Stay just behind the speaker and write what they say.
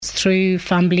through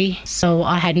family, so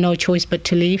I had no choice but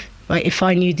to leave. But if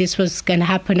I knew this was going to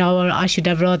happen, I should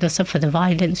have rather suffered the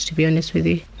violence, to be honest with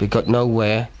you. We've got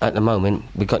nowhere at the moment.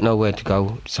 We've got nowhere to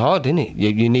go. It's hard, isn't it?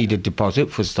 You need a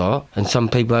deposit for a start, and some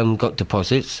people haven't got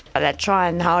deposits. They're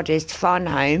trying hardest to find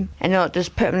a home and not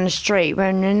just put them in the street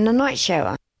when they're in the night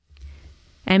shelter.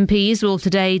 MPs will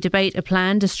today debate a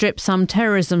plan to strip some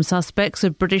terrorism suspects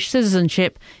of British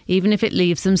citizenship, even if it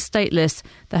leaves them stateless.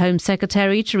 The Home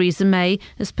Secretary, Theresa May,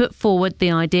 has put forward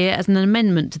the idea as an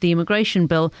amendment to the immigration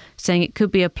bill, saying it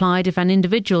could be applied if an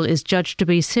individual is judged to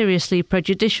be seriously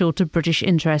prejudicial to British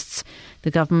interests.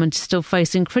 The government is still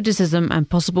facing criticism and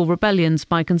possible rebellions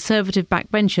by Conservative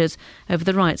backbenchers over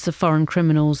the rights of foreign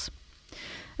criminals.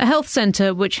 A health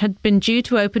centre which had been due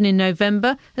to open in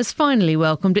November has finally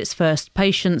welcomed its first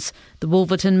patients. The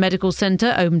Wolverton Medical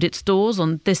Centre opened its doors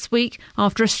on this week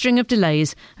after a string of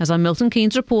delays, as our Milton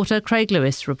Keynes reporter Craig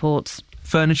Lewis reports.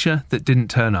 Furniture that didn't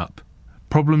turn up,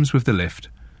 problems with the lift,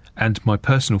 and my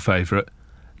personal favourite,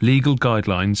 legal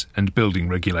guidelines and building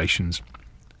regulations.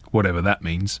 Whatever that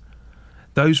means.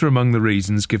 Those are among the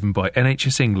reasons given by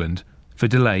NHS England for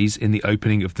delays in the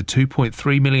opening of the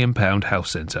 £2.3 million health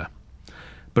centre.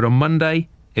 But on Monday,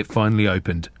 it finally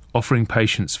opened, offering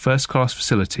patients first-class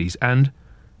facilities and,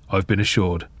 I've been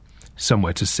assured,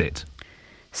 somewhere to sit.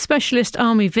 Specialist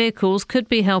army vehicles could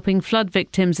be helping flood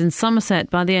victims in Somerset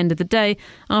by the end of the day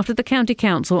after the County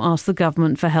Council asked the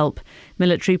government for help.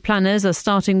 Military planners are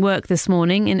starting work this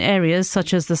morning in areas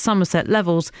such as the Somerset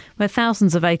Levels, where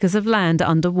thousands of acres of land are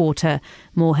underwater.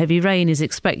 More heavy rain is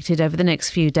expected over the next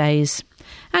few days.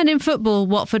 And in football,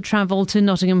 Watford travel to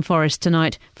Nottingham Forest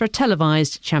tonight for a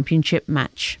televised championship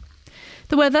match.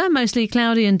 The weather, mostly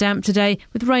cloudy and damp today,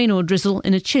 with rain or drizzle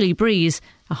in a chilly breeze,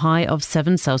 a high of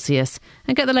 7 Celsius.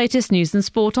 And get the latest news and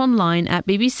sport online at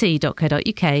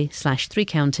bbc.co.uk/3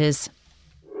 counties.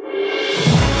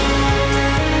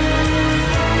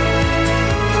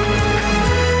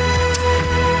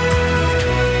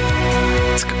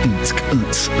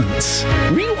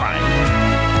 Rewind.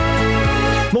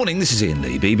 Morning, this is Iain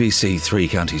Lee, BBC Three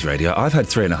Counties Radio. I've had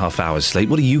 3.5 hours sleep.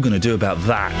 What are you going to do about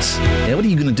that? Yeah, what are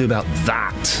you going to do about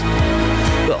that?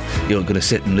 Well, you're going to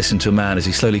sit and listen to a man as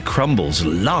he slowly crumbles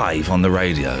live on the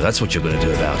radio. That's what you're going to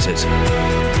do about it.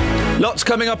 Lots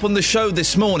coming up on the show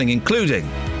this morning, including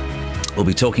we'll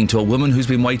be talking to a woman who's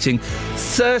been waiting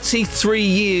 33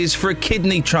 years for a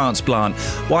kidney transplant.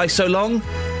 Why so long?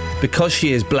 Because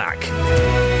she is black.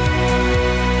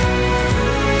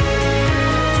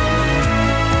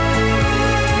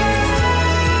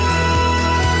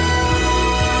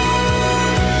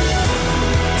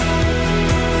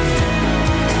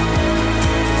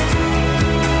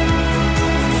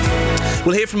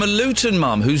 We'll hear from a Luton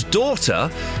mum whose daughter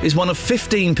is one of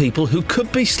 15 people who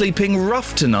could be sleeping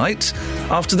rough tonight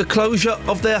after the closure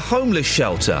of their homeless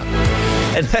shelter.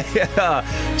 And do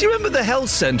you remember the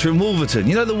health centre in Wolverton?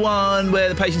 You know, the one where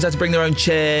the patients had to bring their own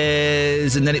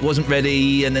chairs and then it wasn't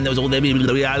ready and then there was all their...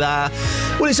 Well,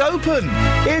 it's open.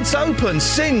 It's open.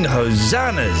 Sing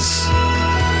hosannas.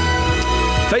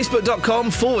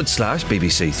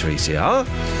 Facebook.com/BBC3CR.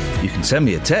 You can send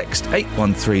me a text,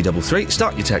 81333,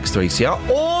 start your text 3CR,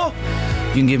 or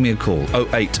you can give me a call,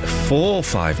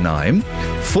 08459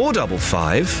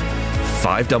 455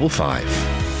 555.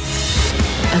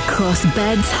 Across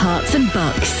beds, hearts and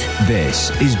bucks. This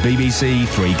is BBC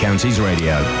Three Counties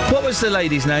Radio. What was the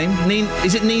lady's name?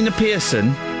 Is it Nina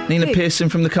Pearson? Nina Pearson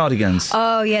from the Cardigans.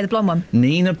 Oh, yeah, the blonde one.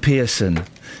 Nina Pearson.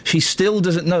 She still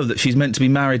doesn't know that she's meant to be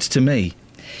married to me.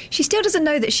 She still doesn't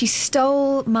know that she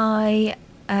stole my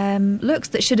looks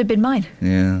that should have been mine.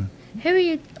 Yeah. Who are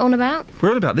you on about?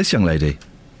 We're on about this young lady. I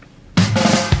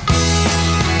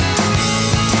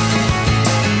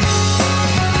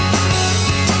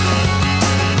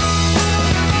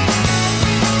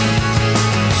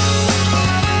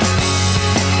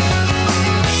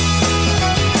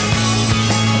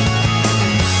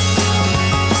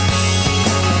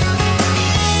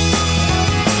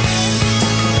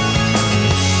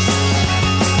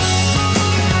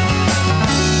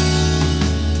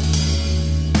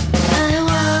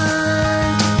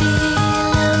want to be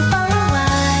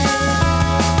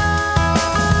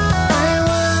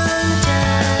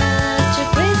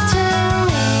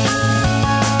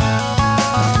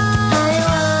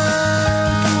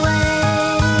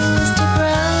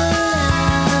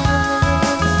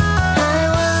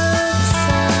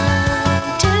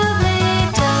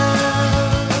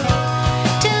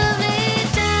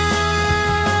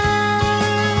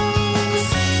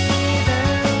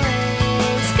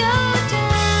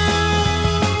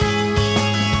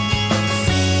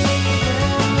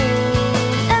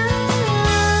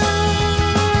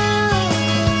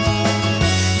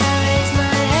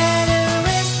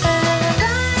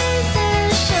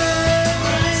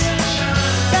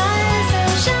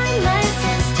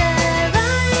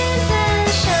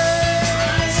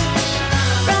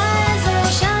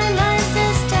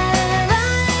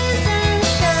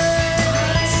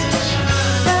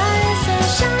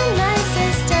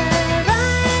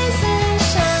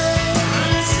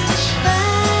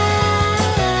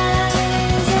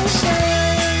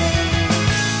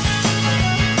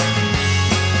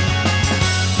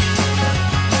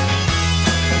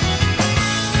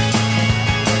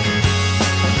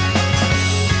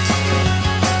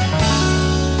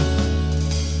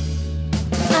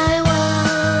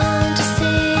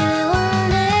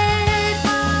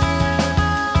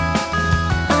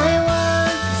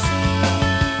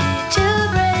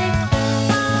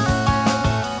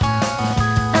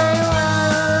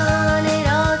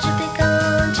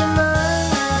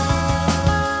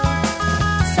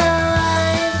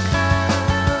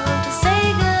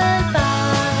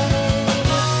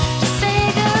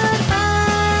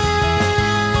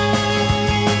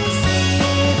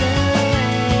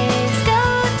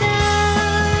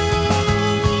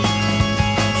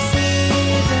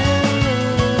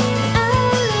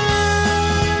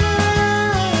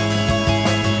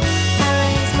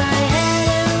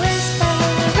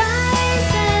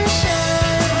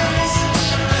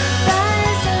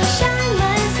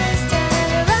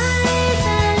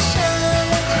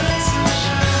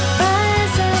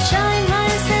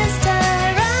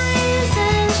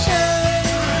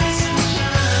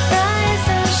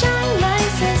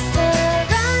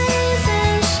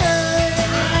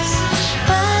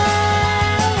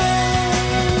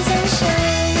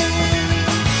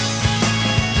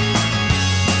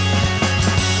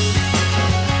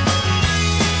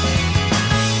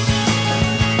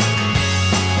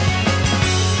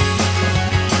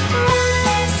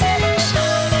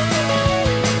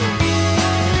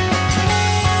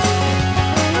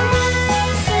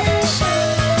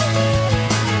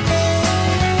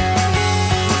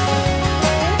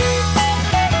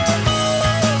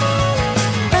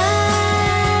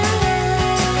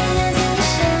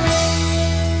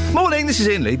This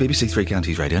is Iain Lee, BBC Three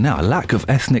Counties Radio. Now, a lack of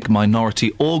ethnic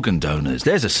minority organ donors.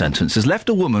 There's a sentence. Has left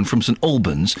a woman from St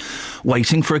Albans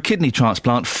waiting for a kidney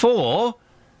transplant for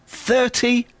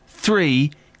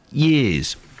 33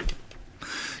 years.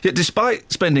 Yet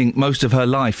despite spending most of her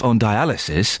life on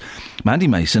dialysis, Mandy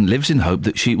Mason lives in hope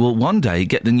that she will one day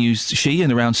get the news she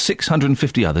and around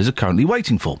 650 others are currently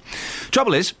waiting for.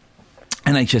 Trouble is,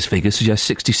 NHS figures suggest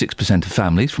 66% of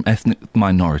families from ethnic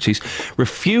minorities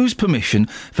refuse permission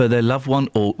for their loved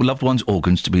one's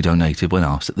organs to be donated when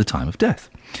asked at the time of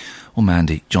death. Well,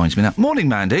 Mandy joins me now. Morning,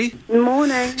 Mandy.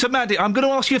 Morning. So, Mandy, I'm going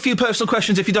to ask you a few personal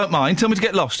questions if you don't mind. Tell me to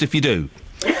get lost if you do.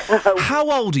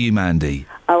 How old are you, Mandy?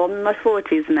 Oh, I'm in my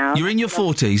 40s now. You're in your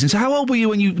 40s. And so how old were you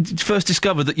when you first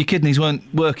discovered that your kidneys weren't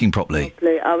working properly?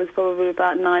 I was probably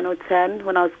about 9 or 10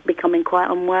 when I was becoming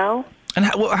quite unwell. And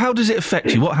how does it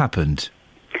affect you? What happened?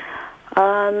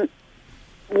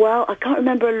 Well, I can't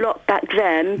remember a lot back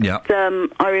then. Yeah.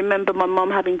 But, I remember my mum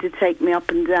having to take me up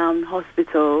and down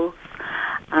hospitals.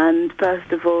 And first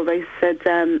of all, they said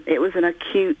it was an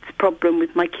acute problem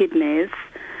with my kidneys.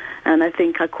 And I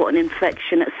think I caught an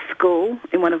infection at school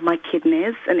in one of my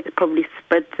kidneys, and it probably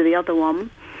spread to the other one.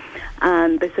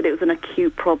 And they said it was an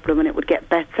acute problem and it would get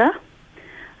better.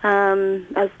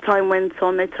 As time went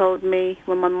on, they told me,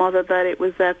 my mother, that it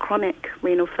was chronic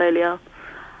renal failure.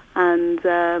 And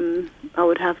I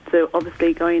would have to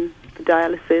obviously go in for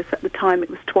dialysis. At the time, it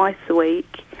was twice a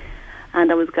week.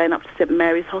 And I was going up to St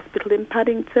Mary's Hospital in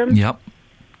Paddington. Yep.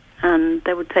 And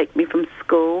they would take me from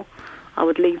school. I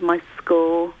would leave my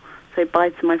school, say bye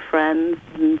to my friends,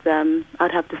 and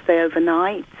I'd have to stay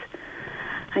overnight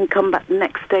and come back the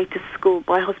next day to school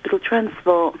by hospital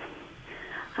transport.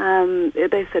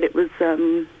 They said it was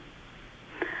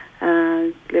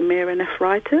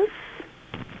glomerulonephritis.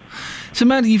 So,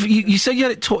 Mandy, you said you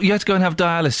had to go and have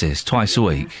dialysis twice a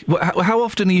week. How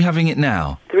often are you having it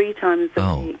now? 3 times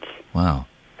a week. Wow.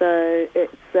 So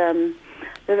it's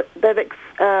they've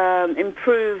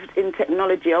improved in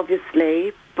technology,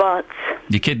 obviously, but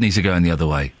your kidneys are going the other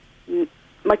way.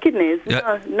 My kidneys?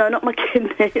 Yeah. No, not my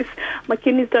kidneys. My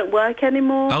kidneys don't work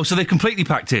anymore. Oh, so they're completely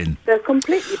packed in? They're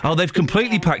completely packed in. Oh, they've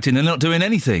completely packed in. They're not doing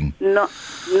anything? Not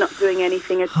doing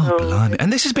anything at all. Oh, blimey.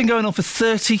 And this has been going on for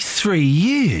 33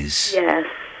 years? Yes,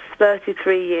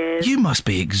 33 years. You must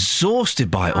be exhausted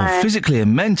by it all, physically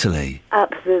and mentally.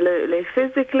 Absolutely.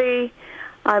 Physically,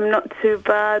 I'm not too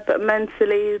bad, but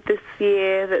mentally, this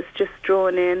year that's just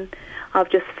drawn in,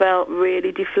 I've just felt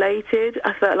really deflated.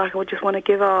 I felt like I would just want to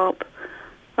give up.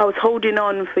 I was holding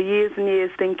on for years and years,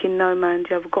 thinking, no,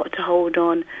 Mandy, I've got to hold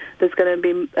on. There's going to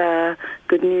be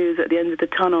good news at the end of the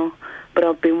tunnel. But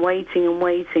I've been waiting and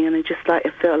waiting, and I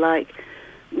feel like,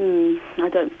 I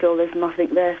don't feel there's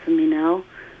nothing there for me now.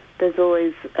 There's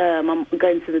always, I'm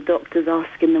going to the doctors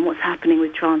asking them what's happening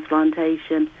with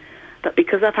transplantation. But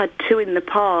because I've had 2 in the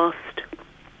past,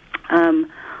 I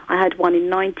had one in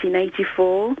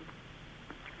 1984,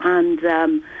 and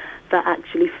that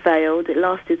actually failed. It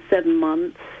lasted 7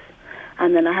 months.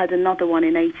 And then I had another one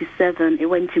in 87. It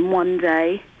went in one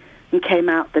day and came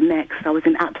out the next. I was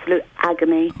in absolute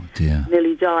agony. Oh, dear.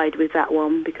 Nearly died with that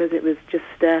one because it was just,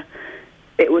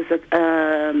 it was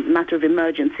a matter of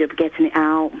emergency of getting it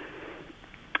out.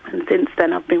 And since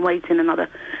then I've been waiting another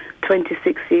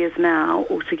 26 years now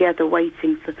altogether,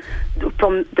 waiting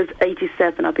from the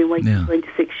 87 I've been waiting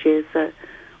 26 years, so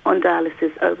on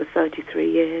dialysis over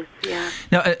 33 years, yeah.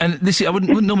 Now, and this I wouldn't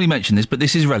normally mention this, but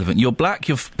this is relevant. You're black,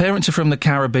 your parents are from the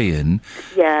Caribbean.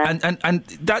 Yeah. And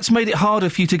that's made it harder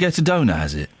for you to get a donor,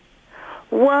 has it?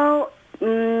 Well,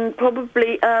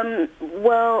 probably,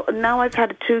 now I've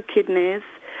had 2 kidneys.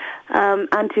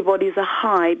 Antibodies are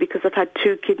high because I've had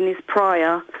 2 kidneys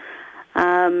prior.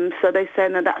 So they say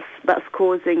that's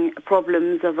causing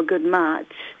problems of a good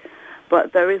match.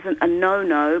 But there isn't a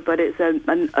no-no, but it's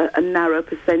a narrow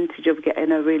percentage of getting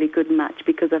a really good match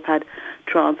because I've had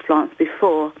transplants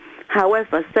before.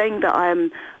 However, saying that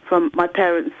I'm from my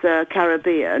parents'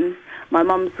 Caribbean, my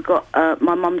mum's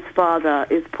father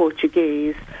is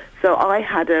Portuguese, so I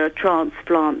had a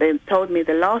transplant. They told me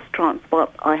the last transplant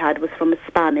I had was from a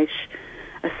Spanish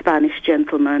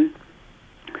gentleman.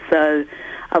 So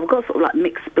I've got sort of like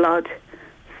mixed blood.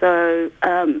 So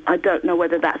I don't know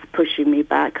whether that's pushing me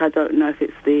back. I don't know if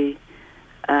it's the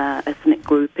ethnic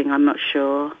grouping. I'm not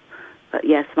sure. But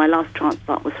yes, my last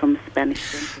transplant was from a Spanish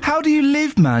gentleman. How do you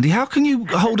live, Mandy? How can you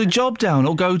hold a job down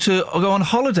or go on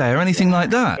holiday or anything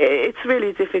like that? It's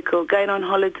really difficult. Going on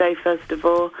holiday, first of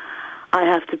all, I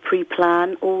have to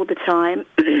pre-plan all the time.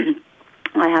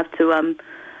 I have to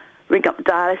ring up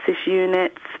dialysis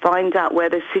units, find out where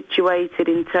they're situated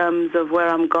in terms of where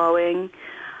I'm going.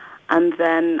 and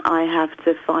then I have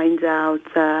to find out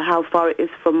how far it is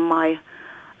from my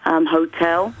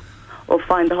hotel, or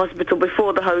find the hospital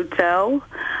before the hotel,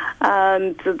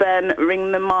 and then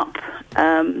ring them up,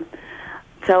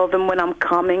 tell them when I'm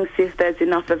coming, see if there's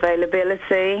enough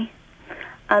availability,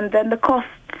 and then the costs.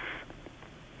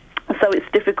 So it's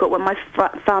difficult when my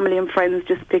family and friends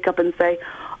just pick up and say,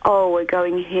 oh, we're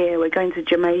going here, we're going to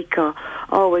Jamaica,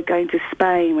 oh, we're going to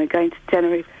Spain, we're going to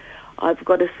Tenerife. I've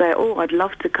got to say, oh, I'd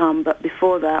love to come, but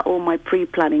before that, all my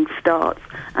pre-planning starts,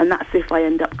 and that's if I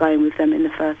end up going with them in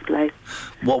the first place.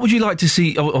 What would you like to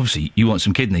see? Obviously, you want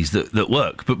some kidneys that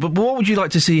work, but what would you like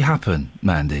to see happen,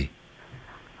 Mandy?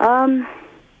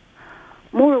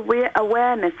 More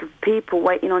awareness of people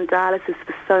waiting on dialysis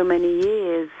for so many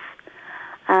years.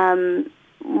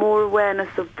 More awareness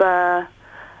of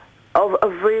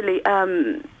really,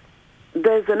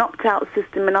 there's an opt-out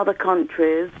system in other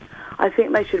countries. I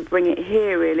think they should bring it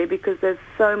here, really, because there's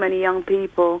so many young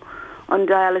people on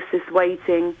dialysis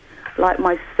waiting, like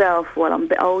myself. Well, I'm a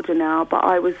bit older now, but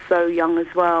I was so young as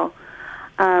well.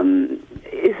 And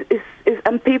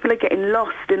people are getting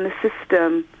lost in the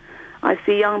system. I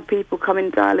see young people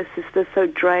coming dialysis, they're so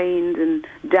drained and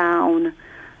down.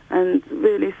 And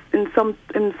really, in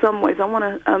some ways, I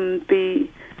want to be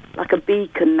like a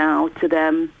beacon now to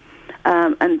them,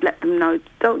 and let them know,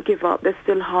 don't give up, there's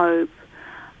still hope.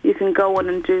 You can go on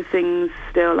and do things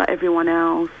still like everyone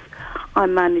else. I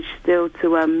managed still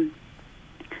to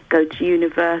go to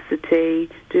university,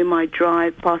 do my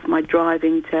pass my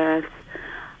driving test,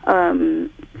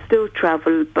 still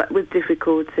travel, but with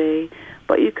difficulty.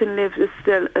 But you can live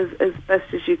still as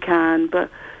best as you can. But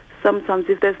sometimes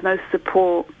if there's no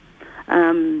support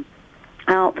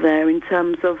out there in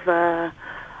terms of, I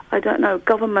don't know,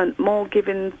 government more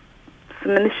giving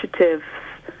some initiatives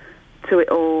to it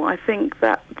all, I think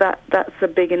that's a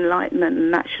big enlightenment,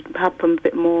 and that should happen a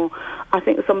bit more. I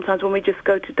think sometimes when we just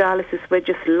go to dialysis, we're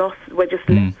just lost. We're just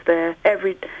left there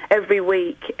every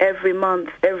week, every month,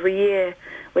 every year.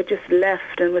 We're just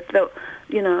left, and without,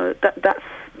 that's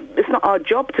it's not our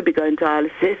job to be going to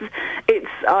dialysis. It's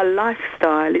our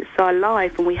lifestyle. It's our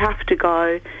life, and we have to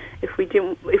go. If we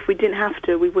didn't have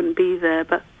to, we wouldn't be there.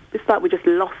 But it's like we're just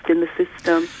lost in the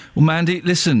system. Well, Mandy,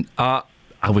 listen, I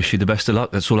wish you the best of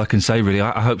luck. That's all I can say, really.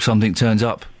 I hope something turns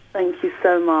up. Thank you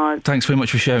so much. Thanks very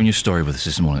much for sharing your story with us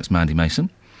this morning. It's Mandy Mason.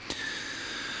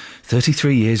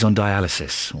 33 years on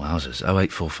dialysis. Wowzers.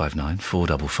 08459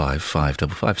 455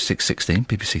 555 616.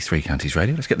 BBC Three Counties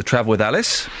Radio. Let's get the travel with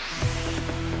Alice.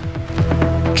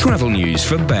 Travel news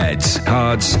for beds,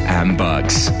 cards and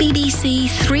bugs. BBC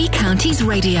Three Counties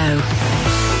Radio.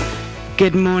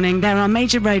 Good morning. There are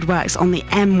major roadworks on the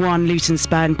M1 Luton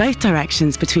Spur in both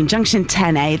directions between Junction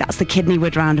 10A, that's the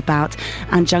Kidneywood roundabout,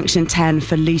 and Junction 10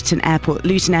 for Luton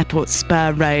Airport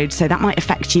Spur Road. So that might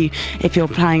affect you if you're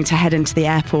planning to head into the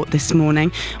airport this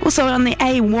morning. Also on the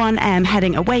A1M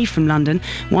heading away from London,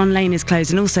 one lane is closed,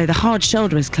 and also the hard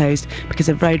shoulder is closed because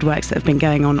of roadworks that have been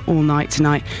going on all night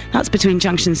tonight. That's between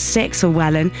Junction 6 for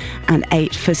Welwyn and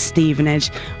 8 for Stevenage.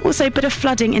 Also a bit of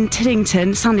flooding in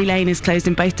Tiddington. Sandy Lane is closed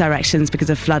in both directions because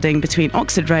of flooding between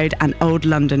Oxford Road and Old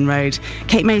London Road.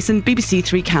 Kate Mason, BBC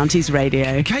Three Counties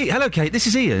Radio. Hello, Kate. This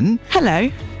is Iain. Hello.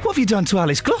 What have you done to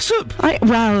Alice Glossop? What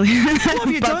have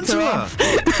you done to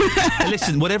her?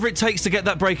 Listen, whatever it takes to get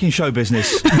that break in show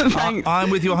business. I'm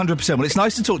with you 100%. Well, it's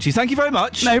nice to talk to you. Thank you very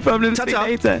much. No problem. Ta-ta. See you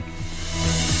later.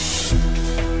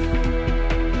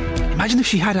 Imagine if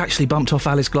she had actually bumped off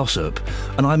Alice Glossop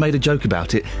and I made a joke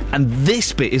about it, and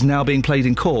this bit is now being played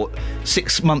in court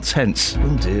 6 months hence.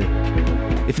 Oh dear.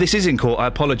 If this is in court, I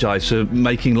apologise for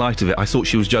making light of it. I thought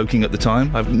she was joking at the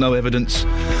time. I have no evidence.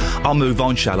 I'll move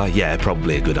on, shall I? Yeah,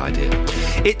 probably a good idea.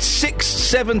 It's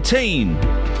 6:17.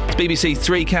 It's BBC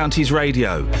Three Counties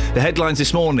Radio. The headlines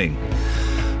this morning.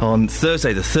 On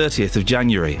Thursday, the 30th of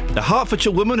January, a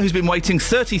Hertfordshire woman who's been waiting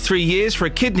 33 years for a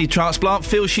kidney transplant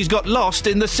feels she's got lost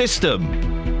in the system.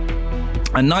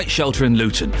 A night shelter in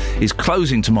Luton is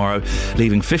closing tomorrow,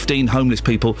 leaving 15 homeless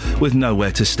people with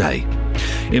nowhere to stay.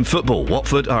 In football,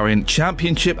 Watford are in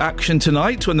championship action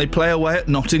tonight when they play away at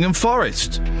Nottingham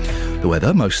Forest. The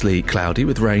weather, mostly cloudy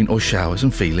with rain or showers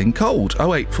and feeling cold.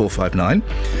 08459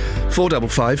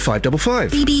 455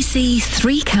 555. BBC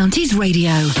Three Counties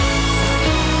Radio.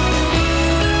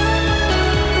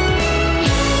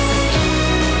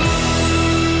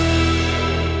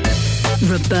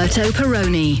 Roberto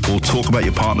Perrone. We'll talk about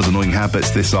your partner's annoying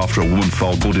habits. This after a woman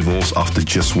filed for divorce after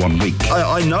just 1 week.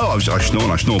 I know I snore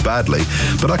and I snore badly,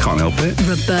 but I can't help it.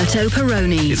 Roberto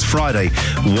Perrone. It's Friday.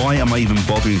 Why am I even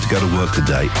bothering to go to work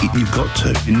today? You've got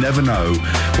to. You never know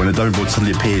when a diving board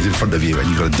suddenly appears in front of you and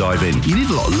you've got to dive in. You need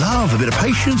a lot of love, a bit of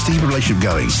patience to keep a relationship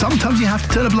going. Sometimes you have to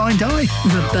turn a blind eye.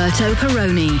 Roberto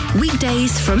Perrone.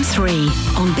 Weekdays from 3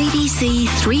 on BBC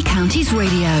Three Counties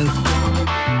Radio.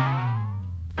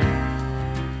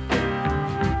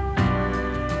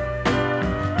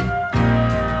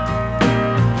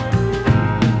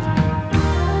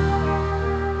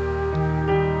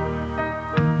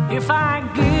 If I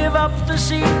give up the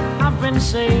seat I've been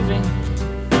saving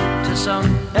to some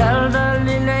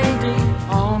elderly lady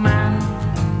or man,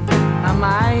 am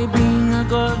I being a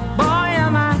good boy?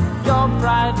 Am I your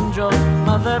pride and joy?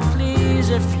 Mother, please,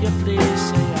 if you please,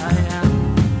 say I am.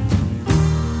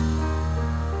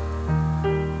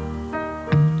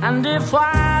 And if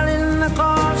while in the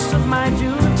course of my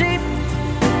duty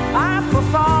I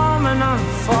perform an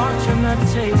unfortunate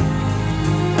tape,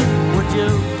 would you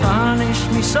punish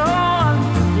me so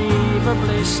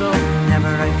unbelievably so?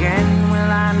 Never again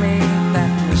will I make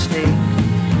that mistake.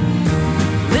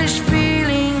 This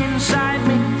feeling inside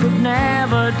me could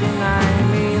never deny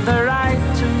me the right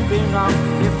to be wrong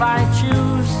if I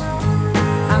choose.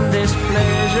 And this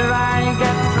pleasure I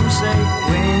get from, say,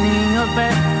 winning a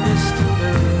bet is to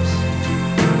lose.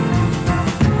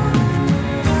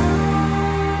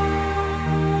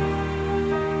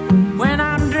 When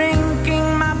I'm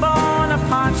drinking my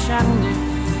Bonaparte shandy,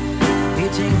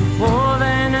 eating more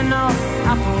than enough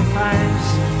apple pies,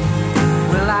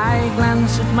 will I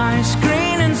glance at my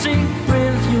screen and see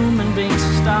real human beings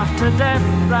starved to death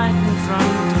right in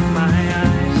front of my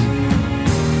eyes?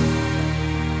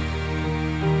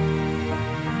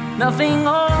 Nothing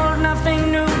old,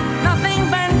 nothing new, nothing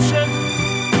ventured,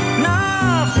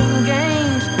 nothing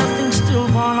gained, nothing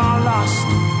stillborn or lost,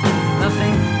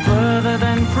 nothing further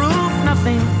than proof,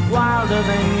 nothing wilder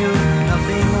than you,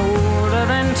 nothing older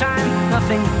than time,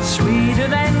 nothing sweeter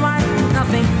than wine,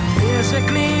 nothing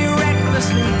physically,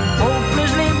 recklessly,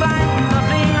 hopelessly blind,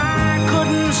 nothing I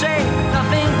couldn't say,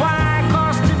 nothing why,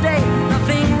 'cause today,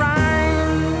 nothing rhymed.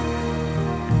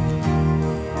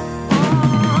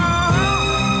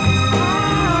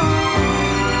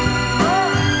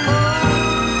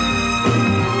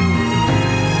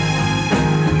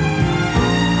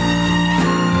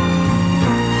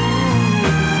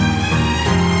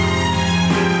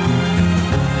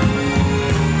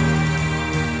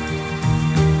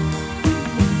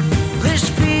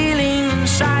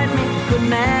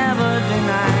 Never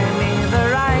deny me the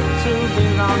right to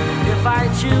belong if I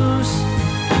choose.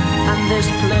 And this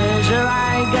pleasure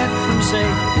I get from, say,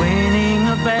 winning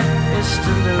a bet is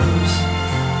to lose.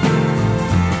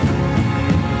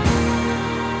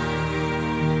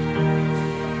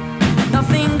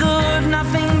 Nothing good,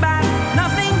 nothing bad,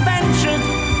 nothing ventured,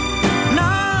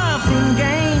 nothing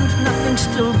gained, nothing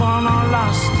stillborn or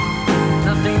lost,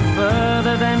 nothing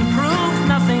further than proof,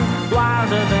 nothing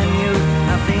wilder than you,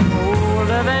 nothing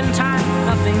older than time,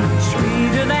 nothing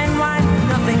sweeter than wine,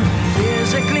 nothing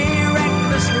physically,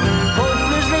 recklessly,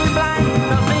 hopelessly blind,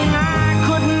 nothing I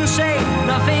couldn't say,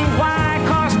 nothing why,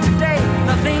 'cause today,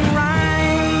 nothing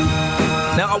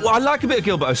rhymed. Now, I like a bit of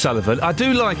Gilbert O'Sullivan. I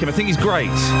do like him. I think he's great.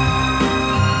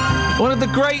 One of the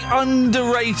great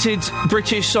underrated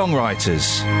British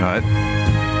songwriters. Right.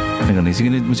 Hang on, what's he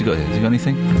got here? Has he got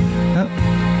anything? No?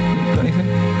 Got anything?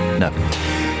 No.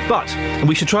 But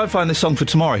we should try and find this song for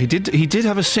tomorrow. He did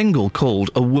have a single called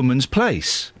A Woman's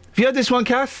Place. Have you heard this one,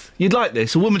 Kath? You'd like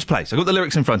this? A Woman's Place. I've got the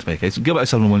lyrics in front of me, okay? So Gilbert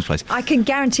O'Sullivan, A Woman's Place. I can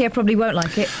guarantee I probably won't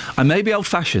like it. I may be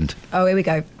old-fashioned. Oh, here we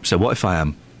go. So what if I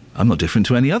am? I'm not different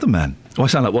to any other man. Oh, I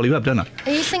sound like Wally Webb, don't I?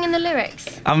 Are you singing the lyrics?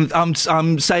 I'm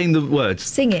saying the words.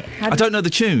 Sing it. I don't know the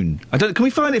tune. Can we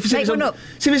find it? See if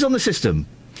it's on the system.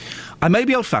 I may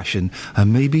be old-fashioned. I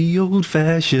may be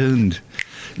old-fashioned.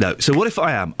 No, so what if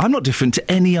I am? I'm not different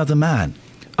to any other man.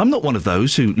 I'm not one of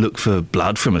those who look for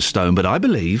blood from a stone, but I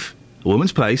believe a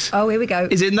woman's place... Oh, here we go.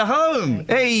 ...is in the home.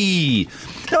 Hey!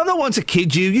 No, I'm not one to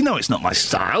kid you. You know it's not my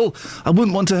style. I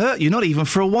wouldn't want to hurt you, not even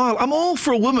for a while. I'm all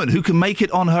for a woman who can make it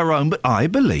on her own, but I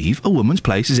believe a woman's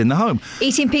place is in the home.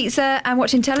 Eating pizza and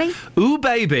watching telly? Ooh,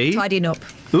 baby. Tidying up.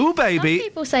 Ooh, baby. Some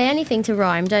people say anything to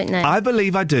rhyme, don't they? I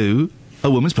believe I do. A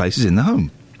woman's place is in the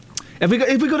home. Have we got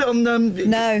it on?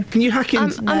 No. Can you hack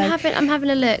in? I'm having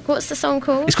a look. What's the song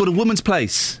called? It's called A Woman's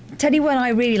Place. Tell you one I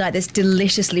really like that's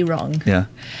deliciously wrong. Yeah.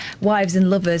 Wives and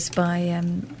Lovers by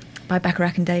by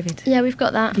Bacharach and David. Yeah, we've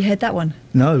got that. You heard that one?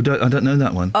 No, I don't know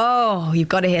that one. Oh, you've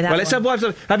got to hear that Well, let's have Wives.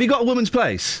 Have you got A Woman's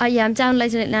Place? Oh, yeah, I'm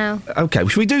downloading it now. Okay,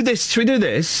 should we do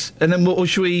this, and then or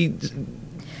should we...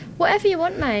 Whatever you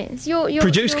want, mate. It's your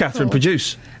Produce, your Catherine, call.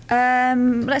 produce.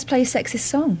 Let's play a sexist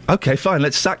song. Okay, fine,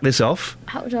 let's sack this off.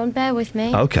 Hold on, bear with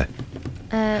me. Okay.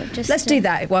 Let's do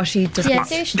that while she does. Yeah,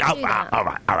 do that. All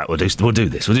right. We'll do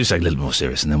this. We'll do something a little more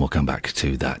serious, and then we'll come back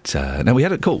to that. Now, we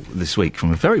had a call this week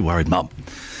from a very worried mum.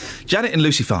 Janet in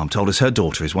Lucy Farm told us her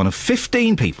daughter is one of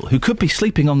 15 people who could be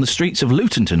sleeping on the streets of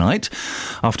Luton tonight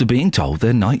after being told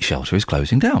their night shelter is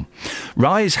closing down.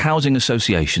 Rise Housing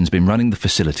Association's been running the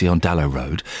facility on Dallow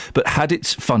Road, but had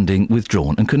its funding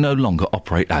withdrawn and can no longer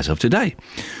operate as of today.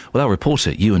 Well, our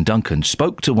reporter, Ewan Duncan,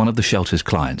 spoke to one of the shelter's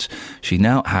clients. She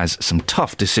now has some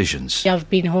tough decisions. I've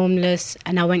been homeless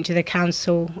and I went to the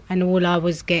council and all I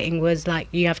was getting was like,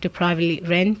 you have to privately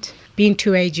rent. Being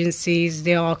two agencies,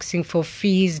 they're asking for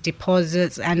fees,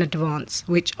 deposits and advance,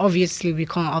 which obviously we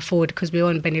can't afford because we're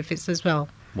on benefits as well.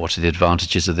 What are the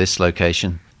advantages of this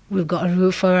location? We've got a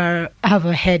roof over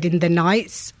our head in the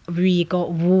nights.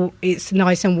 It's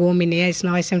nice and warm in here. It's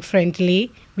nice and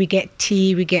friendly. We get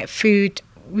tea, we get food.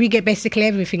 We get basically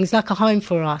everything. It's like a home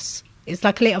for us. It's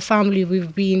like a little family.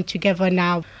 We've been together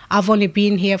now. I've only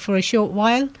been here for a short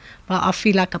while, but I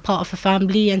feel like a part of a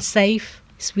family and safe.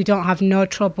 So we don't have no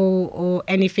trouble or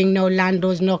anything, no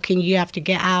landlords knocking, you have to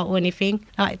get out or anything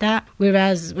like that.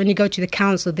 Whereas when you go to the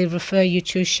council, they refer you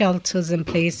to shelters and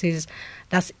places.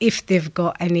 That's if they've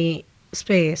got any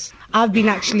space. I've been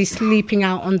actually sleeping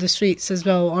out on the streets as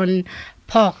well, on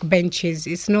park benches.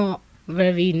 It's not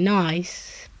very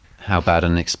nice. How bad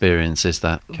an experience is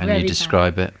that? Can Very you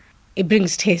describe it? It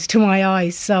brings tears to my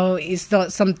eyes, so it's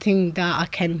not something that I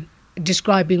can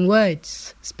describe in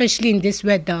words. Especially in this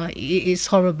weather, it's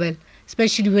horrible.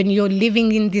 Especially when you're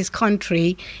living in this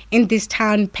country, in this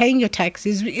town, paying your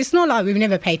taxes. It's not like we've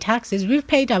never paid taxes. We've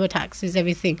paid our taxes,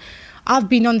 everything. I've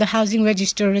been on the housing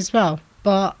register as well,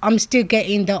 but I'm still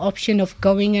getting the option of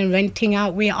going and renting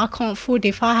out where I can't afford it.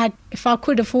 If I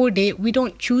could afford it, we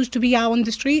don't choose to be out on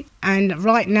the street. And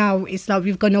right now, it's like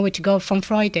we've got nowhere to go from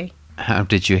Friday. How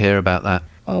did you hear about that?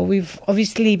 Oh, we've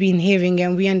obviously been hearing,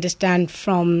 and we understand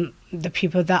from the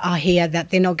people that are here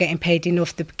that they're not getting paid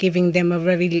enough. They're giving them a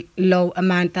very low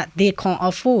amount that they can't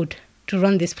afford to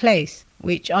run this place,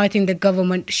 which I think the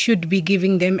government should be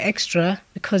giving them extra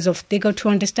because of they got to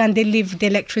understand they leave the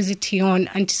electricity on,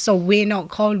 and so we're not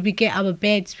cold. We get our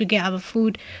beds, we get our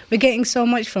food. We're getting so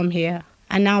much from here.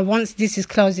 And now once this is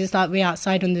closed, it's like we're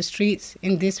outside on the streets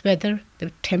in this weather.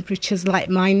 The temperature's like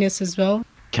minus as well.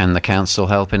 Can the council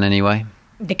help in any way?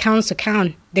 The council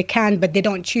can. They can, but they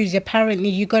don't choose. Apparently,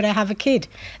 you got to have a kid.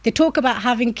 They talk about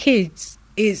having kids.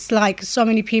 It's like so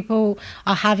many people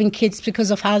are having kids because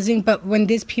of housing, but when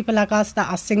there's people like us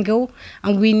that are single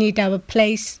and we need our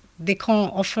place, they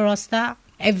can't offer us that.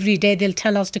 Every day they'll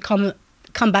tell us to come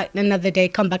back another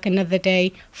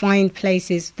day, find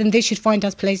places. Then they should find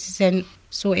us places and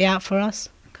sort it out for us.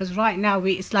 Because right now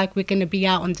it's like we're going to be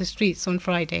out on the streets on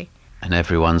Friday. And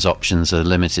everyone's options are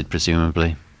limited,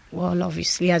 presumably. Well,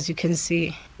 obviously, as you can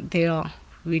see, they are.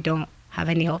 We don't have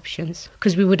any options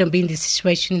because we wouldn't be in this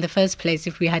situation in the first place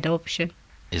if we had an option.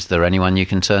 Is there anyone you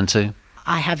can turn to?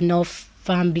 I have no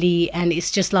family, and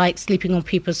it's just like sleeping on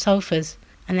people's sofas.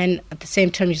 And then at the same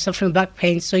time, you're suffering back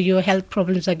pain, so your health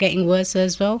problems are getting worse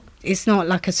as well. It's not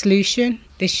like a solution.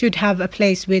 They should have a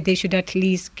place where they should at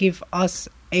least give us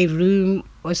a room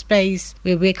or space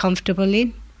where we're comfortable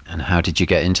in. And how did you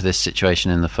get into this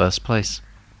situation in the first place?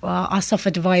 Well, I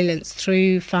suffered violence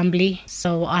through family,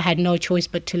 so I had no choice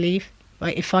but to leave.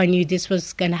 But if I knew this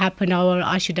was going to happen,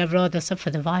 I should have rather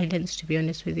suffered the violence, to be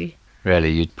honest with you. Really?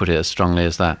 You'd put it as strongly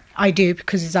as that? I do,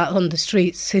 because it's out on the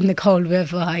streets in the cold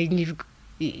weather and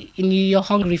you're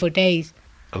hungry for days.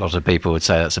 A lot of people would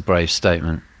say that's a brave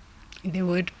statement. They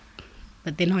would,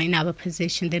 but they're not in our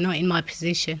position. They're not in my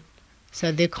position.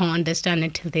 So they can't understand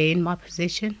until they're in my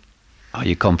position. Are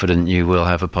you confident you will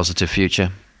have a positive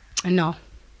future? No.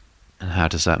 And how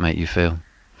does that make you feel?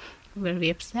 Very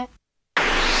upset.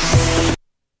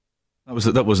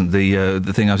 That wasn't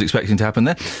the thing I was expecting to happen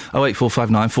there.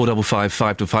 08459 455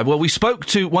 555. Well, we spoke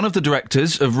to one of the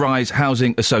directors of Rise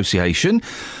Housing Association,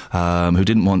 who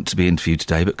didn't want to be interviewed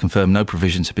today, but confirmed no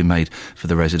provisions have been made for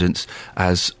the residents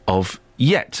as of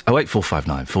yet.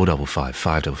 08459 455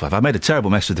 555. I made a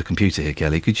terrible mess with the computer here,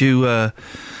 Kelly. Could you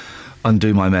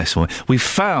undo my mess for me? We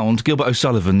found Gilbert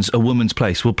O'Sullivan's A Woman's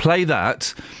Place. We'll play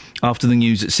that after the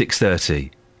news at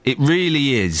 6:30. It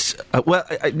really is. I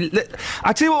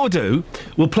tell you what we'll do.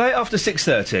 We'll play it after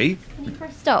 6:30. Can you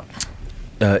press stop?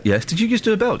 Yes. Did you just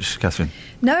do a belch, Catherine?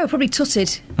 No, probably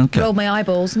tutted. Okay. Rolled my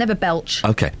eyeballs. Never belch.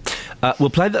 Okay.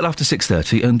 We'll play that after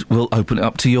 6:30 and we'll open it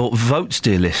up to your votes,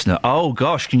 dear listener. Oh,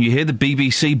 gosh, can you hear the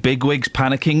BBC bigwigs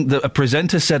panicking that a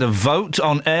presenter said a vote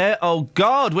on air? Oh,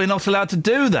 God, we're not allowed to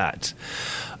do that.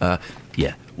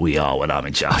 Yeah, we are when I'm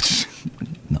in charge.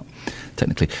 Not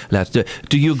technically allowed to do it.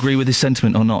 Do you agree with this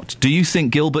sentiment or not? Do you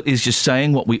think Gilbert is just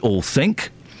saying what we all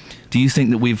think? Do you think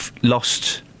that we've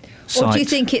lost sight? Or do you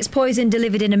think it's poison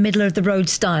delivered in a middle-of-the-road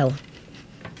style?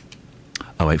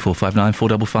 08459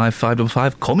 455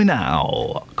 555. Call me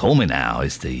now. Call me now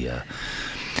is the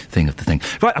thing of the thing.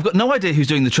 Right, I've got no idea who's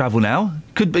doing the travel now.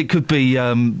 Could be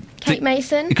Kate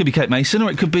Mason. It could be Kate Mason, or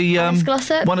it could be Alice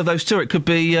Glossop. one of those two. Or it could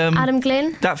be Adam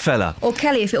Glynn. that fella. Or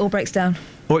Kelly if it all breaks down.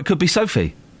 Or it could be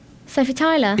Sophie. Sophie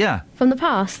Tyler. Yeah. From the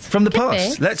past. From the Could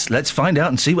past. be. Let's find out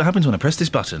and see what happens when I press this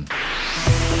button.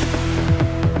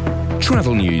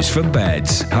 Travel news for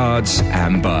beds, cards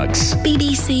and bugs.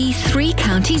 BBC Three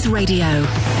Counties Radio.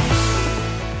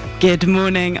 Good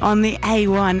morning. On the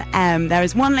A1M, there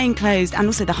is one lane closed and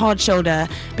also the hard shoulder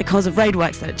because of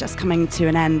roadworks that are just coming to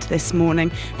an end this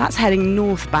morning. That's heading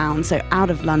northbound, so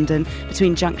out of London,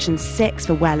 between junction 6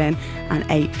 for Welwyn and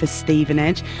 8 for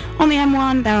Stevenage. On the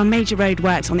M1, there are major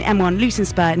roadworks on the M1 Luton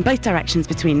Spur in both directions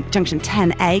between junction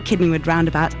 10A, Kidneywood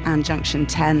Roundabout, and junction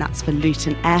 10. That's for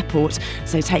Luton Airport.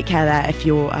 So take care there if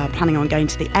you're planning on going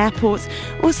to the airport.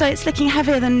 Also, it's looking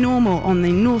heavier than normal on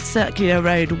the North Circular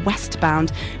Road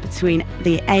westbound between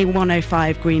the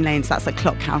A105 Green Lanes, that's the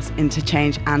Clock House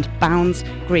interchange, and Bounds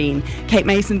Green. Kate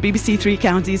Mason, BBC Three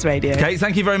Counties Radio. Kate,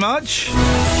 thank you very much.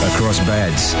 Across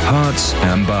beds, hearts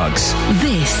and bugs.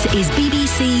 This is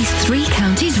BBC Three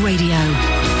Counties Radio.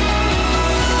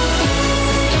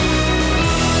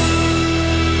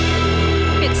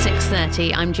 It's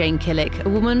 6:30. I'm Jane Killick. A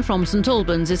woman from St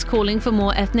Albans is calling for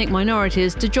more ethnic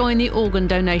minorities to join the organ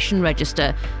donation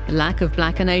register. The lack of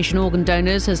black and Asian organ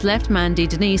donors has left Mandy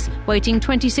Denise waiting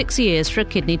 26 years for a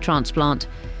kidney transplant.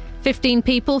 15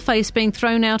 people face being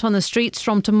thrown out on the streets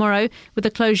from tomorrow with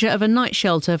the closure of a night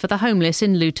shelter for the homeless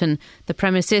in Luton. The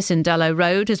premises in Dallow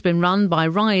Road has been run by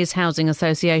Rise Housing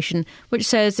Association, which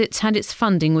says it's had its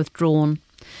funding withdrawn.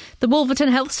 The Wolverton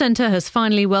Health Centre has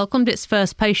finally welcomed its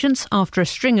first patients after a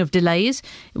string of delays.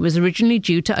 It was originally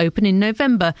due to open in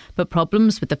November, but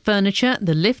problems with the furniture,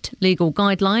 the lift, legal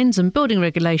guidelines and building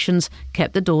regulations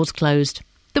kept the doors closed.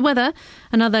 The weather,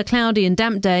 another cloudy and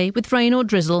damp day with rain or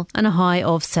drizzle and a high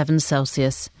of 7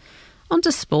 Celsius. On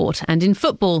to sport, and in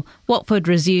football, Watford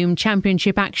resumed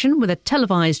championship action with a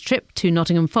televised trip to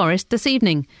Nottingham Forest this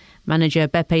evening. Manager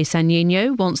Beppe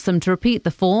Sanino wants them to repeat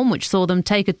the form which saw them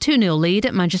take a 2-0 lead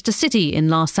at Manchester City in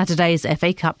last Saturday's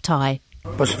FA Cup tie.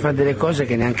 Posso fare delle cose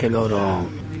che neanche loro.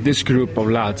 This group of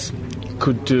lads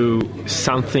could do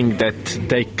something that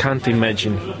they can't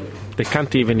imagine. They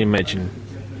can't even imagine.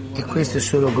 E questo è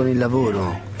solo con il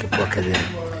lavoro che può accadere.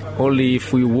 Only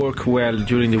if we work well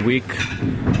during the week,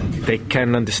 they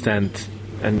can understand,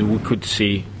 and we could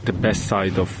see the best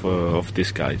side of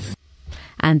these guys.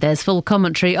 And there's full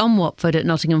commentary on Watford at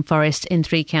Nottingham Forest in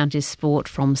Three Counties Sport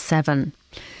from 7.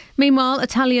 Meanwhile,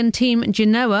 Italian team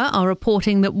Genoa are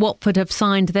reporting that Watford have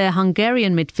signed their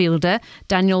Hungarian midfielder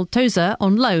Daniel Toza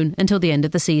on loan until the end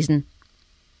of the season.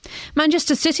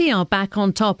 Manchester City are back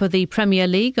on top of the Premier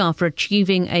League after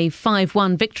achieving a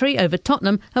 5-1 victory over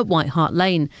Tottenham at White Hart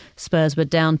Lane. Spurs were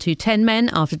down to 10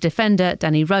 men after defender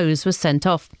Danny Rose was sent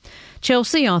off.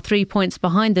 Chelsea are 3 points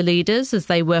behind the leaders as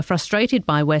they were frustrated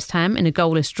by West Ham in a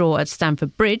goalless draw at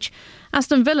Stamford Bridge.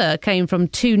 Aston Villa came from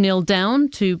 2-0 down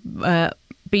to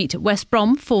beat West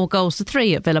Brom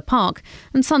 4-3 at Villa Park,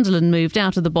 and Sunderland moved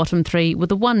out of the bottom three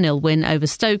with a 1-0 win over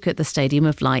Stoke at the Stadium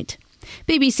of Light.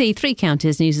 BBC Three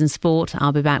Counties News and Sport.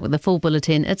 I'll be back with a full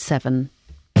bulletin at 7.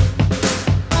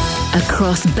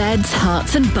 Across beds,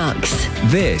 hearts and bucks.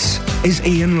 This is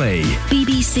Iain Lee.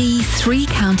 BBC Three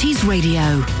Counties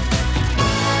Radio.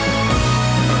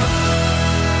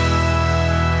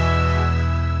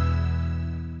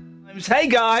 Hey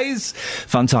guys!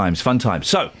 Fun times.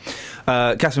 So,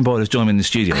 Catherine Boyle has joined me in the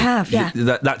studio. I have, yeah.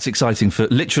 That's exciting for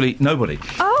literally nobody.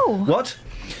 Oh! What?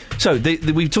 So,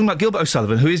 we're talking about Gilbert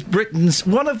O'Sullivan, who is Britain's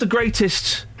one of the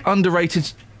greatest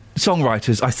underrated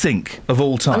songwriters, I think, of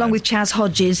all time. Along with Chaz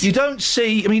Hodges. You don't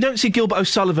see Gilbert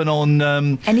O'Sullivan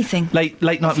on anything. Late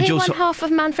night with Jules. Is he one half of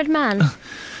Manfred Mann?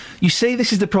 You see,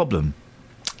 this is the problem.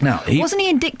 Now, wasn't he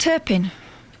in Dick Turpin?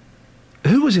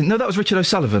 Who was in? No, that was Richard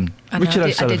O'Sullivan. I know, Richard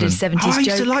O'Sullivan. I did his 70s joke.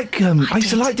 I used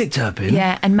to like Dick Turpin.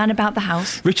 Yeah, and Man About the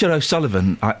House. Richard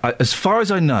O'Sullivan, as far as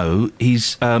I know,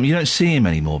 he's you don't see him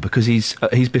anymore because he's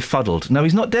befuddled. No,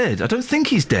 he's not dead. I don't think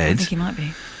he's dead. I think he might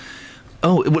be.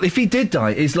 Oh, well, if he did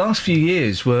die, his last few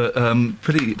years were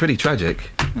pretty tragic.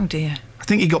 Oh, dear. I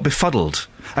think he got befuddled.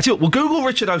 I tell you what, we'll Google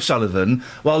Richard O'Sullivan.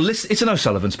 Well, it's an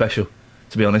O'Sullivan special,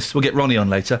 to be honest. We'll get Ronnie on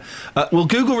later. We'll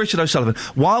Google Richard O'Sullivan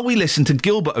while we listen to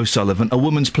Gilbert O'Sullivan, A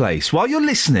Woman's Place. While you're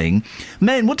listening,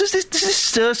 men, what does this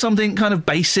stir something kind of a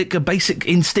basic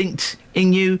instinct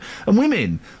in you? And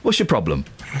women, what's your problem?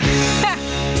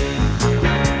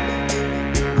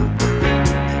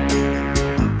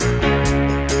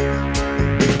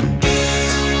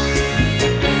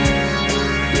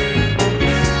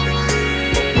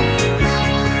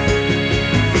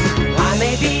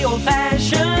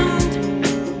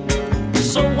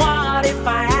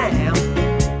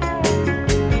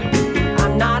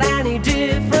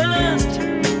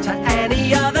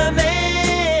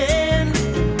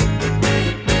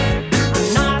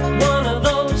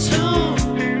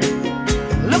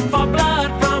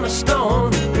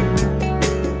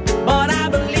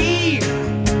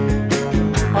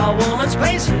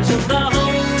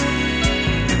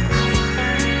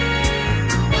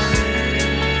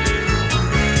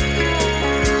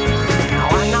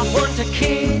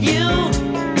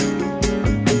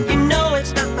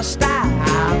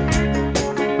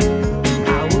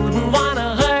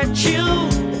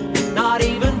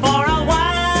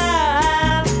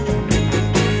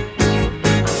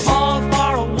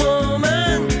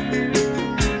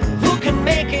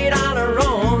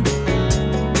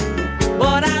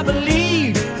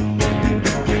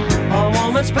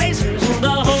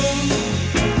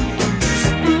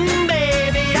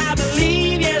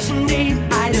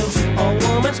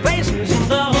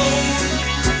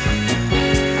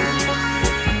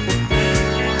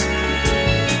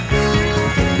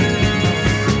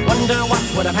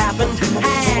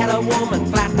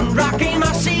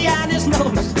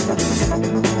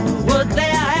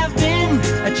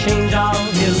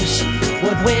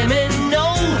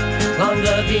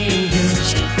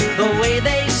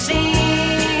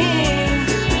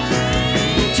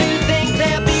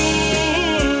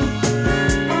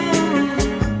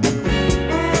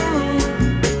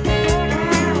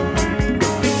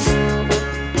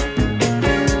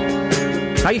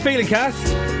 How you feeling, Kath?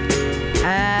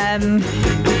 I know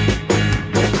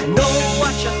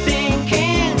what you're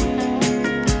thinking,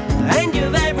 and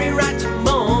you've every right to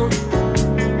moan.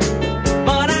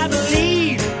 But I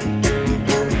believe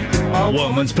a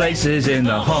woman's place is in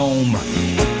the home.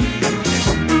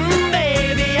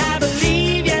 Baby, I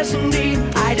believe, yes indeed,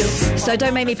 I do. So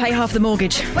don't make me pay half the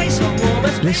mortgage.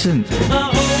 Listen,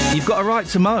 you've got a right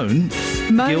to moan.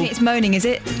 It's moaning, is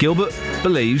it? Gilbert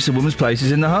believes a woman's place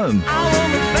is in the home.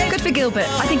 Good for Gilbert.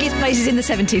 I think his place is in the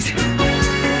 70s.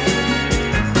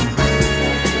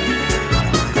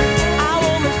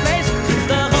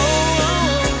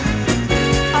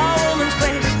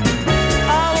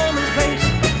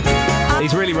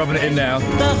 He's really rubbing it in now.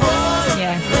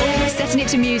 Yeah. Setting it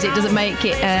to music doesn't make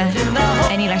it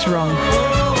any less wrong.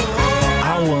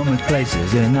 Our woman's place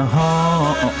is in the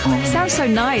home. It sounds so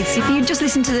nice. If you just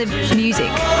listen to the music.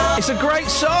 It's a great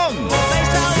song.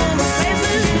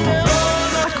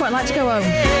 I'd quite like to go home.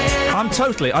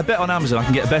 I bet on Amazon I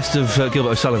can get a best of Gilbert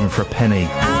O'Sullivan for a penny.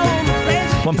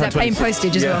 Is that paying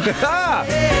postage as well?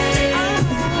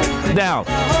 Now,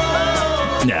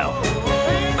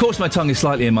 of course my tongue is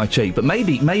slightly in my cheek, but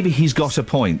maybe he's got a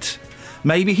point.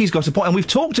 Maybe he's got a point. And we've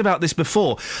talked about this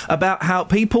before, about how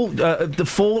people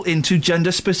fall into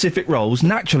gender-specific roles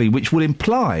naturally, which would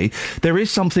imply there is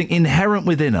something inherent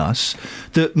within us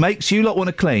that makes you lot want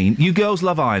to clean. You girls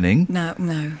love ironing. No.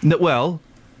 Well,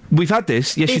 we've had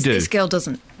this. Yes, you do. This girl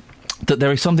doesn't. That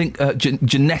there is something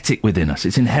genetic within us.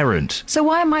 It's inherent. So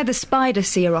why am I the spider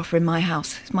seer-offer in my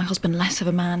house? Is my husband less of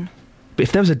a man? But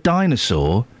if there was a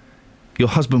dinosaur, your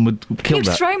husband would kill You've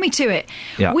that. thrown me to it.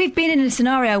 Yeah. We've been in a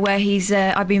scenario where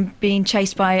I've been being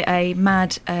chased by a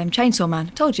mad chainsaw man. I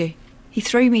told you. He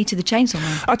threw me to the chainsaw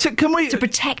man. Can we... To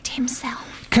protect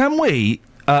himself. Can we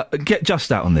get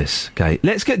Just out on this, okay?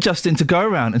 Let's get Justin to go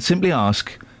around and simply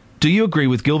ask, do you agree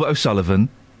with Gilbert O'Sullivan?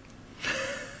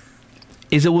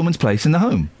 Is a woman's place in the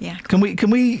home? Yeah. Can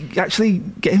we actually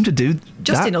get him to do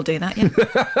Justin that? will do that,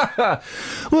 yeah.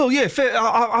 Well, yeah, fair.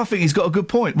 I think he's got a good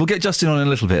point. We'll get Justin on in a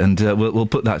little bit and we'll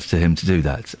put that to him to do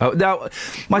that. Now,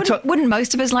 wouldn't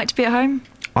most of us like to be at home?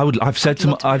 I've said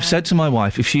to my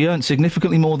wife, if she earned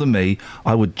significantly more than me,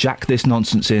 I would jack this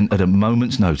nonsense in at a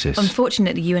moment's notice.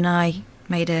 Unfortunately, you and I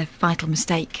made a vital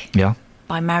mistake. Yeah.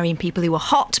 by marrying people who were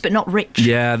hot but not rich.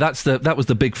 Yeah, that was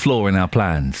the big flaw in our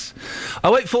plans.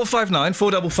 08459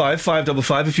 455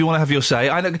 555 if you want to have your say.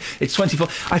 I know it's 24.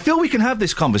 I feel we can have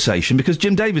this conversation because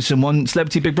Jim Davidson won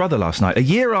Celebrity Big Brother last night. A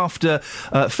year after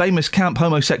famous camp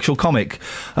homosexual comic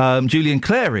Julian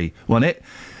Clary won it,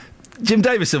 Jim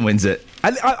Davidson wins it.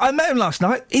 And I met him last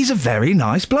night. He's a very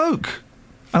nice bloke.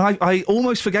 And I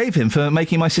almost forgave him for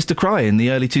making my sister cry in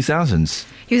the early 2000s.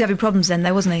 He was having problems then,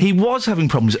 though, wasn't he? He was having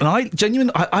problems. And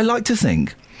I like to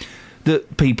think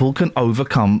that people can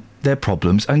overcome their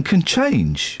problems and can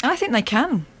change. I think they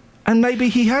can. And maybe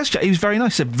he has. He was very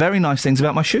nice. Said very nice things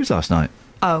about my shoes last night.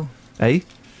 Oh. Eh?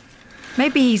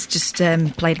 Maybe he's just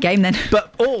played a game then.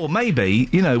 Or maybe,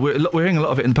 we're hearing a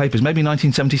lot of it in the papers, maybe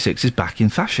 1976 is back in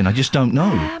fashion. I just don't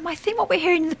know. I think what we're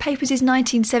hearing in the papers is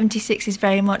 1976 is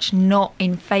very much not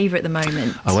in favour at the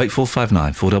moment.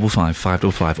 08459 455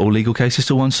 555. All legal cases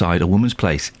to one side. A woman's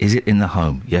place. Is it in the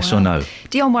home? Yes or no?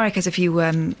 Dionne Warwick has a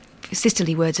few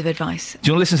sisterly words of advice. Do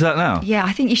you want to listen to that now? Yeah,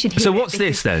 I think you should hear it. So what's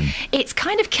this then? It's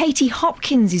kind of Katie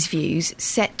Hopkins' views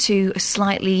set to a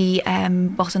slightly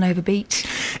bossa nova beat.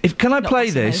 Can I play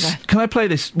this? I'm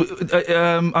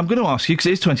going to ask you, because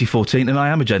it is 2014 and I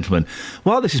am a gentleman.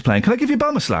 While this is playing, can I give you a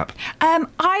bum a slap?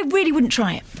 I really wouldn't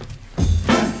try it.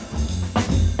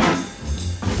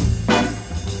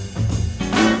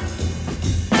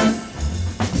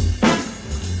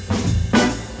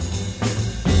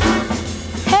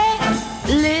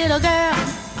 Little girl,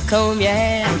 comb your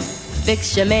hair,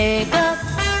 fix your makeup.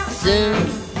 Soon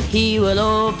he will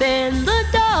open the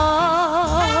door.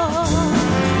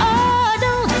 Oh,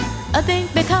 don't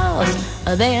think because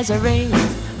there's a ring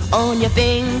on your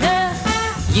finger,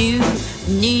 you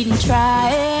needn't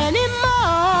try anymore.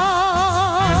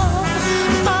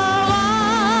 For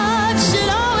wives should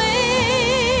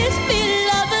always be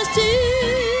lovers too.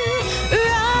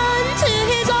 Run to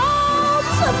his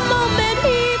arms the moment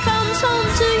he comes home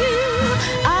to you.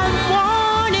 I'm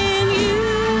warning you.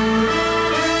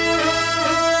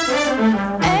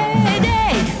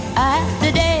 Day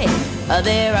after day,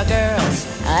 there are girls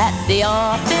at the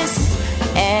office,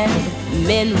 and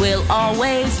men will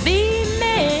always be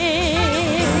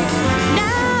men.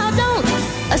 Now don't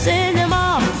send him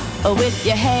off with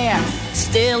your hair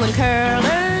still in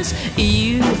curlers.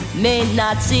 You may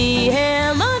not see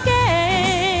him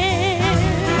again.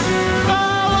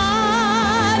 For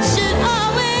wives should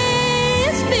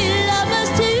always be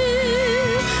lovers too.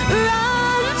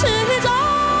 Run to his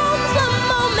arms the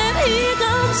moment he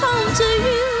comes home to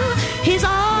you. He's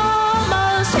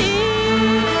almost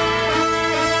here.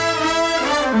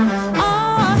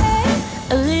 Oh,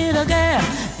 hey, little girl,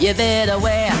 you better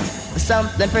wear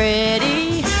something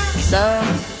pretty,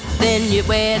 something you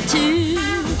wear to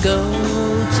go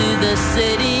to the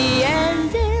city,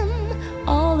 and dim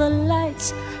all the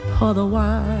lights, pour the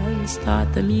wine,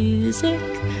 start the music.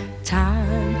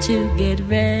 Time to get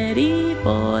ready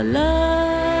for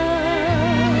love.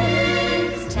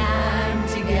 It's time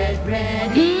to get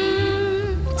ready.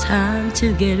 Time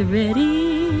to get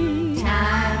ready.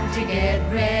 Time to get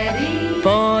ready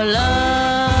for love.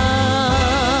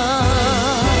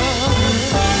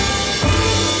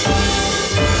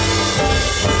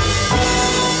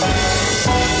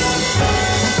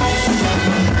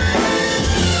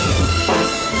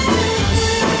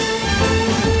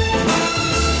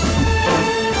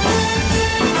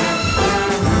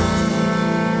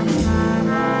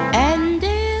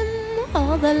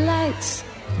 The lights,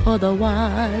 pour the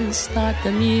wine, start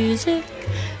the music.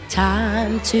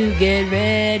 Time to get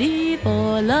ready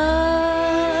for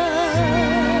love.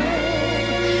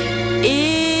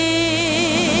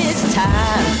 It's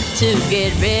time to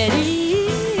get ready.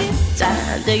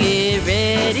 Time to get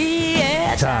ready.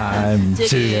 Yeah, time to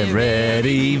get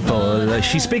ready for...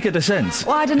 She's speaker descent.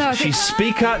 Well, I don't know. She's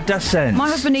speaker descent. My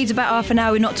husband needs about half an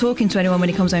hour not talking to anyone when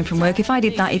he comes home from work. If I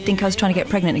did that, he'd think I was trying to get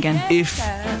pregnant again. If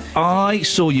I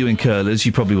saw you in curlers,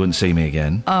 you probably wouldn't see me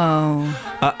again. Oh.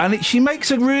 She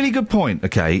makes a really good point,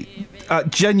 okay?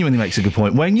 Genuinely makes a good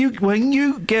point. When you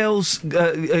girls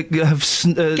have...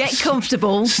 get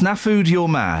comfortable. Snafu'd your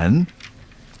man,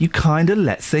 you kind of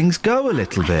let things go a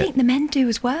little bit. I think the men do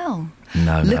as well.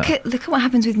 No, look at what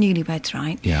happens with newlyweds,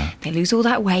 right? Yeah. They lose all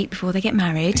that weight before they get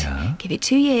married. Yeah. Give it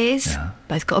 2 years. Yeah.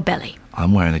 Both got a belly.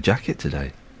 I'm wearing a jacket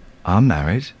today. I'm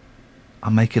married.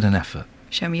 I'm making an effort.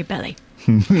 Show me your belly.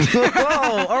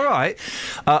 Oh, all right.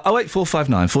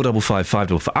 08459 455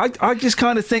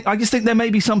 555. I just think there may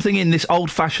be something in this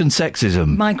old-fashioned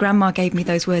sexism. My grandma gave me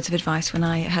those words of advice when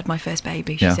I had my first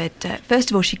baby. She said, first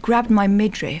of all, she grabbed my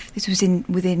midriff. This was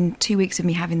within 2 weeks of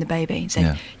me having the baby. And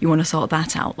said, "You want to sort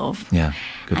that out, love?" Yeah,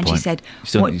 good and point. she said,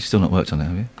 "You've still not worked on it,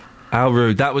 have you?" How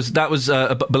rude. That was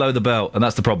below the belt, and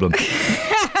that's the problem.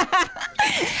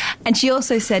 And she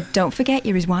also said, don't forget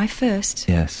you're his wife first.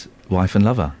 Yes, wife and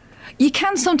lover. You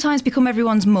can sometimes become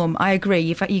everyone's mum, I agree.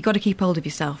 You've got to keep hold of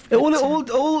yourself. But,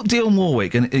 all Dionne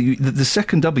Warwick, and the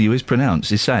second W is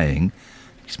pronounced, is saying,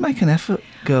 just make an effort,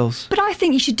 girls. But I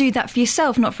think you should do that for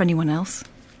yourself, not for anyone else.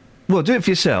 Well, do it for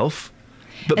yourself,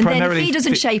 but and primarily... then if he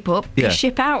doesn't shape up, you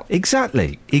ship out.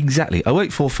 Exactly.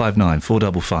 08459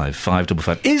 455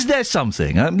 555. Is there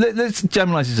something... let's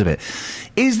generalise this a bit.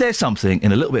 Is there something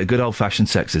in a little bit of good old-fashioned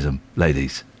sexism,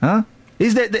 ladies? Huh?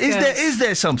 Is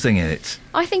there something in it?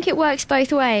 I think it works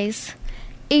both ways.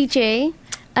 E.g.,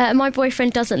 my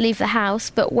boyfriend doesn't leave the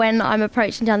house, but when I'm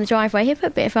approaching down the driveway, he'll put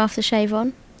a bit of aftershave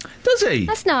on. Does he?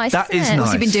 That's nice. That is it? nice.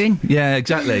 What's he been doing? Yeah,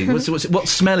 exactly. What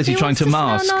smell is he trying to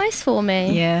mask? Smell nice for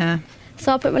me. Yeah.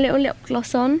 So I'll put my little lip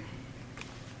gloss on.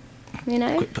 You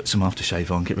know. Quick, put some aftershave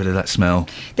on. Get rid of that smell.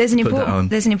 There's an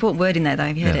important word in there, though.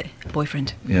 Have you heard it?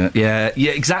 Boyfriend. Yeah.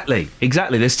 Exactly.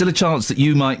 There's still a chance that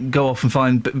you might go off and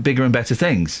find bigger and better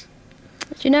things.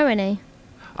 Do you know any?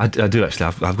 I do actually.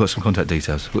 I've got some contact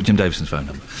details. I've got Jim Davison's phone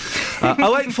number.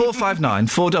 08459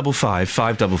 455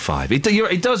 555.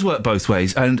 It does work both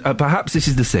ways, and perhaps this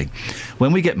is the thing.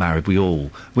 When we get married,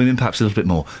 women perhaps a little bit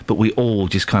more, but we all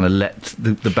just kind of let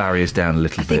the barriers down a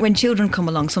little bit. I think when children come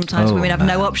along, sometimes women have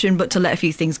no option but to let a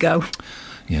few things go.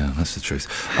 Yeah, that's the truth.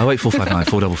 08459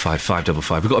 455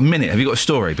 555. We've got a minute. Have you got a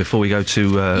story before we go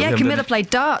to... Camilla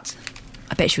played darts.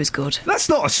 I bet she was good. That's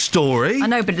not a story. I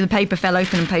know, but the paper fell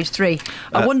open on page 3.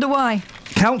 I wonder why.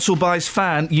 Council buys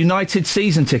fan United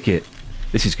season ticket.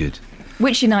 This is good.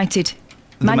 Which United?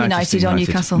 Man United or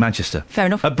Newcastle? Manchester. Fair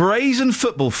enough. A brazen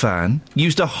football fan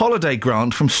used a holiday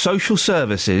grant from social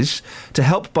services to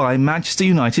help buy Manchester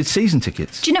United season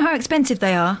tickets. Do you know how expensive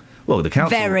they are? Well, the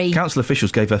council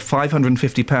officials gave her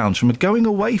 £550 from a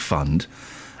going-away fund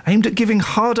aimed at giving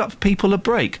hard-up people a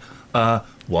break.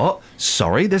 What?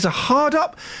 Sorry, there's a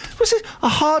hard-up... Was it a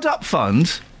hard-up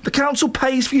fund? The council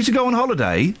pays for you to go on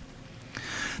holiday?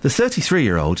 The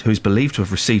 33-year-old, who is believed to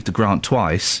have received the grant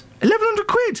twice,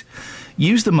 £1,100,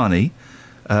 used the money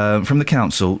from the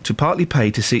council to partly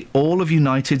pay to see all of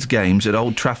United's games at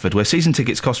Old Trafford, where season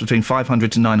tickets cost between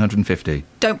 £500 to £950.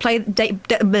 Don't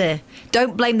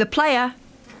blame the player,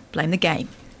 blame the game.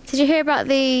 Did you hear about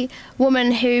the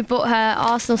woman who bought her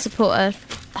Arsenal supporter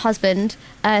husband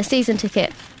a season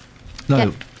ticket?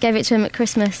 No. Gave it to him at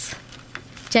Christmas.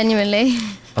 Genuinely.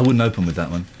 I wouldn't open with that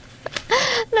one.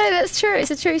 No, that's true.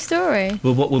 It's a true story.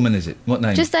 Well, what woman is it? What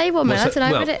name? Just a woman. I don't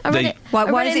know. Well, I read it.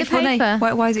 Why is it funny?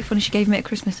 Why is it funny she gave him it at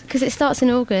Christmas? Because it starts in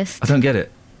August. I don't get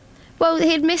it. Well,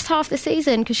 he'd missed half the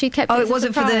season because she kept. Oh, it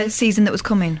wasn't for the season that was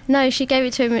coming. No, she gave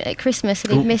it to him at Christmas,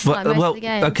 and he'd missed most of the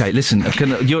games. Okay, listen.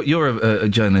 You're a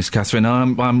journalist, Catherine.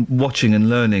 I'm watching and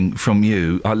learning from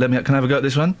you. Can I have a go at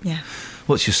this one? Yeah.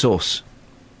 What's your source?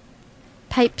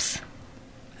 Papes.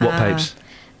 What papes?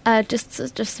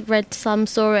 Just read some,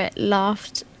 saw it,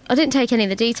 laughed. I didn't take any of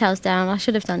the details down. I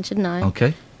should have done, shouldn't I?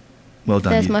 Okay. Well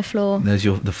done. There's my floor. There's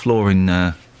the floor in.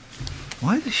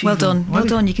 Why does she? Well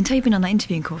done. You can take in on that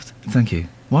interviewing course. Thank you.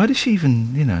 Why does she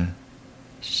even?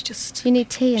 She's just. You need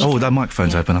tea. Oh, that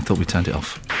microphone's open. I thought we turned it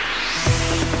off.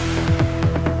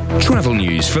 Travel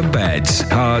news for beds,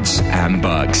 cards, and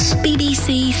bugs.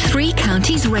 BBC Three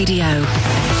Counties Radio.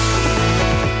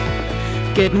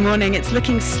 Good morning. It's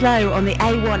looking slow on the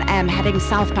A1M heading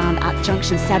southbound at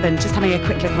Junction 7. Just having a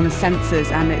quick look on the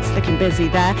sensors and it's looking busy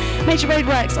there. Major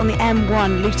roadworks on the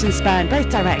M1 Luton Spur in both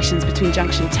directions between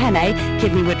Junction 10A,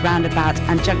 Kidneywood Roundabout,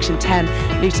 and Junction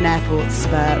 10 Luton Airport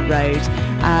Spur Road.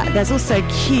 There's also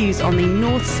queues on the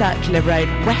North Circular Road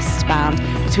westbound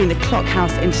between the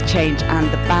Clockhouse Interchange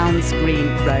and the Bounds Green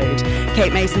Road.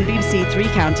 Kate Mason, BBC Three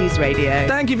Counties Radio.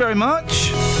 Thank you very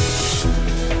much.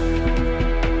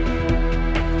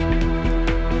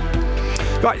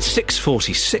 Right,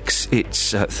 6:46.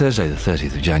 It's Thursday the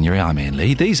 30th of January. I'm Iain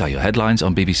Lee. These are your headlines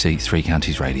on BBC Three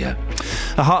Counties Radio.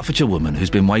 A Hertfordshire woman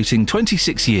who's been waiting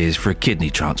 26 years for a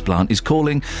kidney transplant is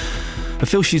calling and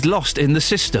feels she's lost in the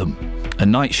system. A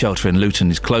night shelter in Luton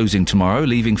is closing tomorrow,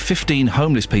 leaving 15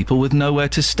 homeless people with nowhere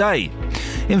to stay.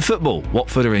 In football,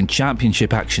 Watford are in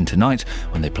championship action tonight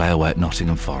when they play away at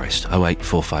Nottingham Forest.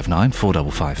 08459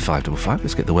 455 555.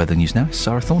 Let's get the weather news now. It's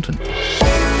Sarah Thornton.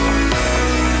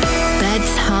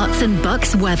 Beds, Herts and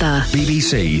bucks weather.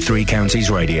 BBC Three Counties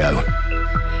Radio.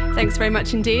 So Thanks very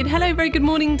much indeed. Hello, very good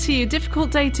morning to you. Difficult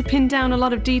day to pin down a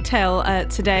lot of detail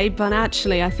today, but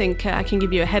actually I think I can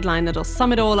give you a headline that'll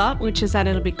sum it all up, which is that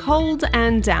it'll be cold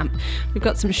and damp. We've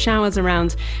got some showers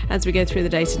around as we go through the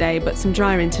day today, but some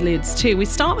drier interludes too. We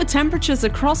start with temperatures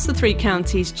across the 3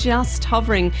 counties just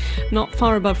hovering not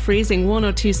far above freezing, 1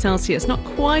 or 2 Celsius. Not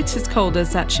quite as cold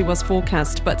as actually was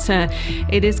forecast, but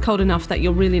it is cold enough that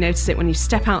you'll really notice it when you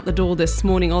step out the door this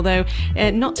morning, although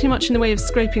not too much in the way of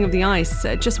scraping of the ice.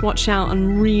 Just watch out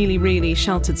on really, really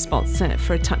sheltered spots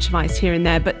for a touch of ice here and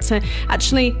there. But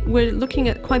actually, we're looking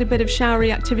at quite a bit of showery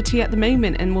activity at the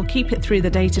moment, and we'll keep it through the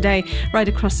day today right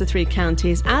across the 3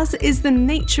 counties. As is the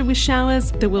nature with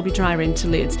showers, there will be drier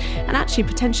interludes, and actually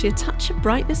potentially a touch of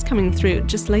brightness coming through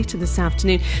just later this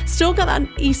afternoon. Still got that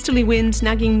easterly wind,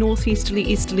 nagging northeasterly,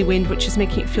 easterly wind, which is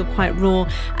making it feel quite raw.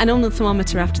 And on the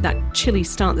thermometer after that chilly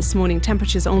start this morning,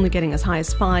 temperatures only getting as high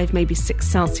as 5, maybe 6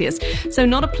 Celsius. So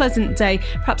not a pleasant day.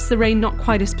 Perhaps the rain not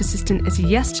quite as persistent as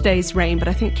yesterday's rain, but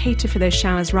I think cater for those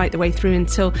showers right the way through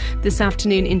until this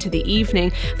afternoon into the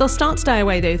evening. They'll start to die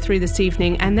away though through this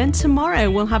evening, and then tomorrow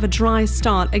we'll have a dry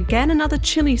start. Again, another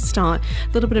chilly start.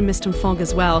 A little bit of mist and fog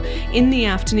as well. In the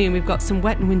afternoon, we've got some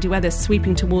wet and windy weather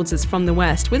sweeping towards us from the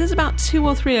west, with us about 2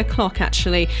 or 3 o'clock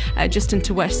actually, just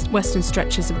into western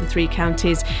stretches of the 3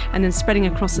 counties, and then spreading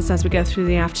across us as we go through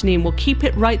the afternoon. We'll keep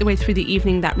it right the way through the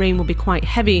evening. That rain will be quite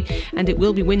heavy, and it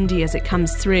will be windy as it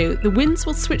comes through. The winds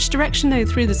will switch direction though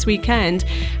through this weekend,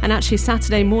 and actually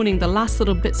Saturday morning, the last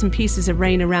little bits and pieces of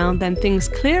rain around, then things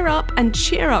clear up and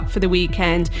cheer up for the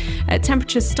weekend.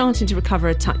 Temperatures starting to recover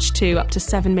a touch too, up to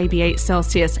 7, maybe 8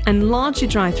 Celsius, and largely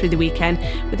dry through the weekend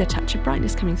with a touch of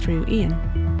brightness coming through.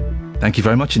 Ian. Thank you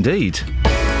very much indeed.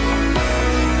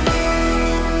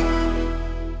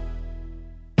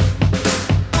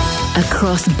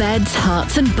 Across beds,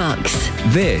 hearts and bucks.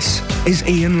 This is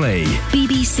Iain Lee.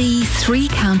 BBC 3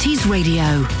 Counties Radio.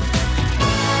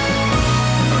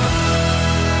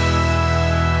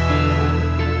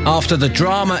 After the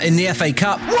drama in the FA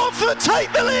Cup, Watford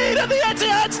take the lead at the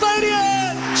Etihad Stadium.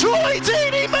 Troy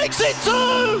Deeney makes it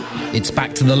 2. It's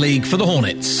back to the league for the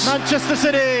Hornets. Manchester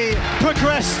City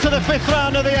progress to the 5th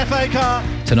round of the FA Cup.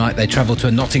 Tonight they travel to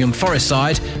a Nottingham Forest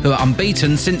side who are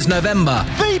unbeaten since November.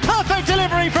 The perfect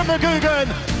delivery from the Guggen.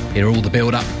 Hear all the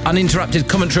build-up, uninterrupted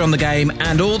commentary on the game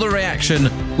and all the reaction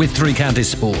with 3 Counties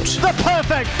Sport. The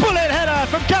perfect bullet header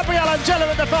from Gabriel Angelo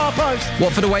at the far post.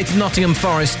 Watford away to Nottingham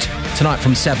Forest tonight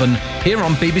from 7 here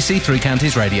on BBC 3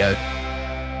 Counties Radio.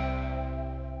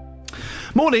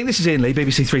 Morning, this is Iain Lee,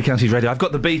 BBC 3 Counties Radio. I've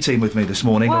got the B team with me this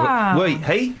morning. Wow. Wait,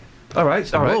 hey? All right.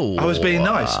 Whoa. I was being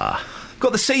nice.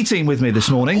 Got the C team with me this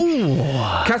morning. Ooh.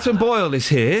 Catherine Boyle is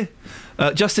here.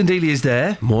 Justin Dealey is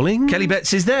there. Morning. Kelly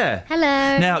Betts is there.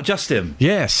 Hello. Now, Justin.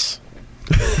 Yes.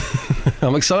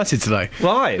 I'm excited today.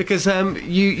 Why? Because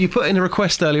you put in a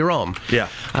request earlier on. Yeah.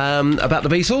 About the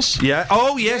Beatles. Yeah.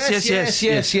 Oh, yes.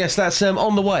 Yes. That's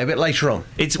on the way a bit later on.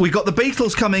 We got the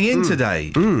Beatles coming in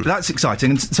today. That's exciting.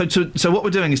 And so what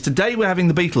we're doing is today we're having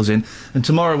the Beatles in, and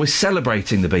tomorrow we're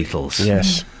celebrating the Beatles.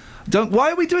 Yes. Why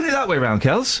are we doing it that way round,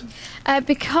 Kels?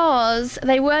 Because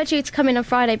they were due to come in on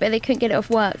Friday, but they couldn't get it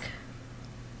off work.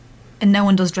 And no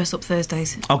one does dress up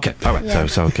Thursdays. Okay, all right. Yeah.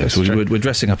 So we're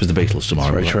dressing up as the Beatles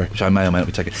tomorrow. That's very true. Which I may or may not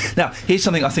be taking. Now, here's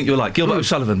something I think you'll like. Gilbert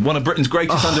O'Sullivan, one of Britain's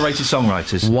greatest underrated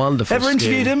songwriters. Wonderful. Ever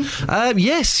interviewed him?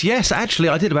 Yes. Actually,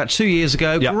 I did about 2 years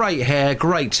ago. Yep. Great hair,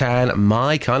 great tan,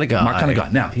 my kind of guy. My kind of guy.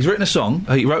 Now, he's written a song.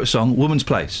 He wrote a song, Woman's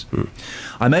Place.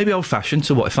 I may be old-fashioned,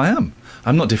 so what if I am?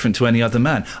 I'm not different to any other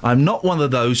man. I'm not one of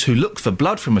those who look for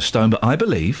blood from a stone, but I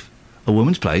believe a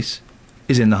woman's place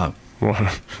is in the home.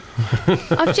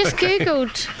 I've just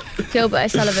Googled Gilbert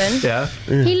O'Sullivan. Yeah.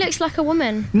 He looks like a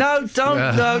woman. Don't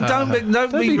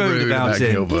be rude about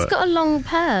it. Gilbert. He's got a long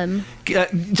perm.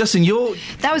 Justin,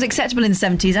 that was acceptable in the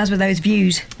 70s, as were those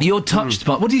views. You're touched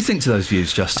by... What do you think to those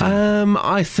views, Justin?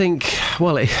 I think...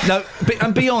 Well...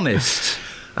 be honest.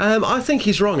 I think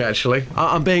he's wrong, actually.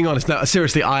 I'm being honest. No,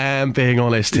 seriously, I am being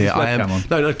honest here. I am.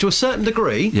 No, to a certain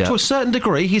degree. Yeah. To a certain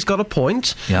degree, he's got a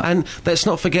point. Yeah. And let's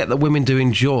not forget that women do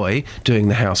enjoy doing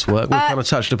the housework. We've kind of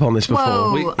touched upon this before.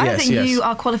 Whoa, I don't think you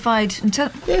are qualified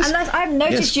until... Yes. Unless I've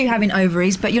noticed you having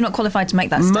ovaries, but you're not qualified to make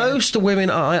that statement. Most women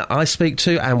I speak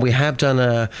to, and we have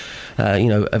done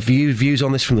views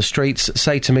on this from the streets,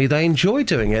 say to me they enjoy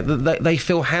doing it. They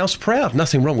feel house proud.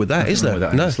 Nothing wrong with that, is there?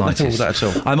 No, nothing wrong with that at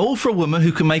all. I'm all for a woman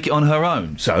who can make it on her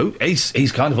own. So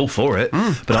he's kind of all for it.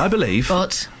 But I believe...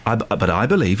 But I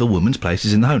believe a woman's place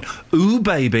is in the home. Ooh,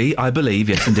 baby, I believe.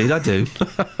 Yes, indeed, I do.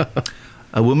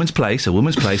 A woman's place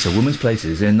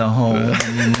is in the home.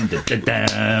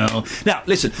 Now,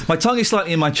 listen, my tongue is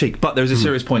slightly in my cheek, but there is a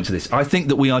serious point to this. I think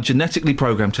that we are genetically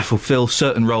programmed to fulfil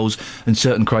certain roles and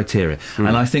certain criteria.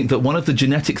 And I think that one of the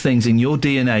genetic things in your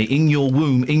DNA, in your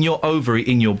womb, in your ovary,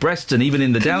 in your breasts, and even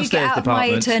in the downstairs department... my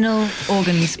internal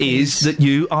organs, please? ...is that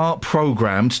you are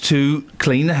programmed to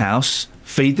clean the house,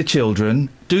 feed the children...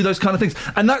 do those kind of things.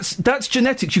 And that's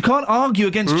genetics. You can't argue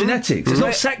against genetics. It's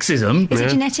not sexism. Is it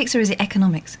genetics or is it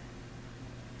economics?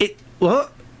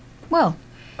 What? Well...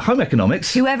 home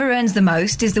economics. Whoever earns the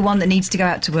most is the one that needs to go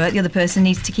out to work. The other person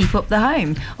needs to keep up the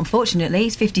home. Unfortunately,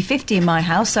 it's 50-50 in my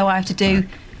house, so I have to do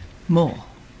more.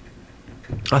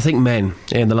 I think men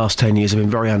in the last 10 years have been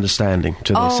very understanding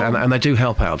to this, and they do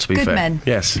help out, to be fair. Good men.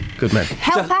 Yes, good men.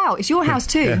 Help out. It's your house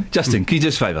too. Yeah. Justin, can you do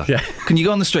us a favour? Yeah. Can you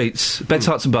go on the streets, Beds,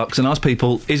 Hearts and Bucks, and ask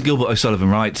people, is Gilbert O'Sullivan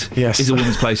right? Yes. Is a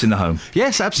woman's place in the home?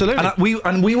 Yes, absolutely.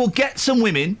 And we will get some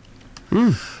women...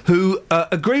 who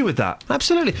agree with that.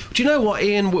 Absolutely. Do you know what,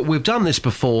 Ian? We've done this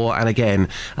before, and again,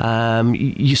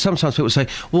 you sometimes people say,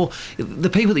 well, the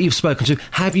people that you've spoken to,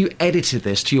 have you edited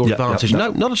this to your advantage?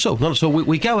 No, not at all. Not at all.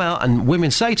 We go out and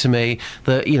women say to me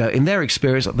that, you know, in their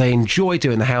experience, they enjoy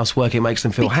doing the housework. It makes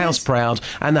them feel house proud.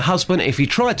 And the husband, if he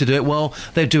tried to do it, well,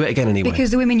 they'd do it again anyway.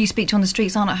 Because the women you speak to on the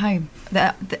streets aren't at home.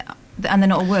 And they're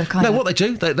not at work, are they? No, what they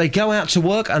do, they go out to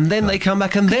work and then they come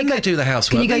back and then they do the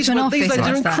housework. Can you go to an office? These ladies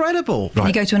are and ask incredible. Can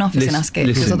you go to an office and ask it?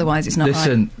 Because otherwise it's not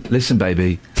right. Listen,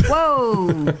 baby.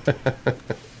 Whoa!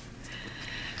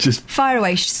 Just fire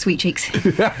away, sweet cheeks.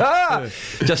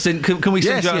 Justin, can we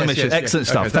send you on a mission? Excellent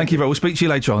stuff. Okay, thank you very much. We'll speak to you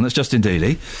later on. That's Justin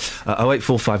Dealey.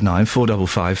 08459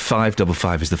 455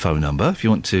 555 is the phone number if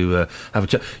you want to have a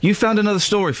chat. You found another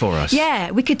story for us. Yeah,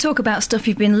 we could talk about stuff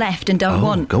you've been left and don't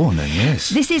want. Go on then, yes.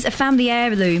 This is a family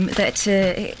heirloom that's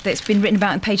been written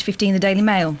about on page 15 of the Daily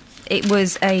Mail. It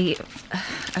was a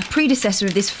predecessor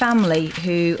of this family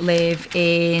who live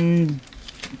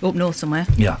up north somewhere.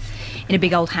 Yeah. In a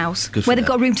big old house where they've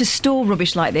got room to store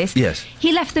rubbish like this. Yes.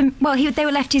 He left them. Well, they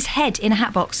were left his head in a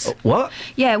hat box. What?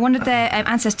 Yeah, one of their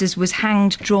ancestors was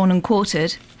hanged, drawn, and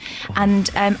quartered. And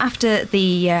after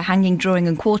the hanging, drawing,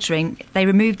 and quartering, they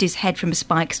removed his head from a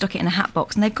spike, stuck it in a hat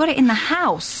box, and they've got it in the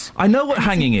house. I know what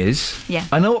hanging is. Yeah.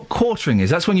 I know what quartering is.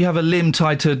 That's when you have a limb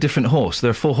tied to a different horse.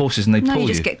 There are 4 horses and they pull you. No, you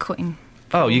just get cutting.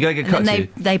 Oh, you go get cut. And then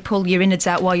they pull your innards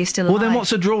out while you're still alive. Well, then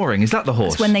what's a drawing? Is that the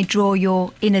horse? That's when they draw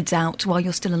your innards out while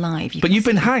you're still alive. But you've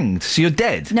been hanged, so you're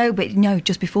dead. No,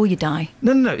 just before you die.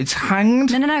 No, it's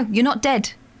hanged. No, you're not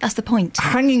dead. That's the point.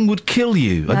 Hanging would kill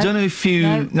you. No, I don't know if you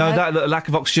know that lack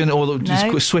of oxygen or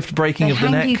the swift breaking of the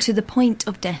neck. They hang you to the point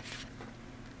of death.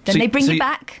 Then they bring you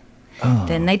back. Oh.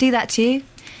 Then they do that to you.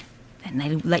 Then they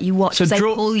let you watch as they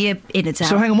pull your innards out.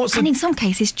 So hang on, and in some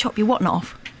cases chop your whatnot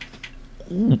off.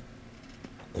 Ooh.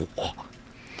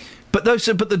 But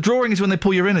the drawing is when they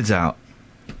pull your innards out.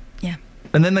 Yeah.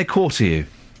 And then they quarter you.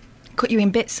 Cut you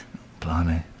in bits.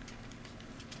 Blimey.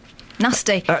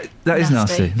 Nasty. That is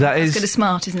nasty. That's good as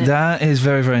smart, isn't it? That is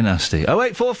very, very nasty.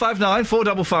 08459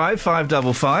 455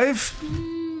 555.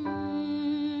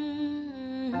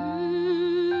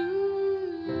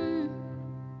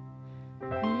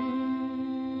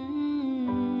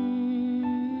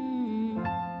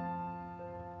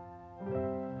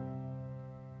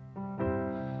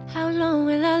 How long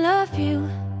will I love you?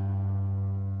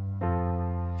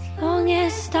 As long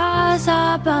as stars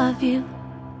are above you,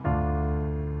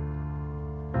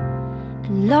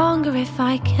 and longer if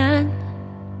I can.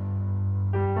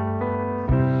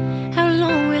 How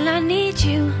long will I need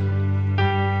you?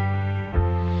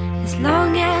 As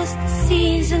long as the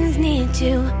seasons need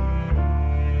to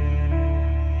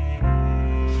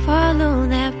follow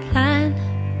their plan.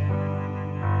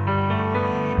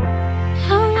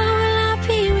 How long will I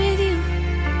be with you?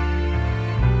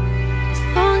 As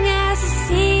long as the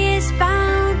sea is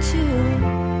bound to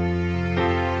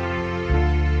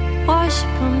wash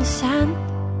upon the sand.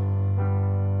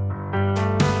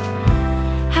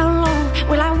 How long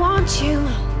will I want you?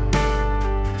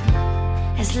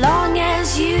 As long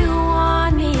as you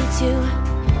want me to,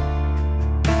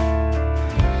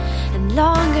 and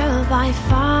longer by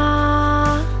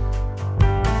far.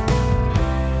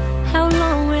 How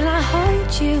long will I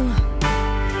hold you?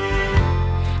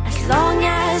 As long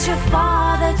as your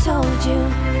father told you.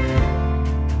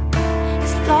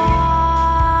 As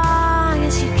long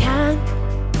as you can.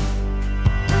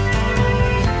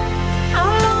 How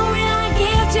long will I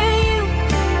give to you?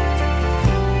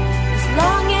 As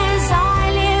long as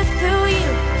I live through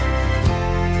you.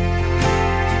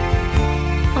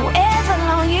 However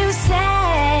long you say.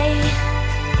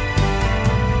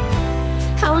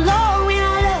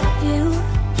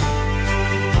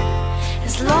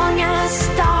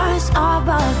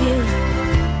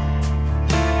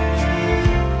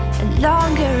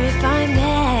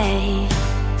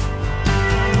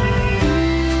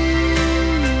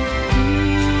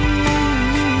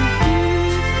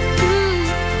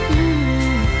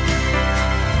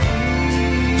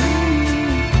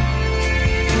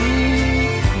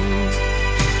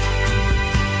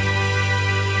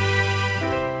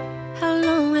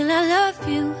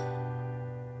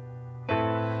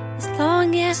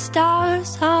 as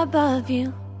stars above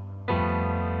you.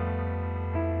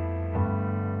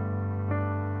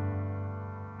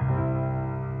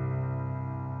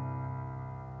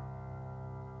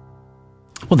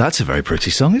 Well, that's a very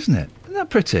pretty song, isn't it? Isn't that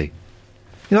pretty?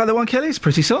 You like that one, Kelly? It's a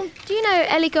pretty song. Do you know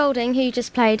Ellie Goulding, who you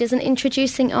just played, is an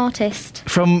introducing artist?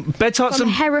 From Bed Tarts From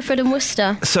and... Hereford and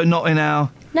Worcester. So not in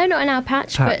our... No, not in our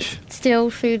patch, but still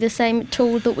through the same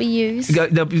tool that we use.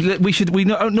 We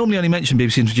normally only mention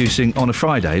BBC Introducing on a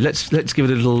Friday. Let's give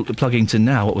it a little plugging to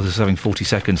now. What was us having 40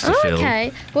 seconds to fill?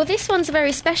 Okay. Well, this one's a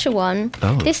very special one.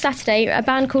 Oh. This Saturday, a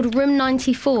band called Room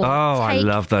 94. Oh, I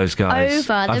love those guys.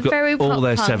 Over. I've They're got very all pop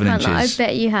their punk, 7 inches. I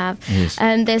bet you have. Yes.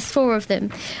 There's 4 of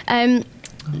them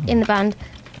in the band.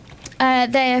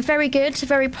 They're very good,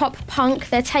 very pop punk.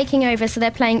 They're taking over, so they're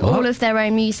playing all of their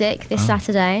own music this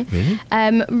Saturday. Really?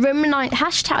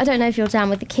 Hashtag, I don't know if you're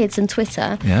down with the kids and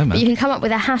Twitter, Yeah, but you can come up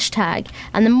with a hashtag,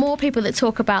 and the more people that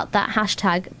talk about that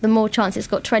hashtag, the more chance it's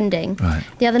got trending. Right.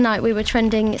 The other night we were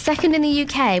trending second in the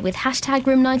UK with hashtag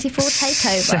Room 94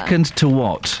 Takeover. Second to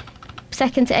what?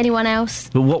 Second to anyone else.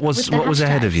 But what was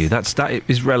ahead of you? That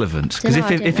is relevant, because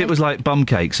if it was like bum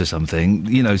cakes or something,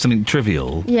 something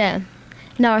trivial. Yeah.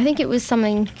 No, I think it was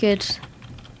something good.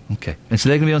 Okay. And so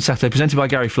they're going to be on Saturday, presented by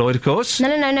Gary Floyd, of course.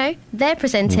 No. They're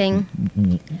presenting.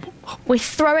 We're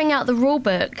throwing out the rule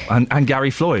book. And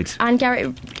Gary Floyd. And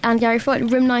Gary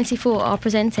Floyd. Room 94 are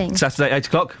presenting. Saturday, 8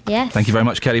 o'clock? Yes. Thank you very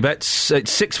much, Kelly Betts.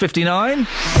 It's 6:59.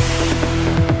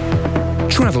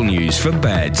 Travel news for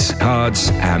beds, cards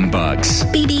and bugs.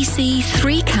 BBC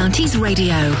Three Counties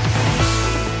Radio.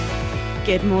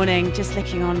 Good morning. Just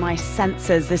looking on my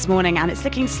sensors this morning, and it's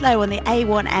looking slow on the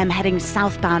A1M heading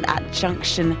southbound at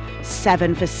junction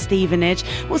 7 for Stevenage.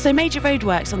 Also, major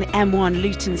roadworks on the M1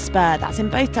 Luton Spur. That's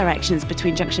in both directions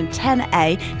between junction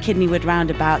 10A, Kidneywood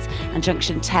Roundabout, and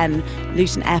junction 10,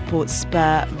 Luton Airport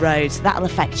Spur Road. So that'll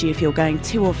affect you if you're going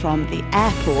to or from the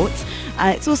airport.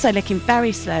 It's also looking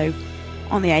very slow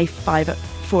on the A5 at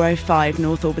 405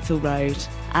 North Orbital Road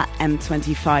at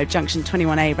M25, junction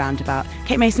 21A roundabout.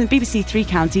 Kate Mason, BBC Three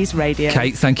Counties Radio.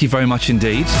 Kate, thank you very much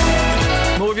indeed.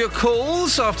 More of your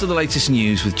calls after the latest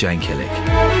news with Jane Killick.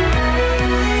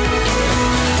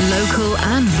 Local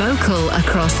and vocal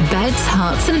across beds,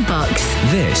 hearts and bucks.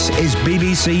 This is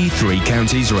BBC Three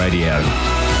Counties Radio.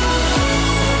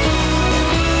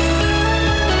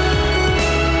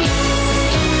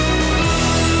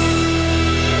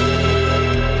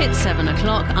 It's 7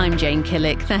 o'clock. I'm Jane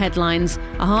Killick. The headlines.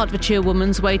 A Hertfordshire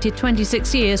woman's waited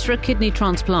 26 years for a kidney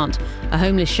transplant. A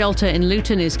homeless shelter in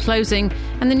Luton is closing.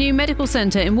 And the new medical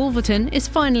centre in Wolverton is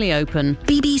finally open.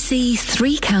 BBC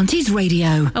Three Counties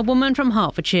Radio. A woman from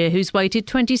Hertfordshire who's waited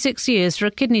 26 years for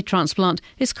a kidney transplant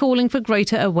is calling for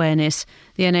greater awareness.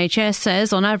 The NHS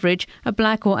says, on average, a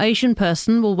black or Asian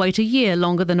person will wait a year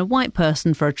longer than a white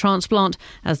person for a transplant,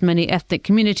 as many ethnic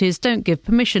communities don't give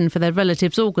permission for their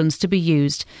relatives' organs to be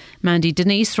used. Mandy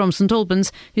Denise from St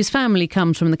Albans, whose family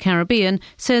comes from the Caribbean,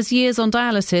 says years on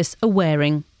dialysis are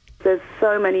wearing. There's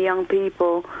so many young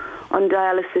people on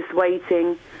dialysis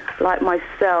waiting, like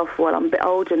myself. Well, I'm a bit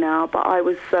older now, but I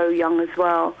was so young as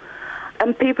well.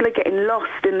 And people are getting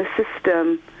lost in the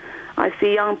system. I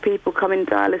see young people coming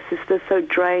dialysis, they're so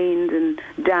drained and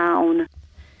down.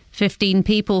 15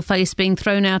 people face being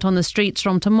thrown out on the streets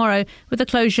from tomorrow with the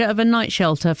closure of a night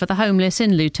shelter for the homeless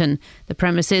in Luton. The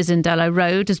premises in Dellow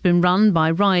Road has been run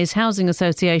by Rise Housing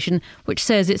Association, which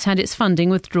says it's had its funding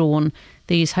withdrawn.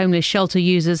 These homeless shelter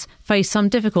users face some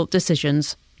difficult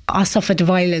decisions. I suffered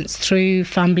violence through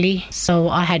family, so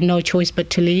I had no choice but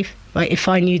to leave. But if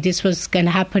I knew this was going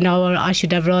to happen, I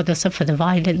should have rather suffered the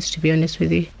violence, to be honest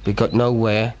with you. We got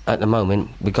nowhere at the moment.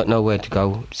 We got nowhere to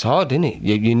go. It's hard, isn't it?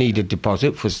 You need a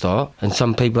deposit for a start, and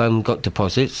some people haven't got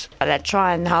deposits. They're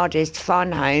trying hardest to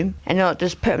find a home and not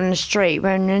just put them in the street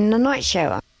when they're in the night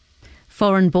shelter.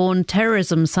 Foreign-born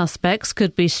terrorism suspects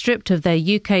could be stripped of their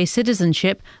UK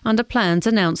citizenship under plans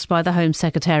announced by the Home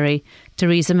Secretary.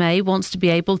 Theresa May wants to be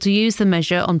able to use the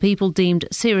measure on people deemed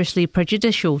seriously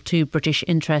prejudicial to British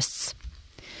interests.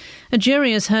 A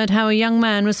jury has heard how a young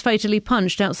man was fatally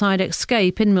punched outside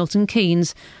Escape in Milton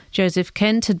Keynes. Joseph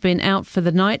Kent had been out for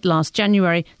the night last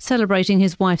January, celebrating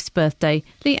his wife's birthday.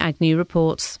 Lee Agnew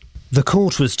reports. The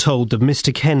court was told that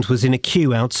Mr Kent was in a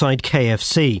queue outside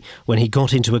KFC when he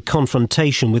got into a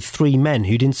confrontation with 3 men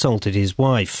who'd insulted his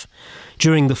wife.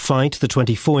 During the fight, the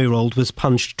 24-year-old was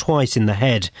punched twice in the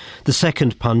head, the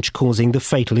second punch causing the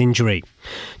fatal injury.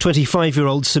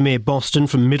 25-year-old Samir Boston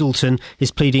from Middleton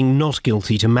is pleading not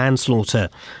guilty to manslaughter.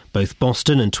 Both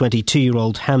Boston and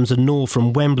 22-year-old Hamza Noor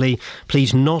from Wembley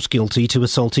plead not guilty to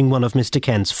assaulting one of Mr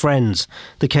Kent's friends.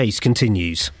 The case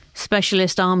continues.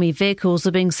 Specialist army vehicles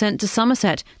are being sent to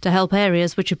Somerset to help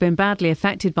areas which have been badly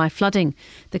affected by flooding.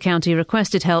 The county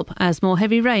requested help as more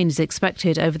heavy rain is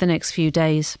expected over the next few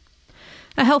days.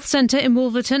 A health centre in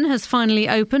Wolverton has finally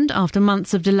opened after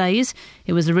months of delays.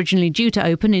 It was originally due to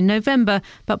open in November,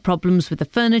 but problems with the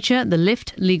furniture, the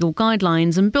lift, legal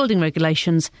guidelines and building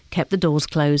regulations kept the doors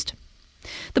closed.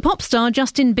 The pop star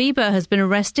Justin Bieber has been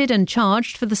arrested and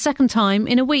charged for the second time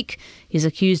in a week. He's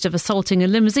accused of assaulting a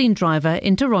limousine driver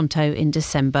in Toronto in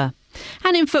December.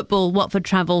 And in football, Watford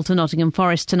travel to Nottingham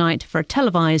Forest tonight for a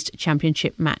televised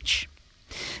championship match.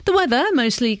 The weather,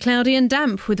 mostly cloudy and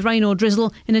damp with rain or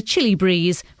drizzle in a chilly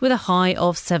breeze with a high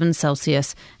of 7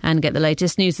 Celsius. And get the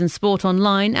latest news and sport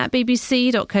online at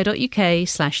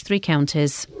bbc.co.uk/3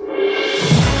 counties.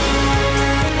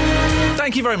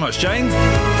 Thank you very much, Jane.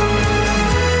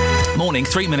 Morning,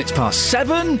 3 minutes past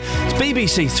 7. It's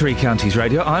BBC Three Counties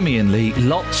Radio. I'm Iain Lee.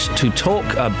 Lots to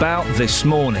talk about this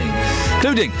morning,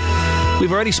 including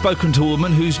we've already spoken to a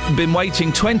woman who's been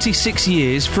waiting 26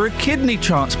 years for a kidney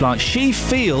transplant. She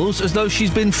feels as though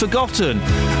she's been forgotten.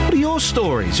 What are your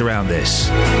stories around this?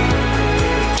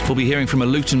 We'll be hearing from a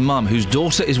Luton mum whose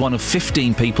daughter is one of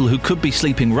 15 people who could be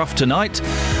sleeping rough tonight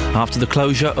after the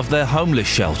closure of their homeless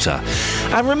shelter.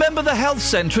 And remember the health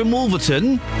centre in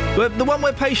Wolverton? The one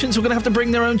where patients were going to have to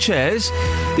bring their own chairs?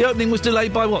 The opening was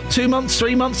delayed by, 2 months,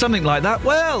 3 months, something like that?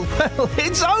 Well,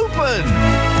 it's open!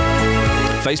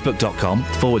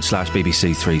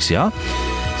 Facebook.com/BBC3CR.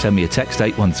 Send me a text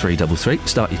 81333,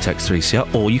 start your text 3CR,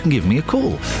 or you can give me a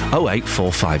call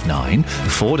 08459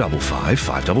 455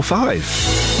 555.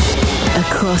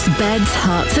 Across beds,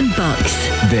 hearts and bucks.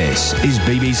 This is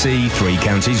BBC Three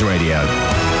Counties Radio.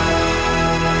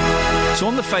 So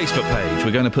on the Facebook page,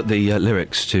 we're going to put the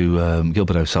lyrics to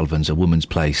Gilbert O'Sullivan's A Woman's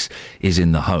Place is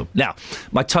in the Home. Now,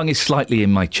 my tongue is slightly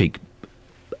in my cheek.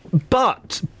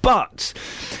 But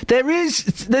there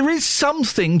is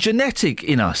something genetic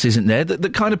in us, isn't there,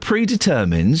 that kind of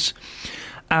predetermines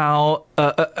our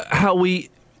how we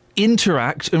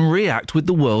interact and react with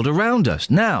the world around us.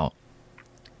 Now,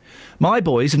 my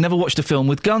boys have never watched a film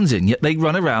with guns in, yet they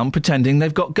run around pretending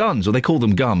they've got guns, or they call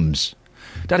them gums.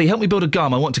 Daddy, help me build a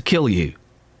gum, I want to kill you.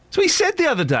 So he said the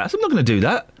other day, I said, I'm not going to do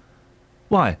that.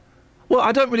 Why? Well,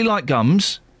 I don't really like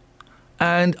gums.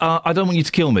 And I don't want you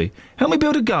to kill me. Help me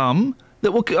build a gum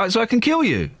that will so I can kill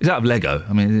you. It's out of Lego.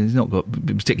 I mean, it's not got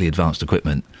particularly advanced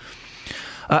equipment.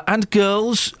 And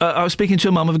girls, I was speaking to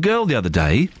a mum of a girl the other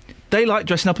day. They like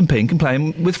dressing up in pink and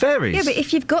playing with fairies. Yeah, but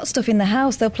if you've got stuff in the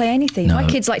house, they'll play anything. No. My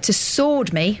kids like to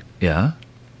sword me. Yeah.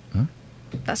 Huh?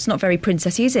 That's not very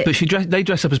princessy, is it? But they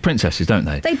dress up as princesses, don't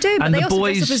they? They do, but and they the also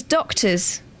boys... dress up as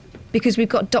doctors. Because we've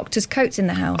got doctors' coats in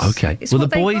the house. OK. It's well,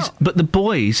 what the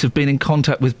boys have been in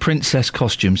contact with princess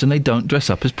costumes and they don't dress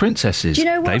up as princesses. Do you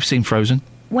know what? They've seen Frozen.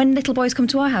 When little boys come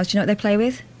to our house, do you know what they play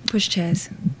with? Pushchairs.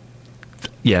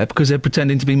 Yeah, because they're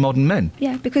pretending to be modern men.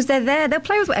 Yeah, because they're there. They'll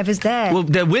play with whatever's there. Well,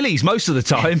 they're willies most of the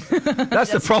time.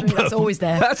 That's the problem. True, that's always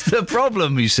there. That's the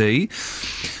problem, you see.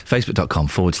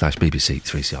 Facebook.com/BBC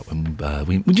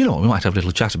 3CR. Do you know what? We might have a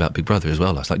little chat about Big Brother as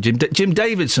well last night. Jim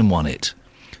Davidson won it.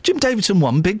 Jim Davidson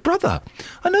won Big Brother.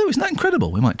 I know, isn't that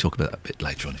incredible? We might talk about that a bit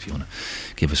later on if you want to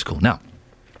give us a call. Now,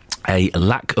 a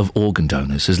lack of organ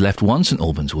donors has left one St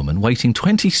Albans woman waiting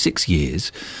 26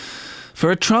 years for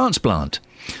a transplant.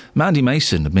 Mandy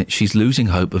Mason admits she's losing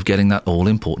hope of getting that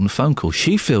all-important phone call.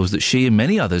 She feels that she and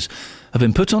many others have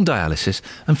been put on dialysis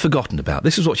and forgotten about.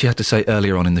 This is what she had to say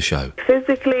earlier on in the show.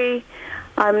 Physically,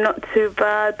 I'm not too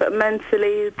bad, but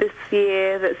mentally, this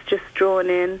year that's just drawn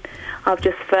in, I've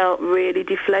just felt really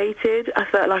deflated. I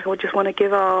felt like I would just want to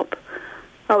give up.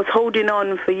 I was holding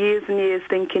on for years and years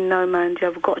thinking, no, Mandy,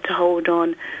 I've got to hold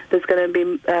on. There's going to be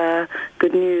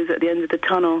good news at the end of the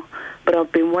tunnel. But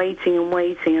I've been waiting and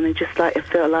waiting, and I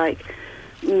feel like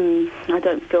I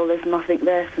don't feel there's nothing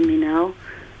there for me now.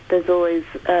 There's always,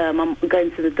 I'm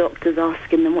going to the doctors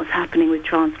asking them what's happening with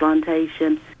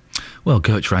transplantation. Well,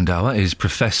 Gertch Randauer is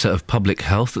Professor of Public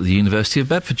Health at the University of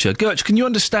Bedfordshire. Gertch, can you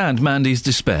understand Mandy's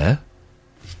despair?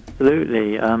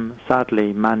 Absolutely.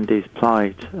 Sadly, Mandy's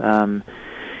plight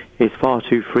is far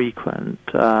too frequent.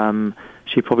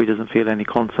 She probably doesn't feel any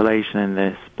consolation in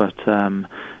this, but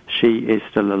she is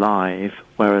still alive,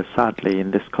 whereas sadly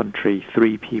in this country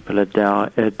 3 people a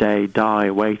day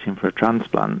die waiting for a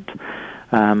transplant,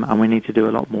 and we need to do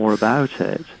a lot more about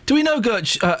it. Do we know,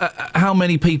 Gertch, how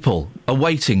many people are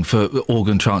waiting for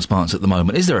organ transplants at the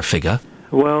moment? Is there a figure?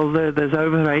 Well, there's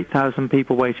over 8,000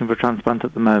 people waiting for a transplant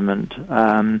at the moment,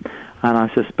 and I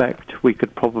suspect we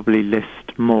could probably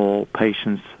list more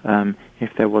patients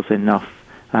if there was enough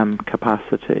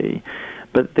capacity.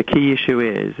 But the key issue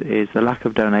is the lack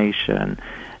of donation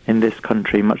in this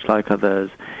country, much like others,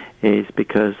 is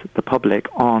because the public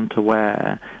aren't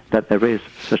aware that there is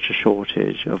such a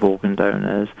shortage of organ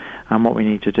donors, and what we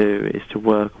need to do is to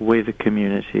work with the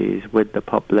communities, with the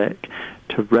public,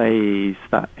 to raise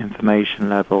that information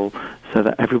level so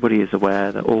that everybody is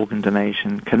aware that organ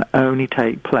donation can only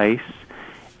take place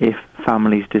if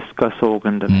families discuss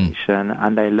organ donation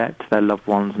and they let their loved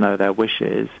ones know their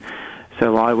wishes.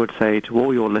 So I would say to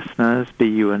all your listeners, be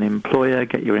you an employer,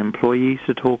 get your employees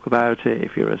to talk about it.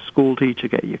 If you're a school teacher,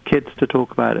 get your kids to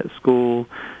talk about it at school,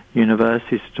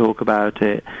 universities to talk about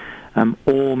it.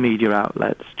 All media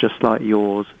outlets, just like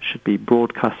yours, should be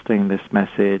broadcasting this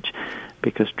message,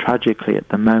 because tragically at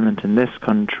the moment in this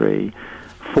country,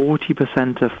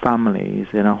 40% of families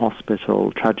in a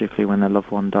hospital, tragically when their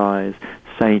loved one dies,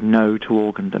 say no to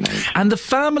organ donation. And the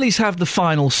families have the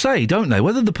final say, don't they?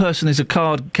 Whether the person is a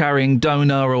card-carrying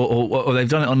donor or they've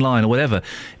done it online or whatever,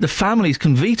 the families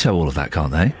can veto all of that,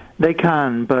 can't they? They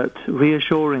can, but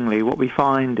reassuringly, what we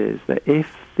find is that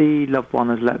if the loved one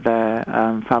has let their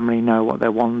family know what they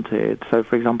wanted, so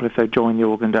for example, if they join the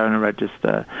organ donor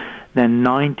register, then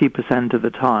 90% of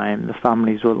the time the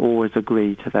families will always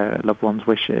agree to their loved one's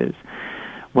wishes.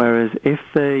 Whereas if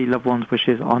the loved one's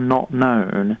wishes are not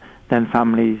known, then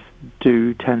families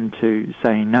do tend to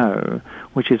say no,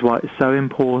 which is why it's so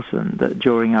important that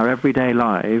during our everyday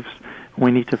lives,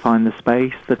 we need to find the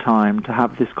space, the time to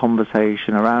have this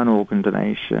conversation around organ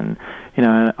donation. You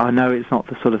know, I know it's not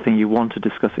the sort of thing you want to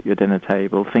discuss at your dinner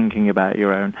table, thinking about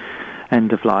your own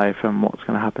end of life and what's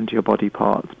going to happen to your body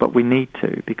parts, but we need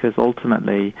to, because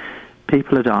ultimately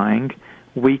people are dying.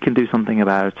 We can do something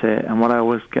about it, and what I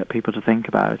always get people to think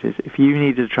about is if you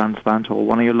needed a transplant or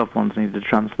one of your loved ones needed a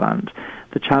transplant,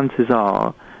 the chances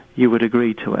are you would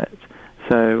agree to it.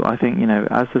 So I think, you know,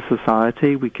 as a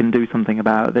society, we can do something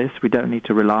about this. We don't need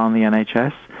to rely on the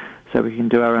NHS, so we can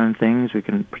do our own things. We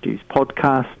can produce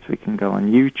podcasts, we can go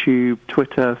on YouTube,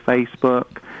 Twitter,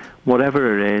 Facebook,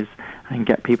 whatever it is, and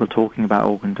get people talking about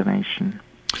organ donation.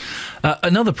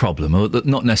 Another problem, or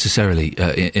not necessarily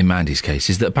in Mandy's case,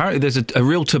 is that apparently there's a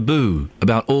real taboo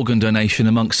about organ donation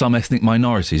amongst some ethnic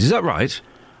minorities. Is that right?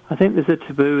 I think there's a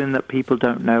taboo in that people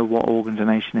don't know what organ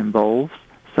donation involves.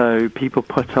 So people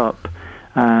put up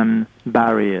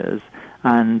barriers,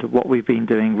 and what we've been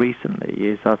doing recently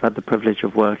is I've had the privilege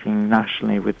of working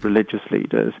nationally with religious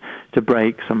leaders to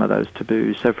break some of those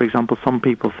taboos. So, for example, some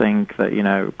people think that, you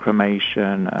know,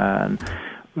 cremation and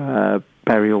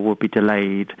burial will be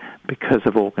delayed because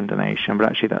of organ donation, but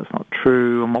actually that's not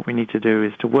true. And what we need to do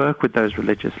is to work with those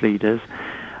religious leaders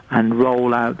and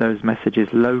roll out those messages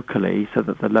locally so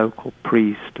that the local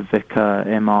priest, vicar,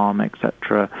 imam,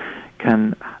 etc.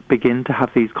 can begin to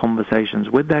have these conversations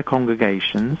with their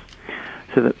congregations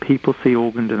so that people see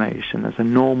organ donation as a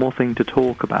normal thing to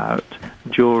talk about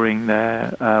during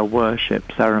their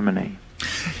worship ceremony.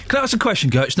 Can I ask a question,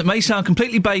 Gertch, that may sound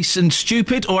completely base and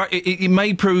stupid, or it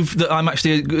may prove that I'm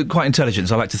actually quite intelligent,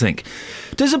 as I like to think.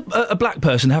 Does a black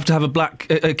person have to have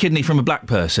a kidney from a black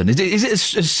person? Is it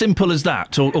as simple as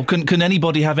that, or can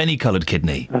anybody have any coloured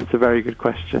kidney? That's a very good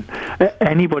question.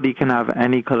 Anybody can have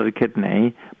any coloured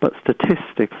kidney, but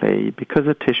statistically, because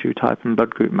of tissue type and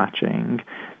blood group matching,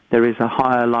 there is a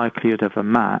higher likelihood of a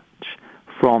match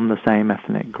from the same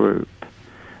ethnic group.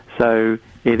 So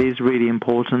it is really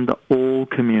important that all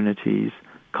communities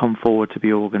come forward to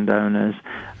be organ donors.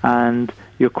 And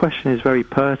your question is very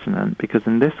pertinent, because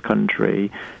in this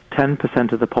country,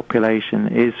 10% of the population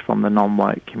is from the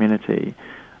non-white community.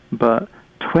 But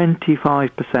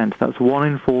 25%, that's 1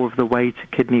 in 4 of the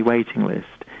kidney waiting list,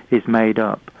 is made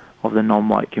up of the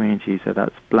non-white community, so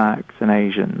that's blacks and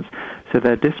Asians. So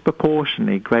they're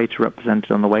disproportionately greater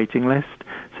represented on the waiting list,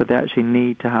 so they actually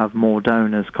need to have more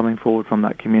donors coming forward from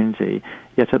that community.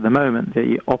 Yet at the moment,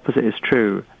 the opposite is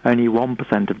true. Only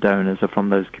 1% of donors are from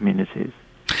those communities.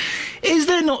 Is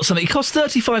there not something... It costs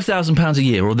 £35,000 a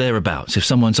year or thereabouts if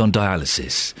someone's on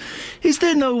dialysis. Is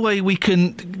there no way we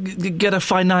can get a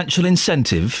financial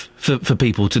incentive for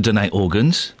people to donate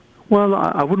organs? Well,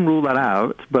 I wouldn't rule that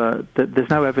out, but there's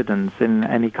no evidence in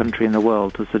any country in the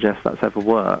world to suggest that's ever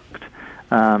worked.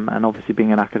 And obviously,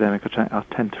 being an academic, I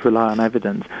tend to rely on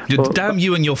evidence. Damn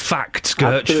you and your facts,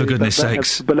 Gertch, for goodness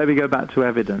sakes. But let me go back to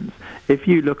evidence. If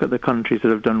you look at the countries that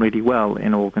have done really well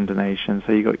in organ donation,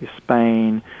 so you've got your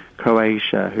Spain,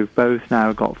 Croatia, who've both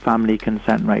now got family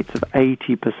consent rates of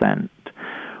 80%,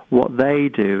 what they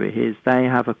do is they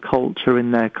have a culture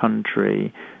in their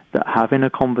country that having a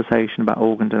conversation about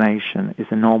organ donation is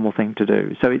a normal thing to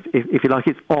do. So if you like,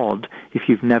 it's odd if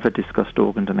you've never discussed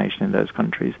organ donation in those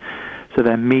countries. So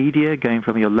their media, going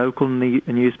from your local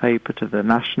newspaper to the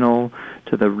national,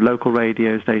 to the local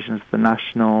radio stations, the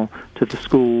national, to the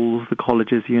schools, the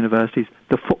colleges, universities,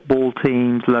 the football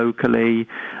teams locally,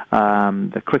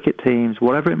 the cricket teams,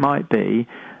 whatever it might be,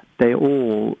 they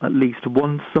all, at least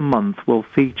once a month, will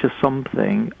feature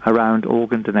something around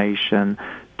organ donation,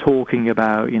 talking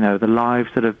about, the lives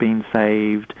that have been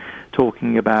saved,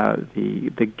 talking about the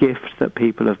gifts that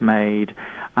people have made.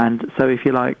 And so, if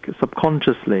you like,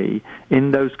 subconsciously,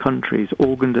 in those countries,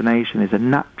 organ donation is a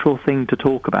natural thing to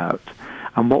talk about.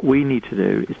 And what we need to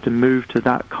do is to move to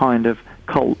that kind of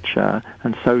culture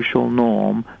and social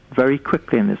norm very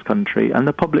quickly in this country, and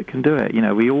the public can do it.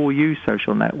 We all use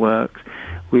social networks.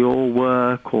 We all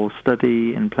work or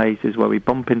study in places where we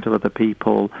bump into other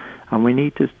people, and we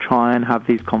need to try and have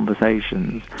these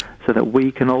conversations so that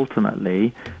we can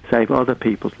ultimately save other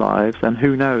people's lives, and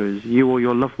who knows, you or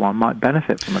your loved one might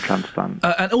benefit from a transplant.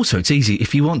 And also, it's easy,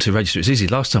 if you want to register, it's easy.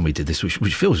 Last time we did this, which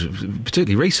feels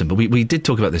particularly recent, but we did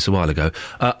talk about this a while ago,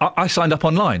 I signed up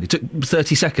online. It took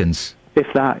 30 seconds. If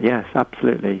that, yes,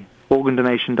 absolutely.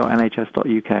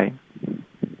 organdonation.nhs.uk.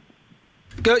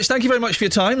 Gertz, thank you very much for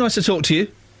your time. Nice to talk to you.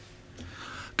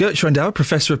 Gertz Rendau,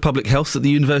 Professor of Public Health at the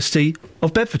University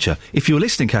of Bedfordshire. If you were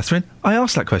listening, Catherine, I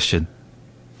asked that question.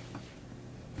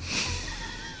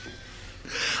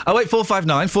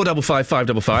 08459 455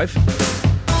 555.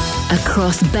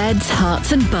 Across beds,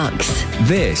 hearts and bucks.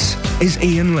 This is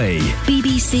Iain Lee.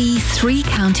 BBC Three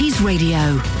Counties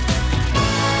Radio.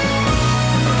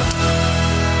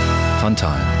 Fun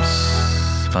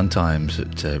times. Fun times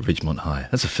at Ridgemont High.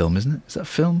 That's a film, isn't it? Is that a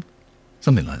film?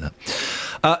 Something like that.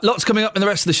 Lots coming up in the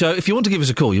rest of the show. If you want to give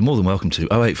us a call, you're more than welcome to.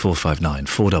 08459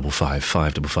 455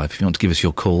 555. If you want to give us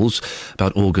your calls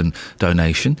about organ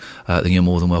donation, then you're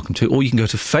more than welcome to. Or you can go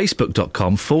to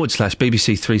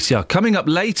facebook.com/BBC3CR. Coming up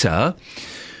later,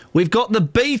 we've got the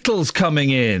Beatles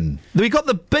coming in. We've got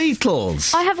the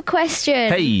Beatles. I have a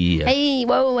question. Hey. Hey,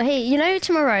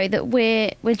 tomorrow that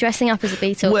we're dressing up as a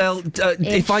Beatles? Well,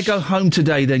 if I go home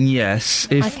today, then yes.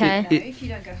 Okay. If you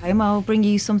don't go home, I'll bring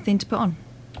you something to put on.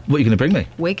 What are you going to bring me?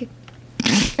 Wig.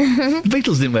 The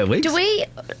Beatles didn't wear wigs.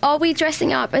 Are we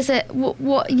dressing up as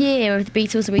what year of the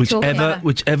Beatles are we talking about?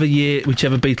 Whichever year,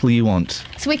 whichever Beatle you want.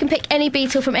 So we can pick any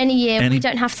Beatle from any year, we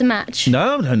don't have to match?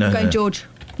 No. I'm going George.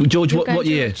 George, what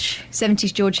year?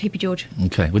 70s George, hippie George.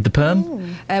 Okay, with the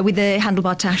perm? With the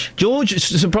handlebar tash. George,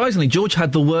 surprisingly, George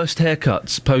had the worst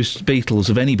haircuts post-Beatles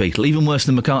of any Beatle, even worse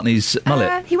than McCartney's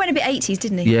mullet. He went a bit 80s,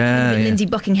 didn't he? Yeah. Lindsay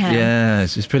Buckingham. Yeah,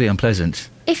 it's pretty unpleasant.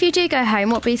 If you do go home,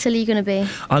 what Beatle are you going to be?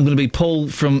 I'm going to be Paul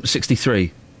from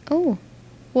 63. Oh.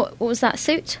 What was that,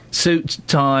 suit? Suit,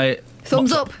 tie...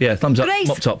 Thumbs up. Yeah, thumbs up, Grace.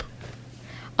 mop top.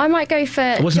 I might go for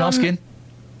I wasn't asking.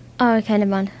 Oh, okay, never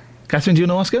mind. Catherine, do you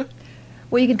want to ask her?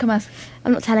 What are you going to come as?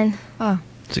 I'm not telling. Oh.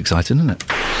 It's exciting, isn't it?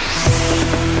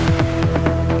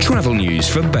 Travel news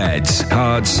for beds,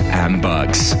 cards and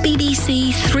bugs.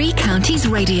 BBC Three Counties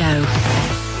Radio.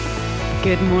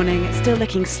 Good morning. It's still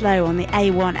looking slow on the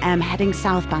A1M heading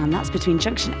southbound. That's between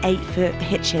junction 8 for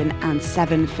Hitchin and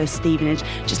 7 for Stevenage.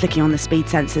 Just looking on the speed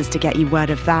sensors to get you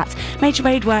word of that. Major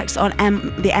roadworks on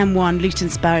the M1 Luton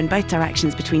Spur in both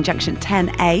directions between junction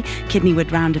 10A,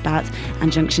 Kidneywood Roundabout,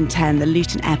 and junction 10, the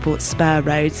Luton Airport Spur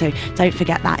Road. So don't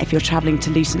forget that if you're travelling to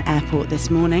Luton Airport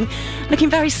this morning. Looking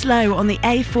very slow on the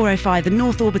A405, the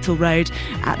North Orbital Road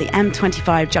at the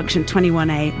M25 junction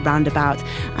 21A roundabout.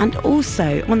 And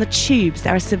also on the tube,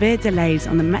 there are severe delays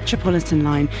on the Metropolitan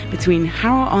line between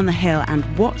Harrow-on-the-Hill and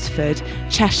Watford,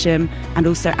 Chesham and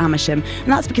also Amersham.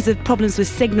 And that's because of problems with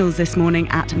signals this morning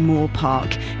at Moore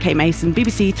Park. Kate Mason,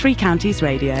 BBC Three Counties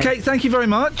Radio. Kate, thank you very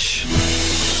much.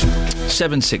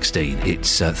 7:16.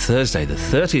 It's Thursday, the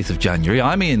 30th of January.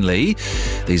 I'm Iain Lee.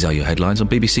 These are your headlines on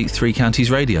BBC Three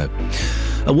Counties Radio.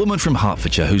 A woman from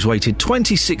Hertfordshire who's waited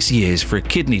 26 years for a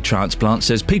kidney transplant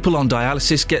says people on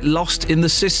dialysis get lost in the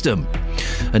system.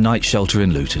 A night shelter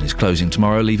in Luton is closing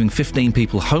tomorrow, leaving 15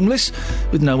 people homeless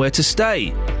with nowhere to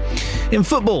stay. In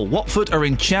football, Watford are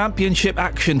in championship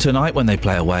action tonight when they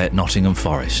play away at Nottingham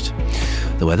Forest.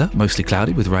 The weather, mostly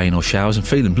cloudy with rain or showers and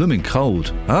feeling blooming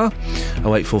cold.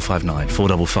 08459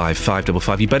 455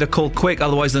 555. You better call quick,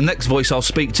 otherwise the next voice I'll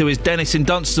speak to is Dennis in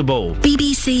Dunstable.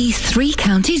 BBC Three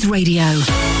Counties Radio.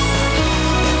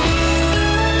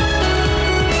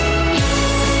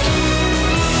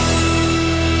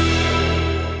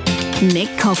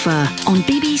 Nick Coffer on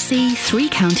BBC Three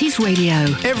Counties Radio.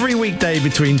 Every weekday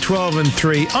between 12 and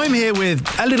 3, I'm here with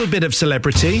a little bit of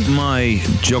celebrity. My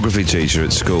geography teacher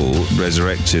at school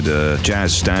resurrected a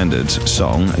jazz standard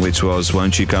song, which was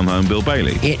Won't You Come Home, Bill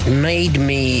Bailey. It made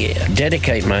me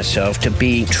dedicate myself to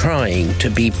trying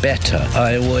to be better.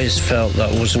 I always felt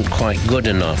that I wasn't quite good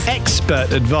enough.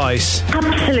 Expert advice.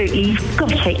 Absolutely, you've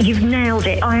got it. You've nailed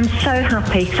it. I am so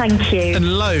happy. Thank you.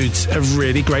 And loads of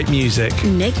really great music.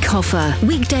 Nick Coffer,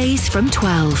 weekdays from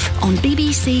 12 on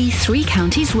BBC Three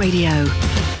Counties Radio.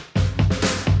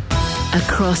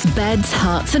 Across beds,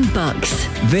 hearts and bucks.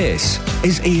 This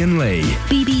is Iain Lee.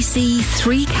 BBC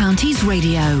Three Counties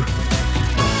Radio.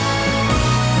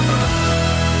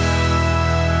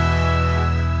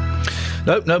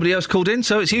 Nope, nobody else called in,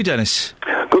 so it's you, Dennis.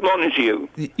 Good morning to you.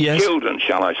 Yes? Children,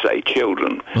 shall I say,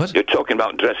 children. What? You're talking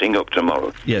about dressing up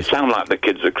tomorrow. Yes. You sound like the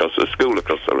kids across the school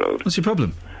across the road. What's your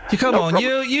problem? Come on,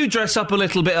 you dress up a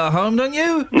little bit at home, don't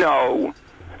you? No.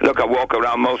 Look, I walk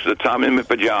around most of the time in my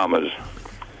pyjamas.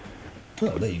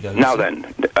 Well, there you go. Now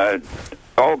then,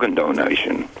 organ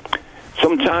donation.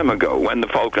 Some time ago, when the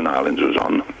Falkland Islands was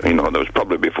on, that was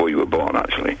probably before you were born,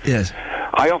 actually. Yes.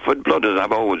 I offered blood, as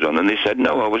I've always done, and they said,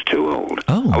 no, I was too old.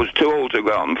 Oh. I was too old to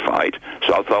go out and fight,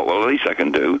 so I thought, well, the least I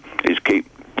can do is keep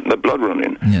the blood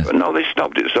running. Yes. But no, they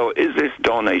stopped it. So is this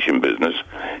donation business,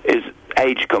 is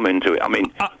age come into it? I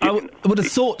mean... I would have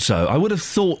thought so. I would have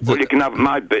thought that... Well, you can have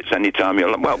my bits any time you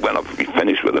like. Well, when I've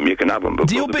finished with them, you can have them. But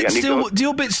Do your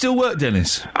bits still work,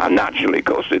 Dennis? Naturally, of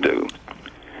course they do.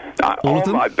 All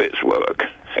my bits work,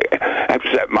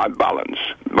 except my balance.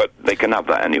 But they can have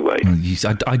that anyway.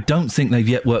 I don't think they've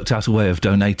yet worked out a way of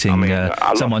donating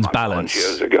someone's balance.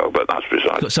 Years ago, but that's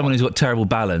precisely. Got someone who's got terrible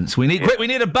balance. We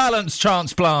need a balance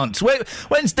transplant.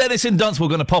 When's Dennis in Dunstable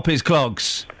going to pop his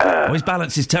clogs? His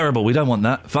balance is terrible. We don't want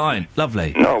that. Fine,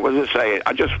 lovely. No, as I say,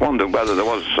 I just wondered whether there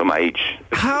was some age.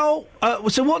 How?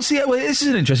 So what's the? Well, this is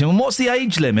an interesting one. What's the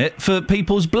age limit for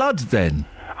people's blood then?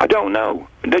 I don't know.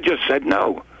 They just said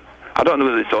no. I don't know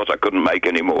whether they thought I couldn't make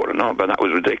any more or not, but that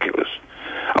was ridiculous.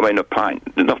 I mean, a pint,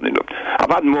 nothing. I've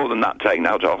had more than that taken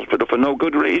out of hospital for no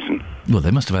good reason. Well,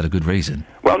 they must have had a good reason.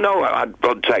 Well, no, I had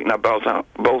blood taken out both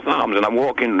arms, and I'm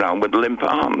walking around with limp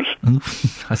arms.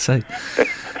 I say.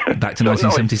 Back to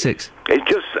 1976.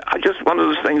 I just one of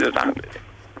those things that...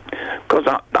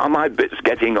 Because are my bits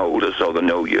getting older so they're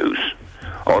no use?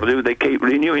 Or do they keep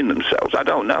renewing themselves? I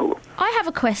don't know. I have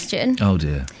a question. Oh,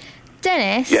 dear.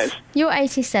 Dennis? Yes? You're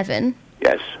 87.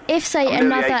 Yes. If, say,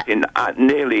 another...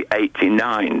 Nearly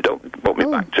 89. Don't put me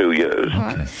back 2 years.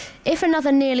 Okay. If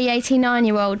another nearly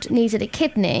 89-year-old needed a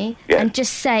kidney, and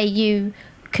just say you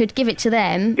could give it to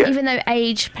them, even though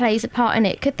age plays a part in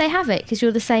it, could they have it? Because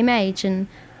you're the same age and...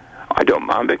 I don't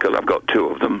mind because I've got 2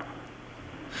 of them.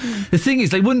 The thing is,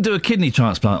 they wouldn't do a kidney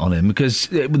transplant on him because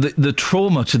the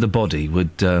trauma to the body would...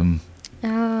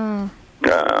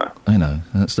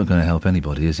 that's not going to help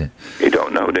anybody, is it? You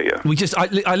don't know, do you?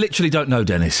 I literally don't know,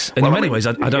 Dennis. And in many ways,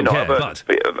 I don't care, but...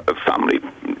 A family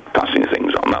passing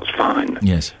things on, that's fine.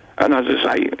 Yes. And as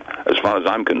I say, as far as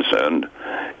I'm concerned,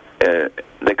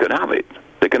 they could have it.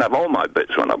 They can have all my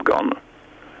bits when I've gone.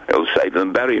 It'll save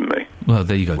them burying me. Well,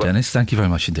 there you go, Dennis. Thank you very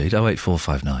much indeed.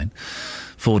 08459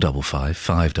 455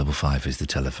 555 is the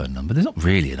telephone number. There's not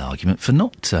really an argument for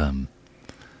not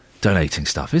donating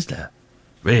stuff, is there?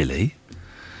 Really?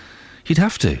 You'd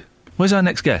have to. Where's our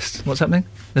next guest? What's happening?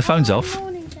 The phone's off. Good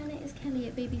morning, Janet. It's Kelly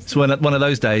at BBC. It's one of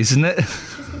those days, isn't it?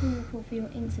 Just giving you a call for your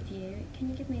interview. Can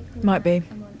you give me a call? Might be.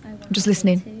 I'm just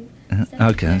listening.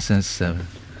 Okay,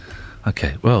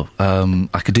 okay, well,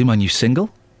 I could do my new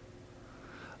single.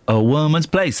 A woman's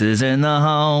place is in the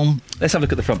home. Let's have a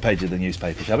look at the front page of the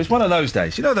newspaper, shall we? It's one of those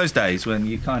days. You know those days when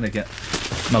you kind of get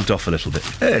mugged off a little bit?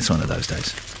 It's one of those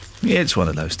days. It's one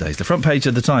of those days. The front page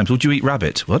of the Times. Would you eat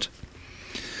rabbit? What?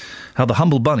 How the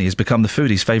humble bunny has become the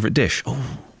foodie's favourite dish.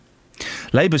 Oh.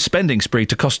 Labour's spending spree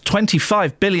to cost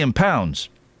 £25 billion.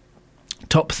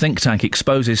 Top think tank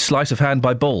exposes sleight of hand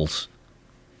by balls.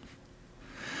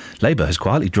 Labour has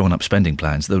quietly drawn up spending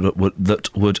plans that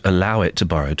would allow it to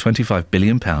borrow £25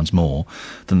 billion more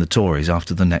than the Tories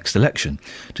after the next election,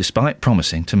 despite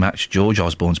promising to match George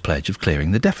Osborne's pledge of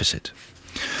clearing the deficit.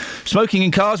 Smoking in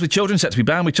cars with children set to be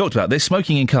banned. We talked about this.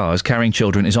 Smoking in cars carrying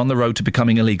children is on the road to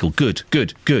becoming illegal. Good.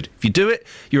 If you do it,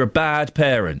 you're a bad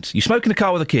parent. You smoke in a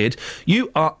car with a kid,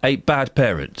 you are a bad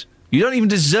parent. You don't even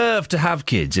deserve to have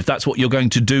kids if that's what you're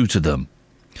going to do to them.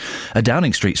 A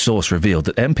Downing Street source revealed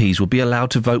that MPs will be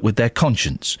allowed to vote with their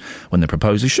conscience when the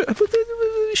proposers should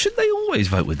they always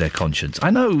vote with their conscience?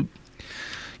 I know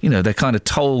they're kind of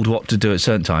told what to do at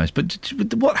certain times. But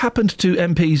what happened to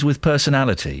MPs with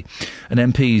personality and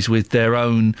MPs with their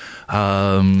own,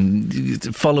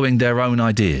 following their own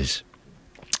ideas?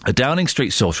 A Downing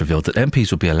Street source revealed that MPs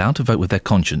will be allowed to vote with their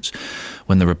conscience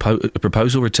when the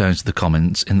proposal returns to the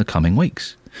Commons in the coming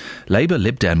weeks. Labour,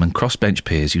 Lib Dem and crossbench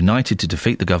peers united to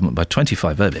defeat the government by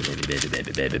 25 votes.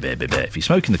 If you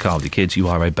smoke in the car with your kids, you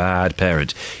are a bad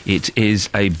parent. It is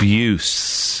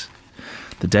abuse.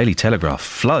 The Daily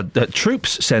Telegraph.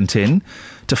 Troops sent in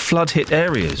to flood-hit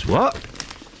areas. What?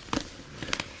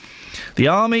 The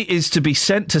army is to be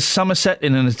sent to Somerset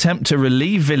in an attempt to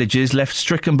relieve villages left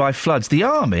stricken by floods. The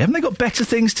army? Haven't they got better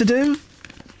things to do?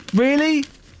 Really?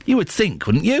 You would think,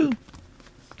 wouldn't you?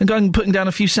 And going and putting down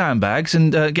a few sandbags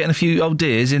and getting a few old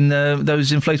deers in those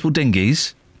inflatable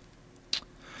dinghies.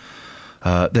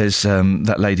 There's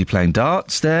that lady playing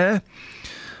darts there.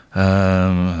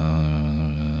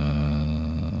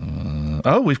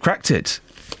 We've cracked it.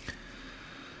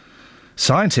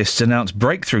 Scientists announce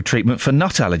breakthrough treatment for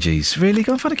nut allergies. Really?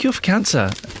 Go and find a cure for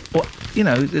cancer. Or,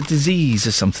 a disease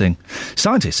or something.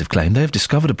 Scientists have claimed they have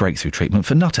discovered a breakthrough treatment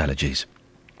for nut allergies.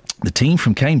 The team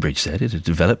from Cambridge said it had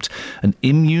developed an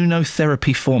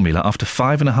immunotherapy formula after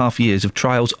 5.5 years of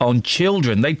trials on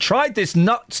children. They tried this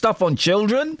nut stuff on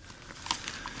children?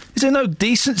 Is there no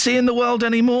decency in the world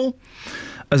anymore?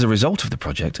 As a result of the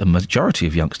project, a majority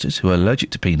of youngsters who are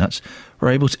allergic to peanuts were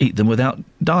able to eat them without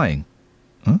dying.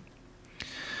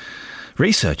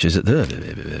 Researchers at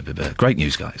the... Great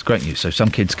news, guys, great news. So some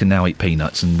kids can now eat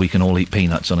peanuts and we can all eat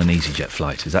peanuts on an EasyJet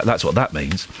flight. That's what that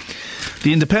means.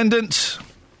 The Independent...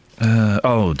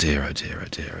 oh dear.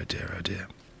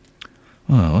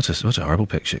 Oh, what a horrible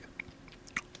picture.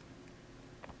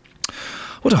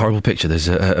 What a horrible picture. There's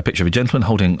a picture of a gentleman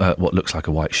holding what looks like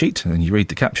a white sheet, and then you read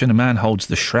the caption: a man holds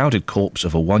the shrouded corpse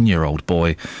of a 1-year-old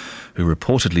boy who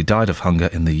reportedly died of hunger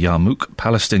in the Yarmouk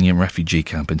Palestinian refugee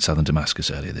camp in southern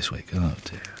Damascus earlier this week. Oh,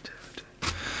 dear.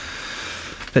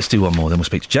 Let's do one more, then we'll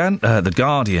speak to Jan. The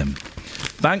Guardian.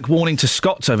 Bank warning to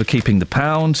Scots over keeping the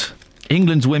pound.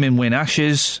 England's women win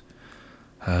Ashes.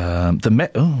 The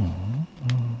Met...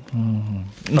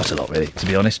 not a lot, really, to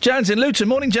be honest. Jan's in Luton.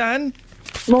 Morning, Jan.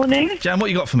 Morning. Jan, what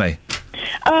you got for me?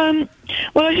 Well,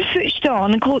 I just switched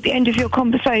on and caught the end of your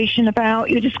conversation about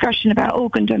your discussion about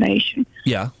organ donation.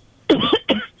 Yeah.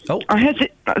 Oh.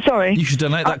 Sorry. You should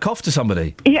donate that cough to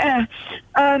somebody. Yeah.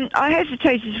 I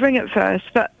hesitated to ring at first,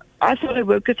 but I thought I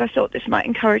would because I thought this might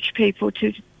encourage people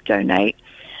to donate.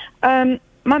 My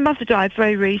mother died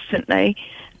very recently,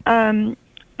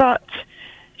 but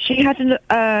she had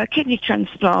a kidney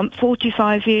transplant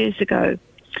 45 years ago.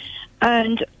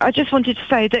 And I just wanted to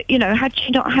say that, had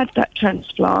she not had that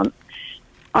transplant,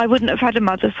 I wouldn't have had a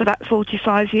mother for that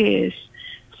 45 years.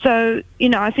 So,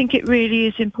 I think it really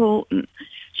is important.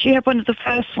 She had one of the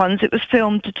first ones. It was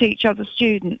filmed to teach other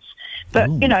students.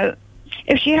 But,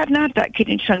 if she hadn't had that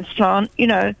kidney transplant,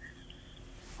 I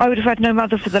would have had no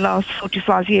mother for the last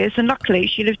 45 years. And luckily,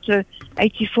 she lived to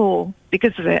 84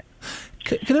 because of it.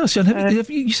 Can I ask you,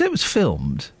 you say it was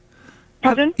filmed?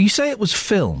 Pardon? You say it was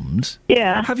filmed?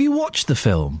 Yeah. Have you watched the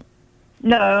film?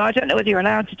 No, I don't know whether you're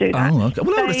allowed to do that. Oh, okay.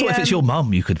 Well, I would have thought if it's your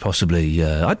mum, you could possibly...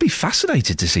 I'd be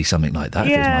fascinated to see something like that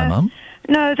if it was my mum.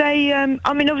 No, they...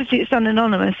 obviously it's done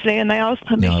anonymously and they asked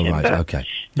permission. No, right, but okay.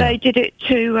 They did it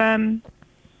to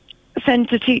send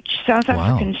to teach South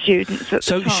African students at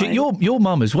the time. Your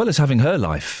mum, as well as having her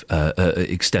life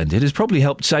extended, has probably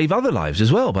helped save other lives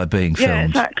as well by being filmed. Yeah,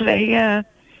 exactly, yeah.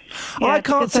 I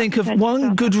can't think of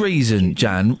one good reason,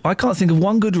 Jan. I can't think of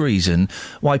one good reason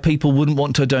why people wouldn't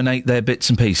want to donate their bits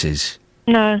and pieces.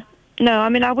 No.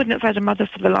 I wouldn't have had a mother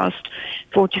for the last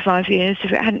 45 years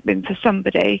if it hadn't been for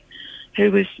somebody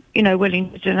who was, willing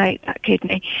to donate that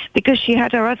kidney, because she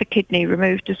had her other kidney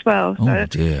removed as well. Oh,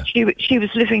 dear. She was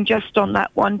living just on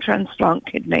that one transplant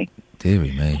kidney.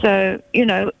 Deary me. So,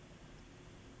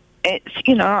 it's,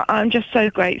 I'm just so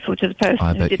grateful to the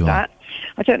person who did that.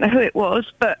 I don't know who it was,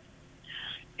 but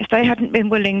if they hadn't been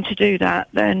willing to do that,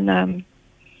 then,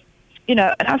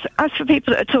 as for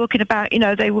people that are talking about,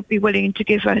 they would be willing to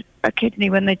give a kidney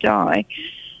when they die,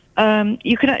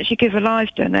 you can actually give a live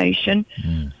donation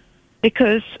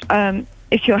because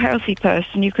if you're a healthy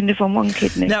person, you can live on one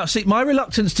kidney. Now, see, my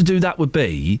reluctance to do that would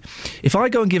be, if I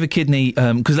go and give a kidney,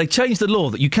 because they changed the law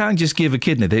that you can just give a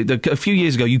kidney. A few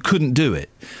years ago, you couldn't do it.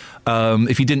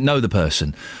 If you didn't know the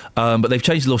person. But they've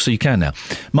changed the law so you can now.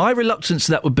 My reluctance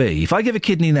to that would be, if I give a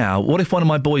kidney now, what if one of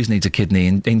my boys needs a kidney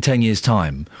in 10 years'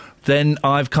 time? Then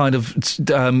I've kind of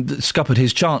scuppered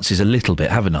his chances a little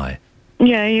bit, haven't I?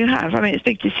 Yeah, you have. It's a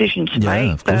big decision to make.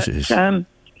 Yeah, of course it is.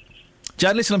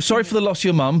 Jan, listen, I'm sorry for the loss of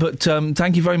your mum, but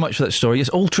thank you very much for that story. It's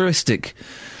altruistic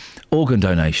organ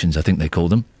donations, I think they call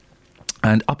them.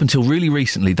 And up until really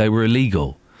recently, they were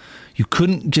illegal. You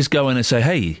couldn't just go in and say,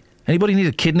 hey, anybody need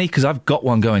a kidney? Because I've got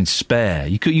one going spare.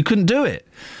 You couldn't do it.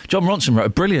 John Ronson wrote a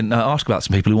brilliant article about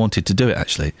some people who wanted to do it,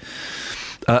 actually.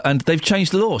 And they've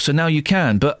changed the law, so now you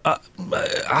can. But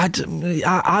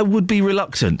I would be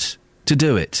reluctant to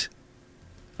do it.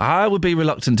 I would be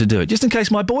reluctant to do it, just in case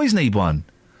my boys need one.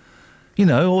 You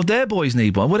know, or their boys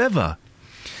need one, whatever.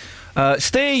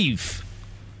 Steve!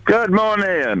 Good morning,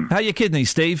 Ian. How are your kidneys,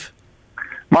 Steve?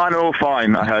 Mine are all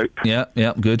fine, I hope. Yeah,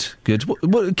 good.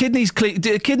 What kidneys clean?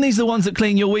 Are kidneys the ones that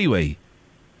clean your wee-wee?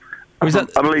 Or is that,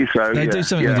 I believe so, They do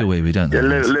something with your wee-wee, don't they? Yeah,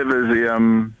 liver's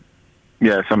the,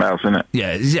 something else, isn't it?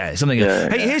 Yeah, something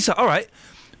else. Hey, here's... All right,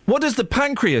 what does the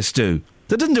pancreas do?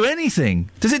 That doesn't do anything.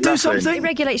 Does it do something? It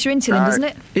regulates your insulin, doesn't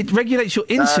it? It regulates your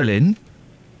insulin?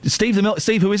 Steve,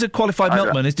 Steve, who is a qualified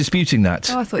milkman, is disputing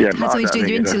that. Oh, I thought it had something to do with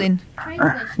your insulin.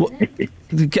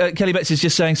 Kelly Betts is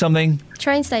just saying something.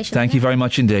 Train station. Thank you very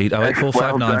much indeed.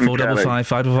 08459 455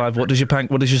 555.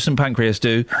 What does your St Pancreas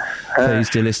do? Please,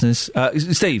 dear listeners.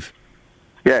 Steve.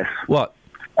 Yes. What?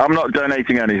 I'm not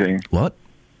donating anything. What?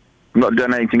 I'm not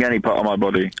donating any part of my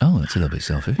body. Oh, that's a little bit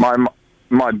selfish.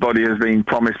 My body has been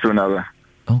promised to another.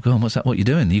 Oh, God, what's that? What are you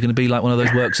doing? Are you going to be like one of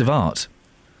those works of art?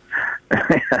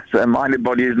 So my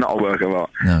body is not a work of art.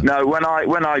 No, when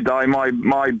I die,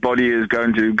 my body is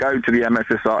going to go to the MS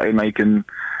Society and they can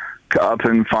cut up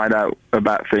and find out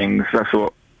about things. That's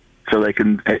what. So they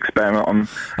can experiment on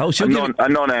a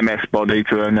non-MS body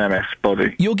to an MS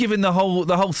body. You're giving the whole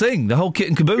thing, the whole kit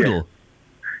and caboodle.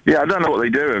 Yeah, I don't know what they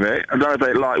do with it. I don't know if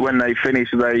they, like, when they finish,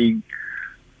 they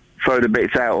throw the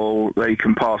bits out or they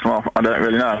can pass them off. I don't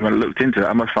really know. I haven't looked into it.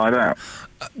 I must find out.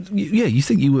 Yeah, you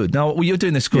think you would. Now, you're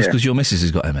doing this, of course, because your missus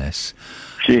has got MS.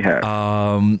 She has.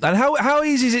 And how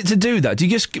easy is it to do that? Do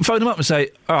you just phone them up and say,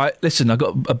 all right, listen, I've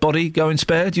got a body going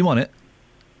spare. Do you want it?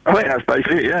 I think that's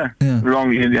basically it, yeah.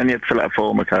 Wrong, you only have to fill out a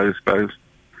form, I suppose.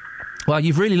 Well,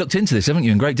 you've really looked into this, haven't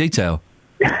you, in great detail?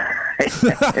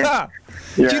 Yeah.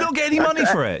 Do you not get any money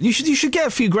for it? You should get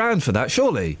a few grand for that,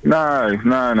 surely. No,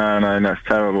 that's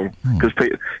terrible. Because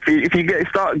if you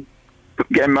start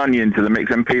getting money into the mix,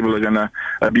 then people are going to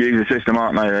abuse the system,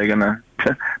 aren't they? They're going to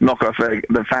knock off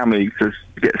the family to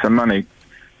get some money.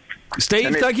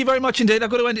 Steve, thank you very much indeed. I've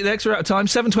got to end it there because we're out of time.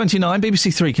 7:29,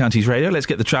 BBC Three Counties Radio. Let's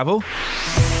get the travel.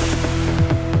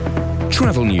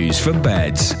 Travel news for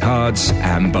beds, cards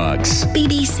and bugs.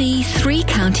 BBC Three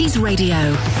Counties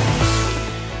Radio.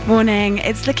 Morning.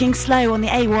 It's looking slow on the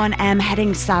A1M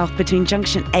heading south between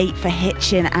junction 8 for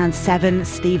Hitchin and 7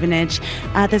 Stevenage.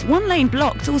 There's one lane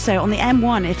blocked also on the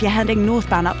M1 if you're heading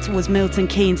northbound up towards Milton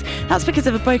Keynes. That's because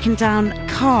of a broken down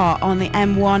car on the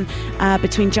M1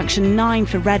 between junction 9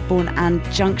 for Redbourne and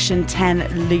junction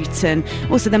 10 Luton.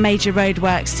 Also, the major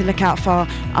roadworks to look out for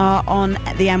are on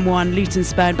the M1 Luton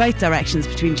Spur in both directions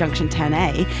between junction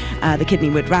 10A, the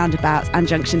Kidneywood roundabout, and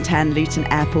junction 10 Luton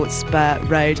Airport Spur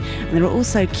Road. And there are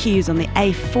also queues on the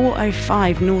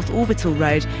A405 North Orbital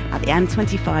Road at the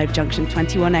M25 junction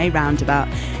 21A roundabout.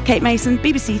 Kate Mason,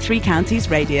 BBC Three Counties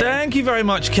Radio. Thank you very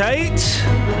much, Kate.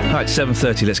 Right,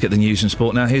 7:30, let's get the news and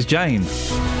sport now. Here's Jane.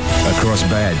 Across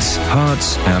beds,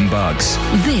 hearts and bugs.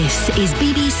 This is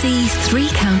BBC Three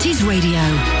Counties Radio.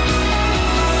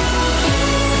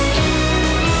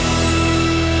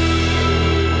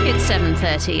 It's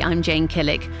 7:30. I'm Jane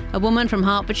Killick. A woman from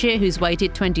Hertfordshire who's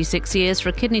waited 26 years for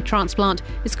a kidney transplant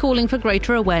is calling for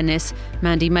greater awareness.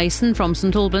 Mandy Mason from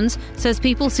St Albans says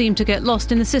people seem to get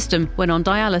lost in the system when on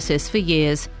dialysis for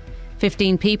years.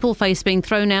 15 people face being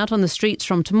thrown out on the streets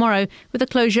from tomorrow with the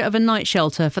closure of a night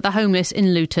shelter for the homeless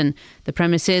in Luton. The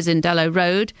premises in Dellow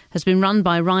Road has been run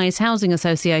by Rise Housing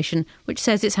Association, which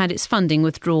says it's had its funding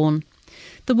withdrawn.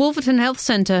 The Wolverton Health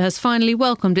Centre has finally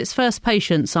welcomed its first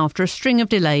patients after a string of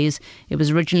delays. It was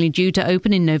originally due to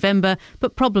open in November,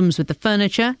 but problems with the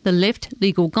furniture, the lift,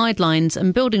 legal guidelines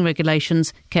and building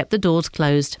regulations kept the doors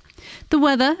closed. The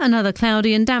weather, another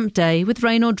cloudy and damp day with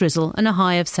rain or drizzle and a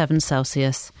high of 7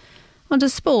 Celsius. On to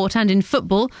sport, and in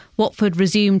football, Watford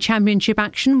resumed championship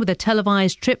action with a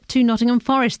televised trip to Nottingham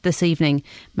Forest this evening.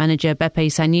 Manager Beppe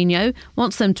Sanino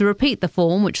wants them to repeat the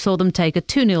form which saw them take a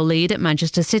 2-0 lead at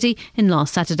Manchester City in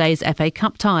last Saturday's FA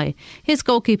Cup tie. Here's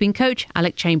goalkeeping coach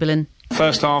Alec Chamberlain.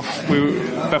 First half,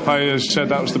 Beppe has said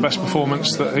that was the best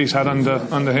performance that he's had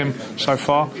under him so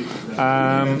far.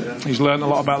 He's learnt a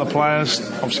lot about the players.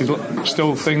 Obviously,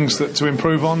 still things to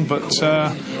improve on, but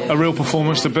a real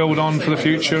performance to build on for the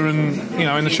future. And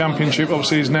in the Championship,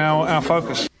 obviously, is now our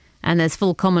focus. And there's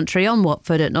full commentary on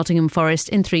Watford at Nottingham Forest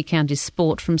in Three Counties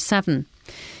Sport from 7.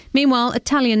 Meanwhile,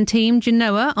 Italian team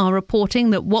Genoa are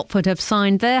reporting that Watford have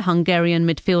signed their Hungarian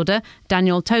midfielder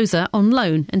Daniel Toza on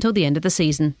loan until the end of the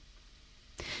season.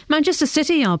 Manchester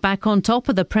City are back on top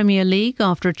of the Premier League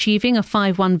after achieving a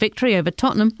 5-1 victory over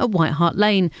Tottenham at White Hart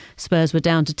Lane. Spurs were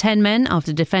down to 10 men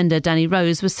after defender Danny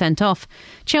Rose was sent off.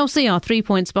 Chelsea are 3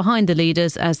 points behind the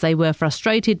leaders as they were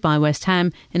frustrated by West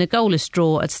Ham in a goalless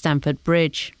draw at Stamford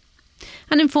Bridge.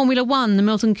 And in Formula One, the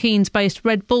Milton Keynes-based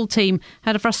Red Bull team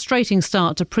had a frustrating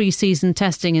start to pre-season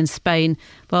testing in Spain.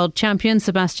 World champion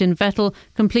Sebastian Vettel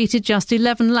completed just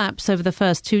 11 laps over the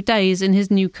first 2 days in his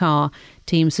new car.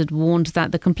 Teams had warned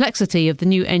that the complexity of the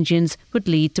new engines would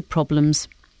lead to problems.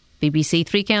 BBC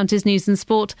Three Counties News and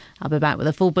Sport. I'll be back with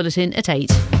a full bulletin at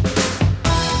 8.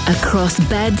 Across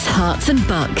beds, hearts and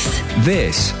bucks.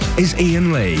 This is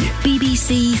Iain Lee.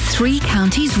 BBC Three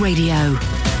Counties Radio.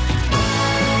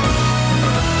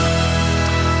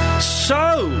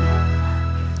 So,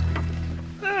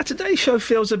 today's show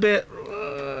feels a bit...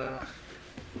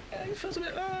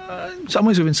 in some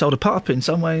ways we've been sold a pup, in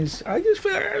some ways I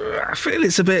feel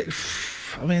it's a bit...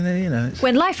 I mean, It's...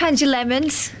 When life hands you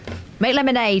lemons, make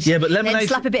lemonade. Yeah, but lemonade... Then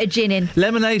slap a bit of gin in.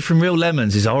 Lemonade from real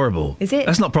lemons is horrible. Is it?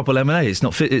 That's not proper lemonade. It's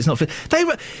not fit.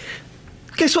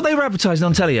 Guess what they were advertising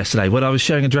on telly yesterday when I was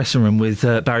sharing a dressing room with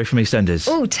Barry from EastEnders?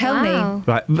 Oh, tell me.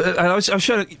 Right, I was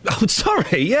showing... Oh,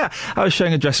 sorry, yeah. I was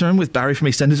sharing a dressing room with Barry from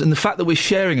EastEnders, and the fact that we're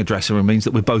sharing a dressing room means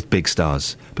that we're both big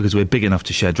stars, because we're big enough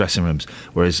to share dressing rooms,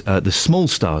 whereas the small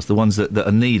stars, the ones that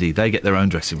are needy, they get their own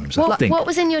dressing rooms. What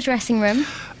was in your dressing room?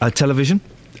 Television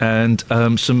and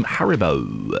some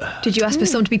Haribo. Did you ask for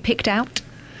someone to be picked out?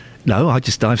 No, I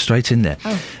just dived straight in there.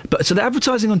 Oh. But so they're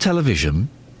advertising on television...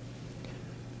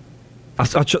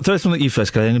 I'll throw something at you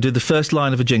first, Kelly. I'm going to do the first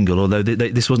line of a jingle, although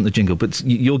this wasn't the jingle, but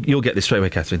you'll get this straight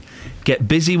away, Catherine. Get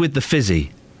busy with the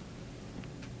fizzy.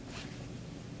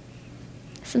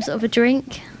 Some sort of a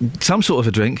drink? Some sort of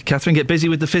a drink. Catherine, get busy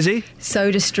with the fizzy.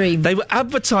 Soda Stream. They were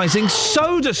advertising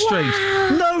Soda Streams.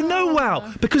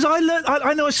 Wow. Because I learned...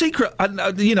 I know a secret.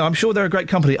 I'm sure they're a great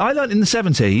company. I learned in the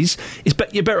 70s,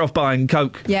 you're better off buying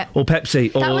Coke or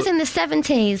Pepsi. That was in the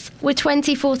 70s. We're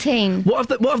 2014. What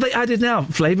have they added now?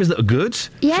 Flavours that are good?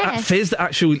 Yes. Fizz that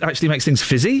actually makes things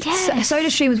fizzy? Yes. Soda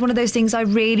Stream was one of those things I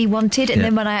really wanted, and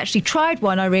then when I actually tried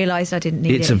one, I realised I didn't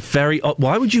need it. It's a very...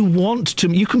 Why would you want to...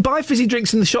 You can buy fizzy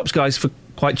drinks in the shops, guys, for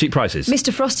quite cheap prices.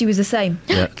 Mr. Frosty was the same.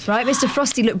 Yeah. Right? Mr.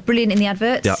 Frosty looked brilliant in the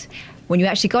adverts. Yeah. When you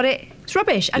actually got it, it's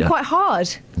rubbish and quite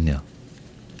hard. Yeah.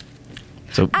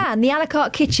 So, and the a la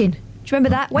carte kitchen. Do you remember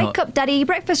that? Wake up, Daddy,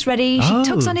 breakfast ready. She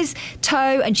tugs on his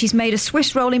toe and she's made a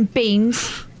Swiss roll in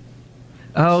beans.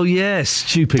 Oh, yes,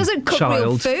 stupid Doesn't cook child.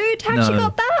 real food. How'd she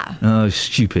got that? Oh,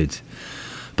 stupid.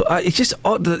 But it's just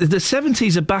odd. The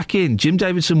 70s are back in. Jim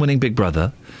Davidson winning Big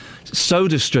Brother.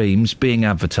 Soda Streams being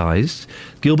advertised.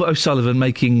 Gilbert O'Sullivan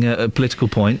making political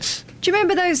points. Do you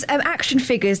remember those action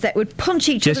figures that would punch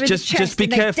each other in the chest just be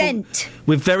and careful. dent?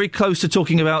 We're very close to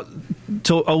talking about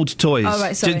old toys. Oh,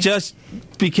 right, sorry. Just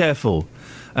be careful.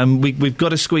 We've got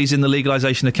to squeeze in the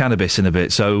legalisation of cannabis in a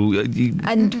bit. So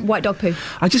and white dog poo.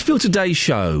 I just feel today's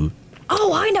show...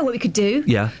 Oh, I know what we could do.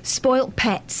 Yeah. Spoilt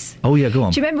pets. Oh, yeah, go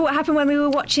on. Do you remember what happened when we were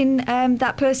watching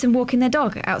that person walking their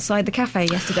dog outside the cafe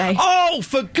yesterday? Oh,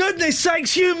 for goodness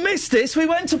sakes, you missed this. We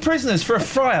went to Prisoners for a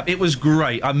fry-up. It was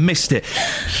great. I missed it.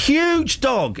 Huge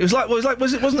dog. It was like,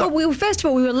 wasn't it? Well, first of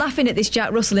all, we were laughing at this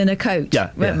Jack Russell in a coat,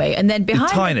 weren't we? And then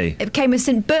behind tiny. It came a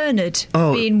St Bernard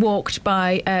being walked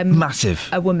by massive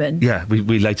a woman. Yeah,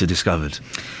 we later discovered.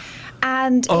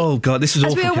 And oh god, this was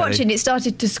as awful. we were watching, it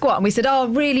started to squat, and we said, "Oh,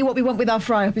 really? What we want with our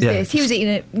fry-up is this." He was eating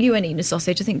it. You weren't eating a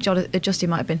sausage. I think Justin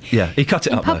might have been. Yeah, he cut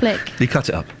it in up. public. He cut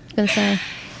it up. I was going to say.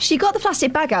 She got the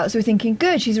plastic bag out, so we're thinking,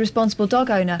 good, she's a responsible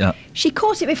dog owner. Yeah. She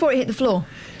caught it before it hit the floor.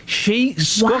 She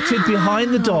squatted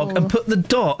behind the dog and put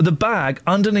the bag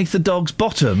underneath the dog's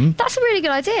bottom. That's a really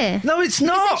good idea. No, it's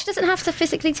not. She doesn't have to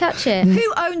physically touch it.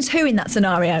 Who owns who in that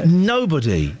scenario?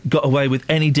 Nobody got away with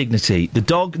any dignity. The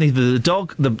dog, neither the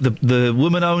dog, the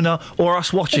woman owner, or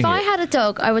us watching it. If I had a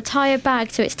dog, I would tie a bag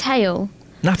to its tail.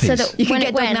 Nappies. So that you can when get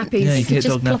it dog went, nappies. Yeah, you can get just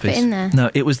dog plop nappies. it in there. No,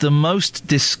 it was the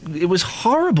most... it was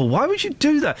horrible. Why would you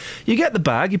do that? You get the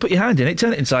bag, you put your hand in it,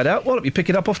 turn it inside out, why don't you pick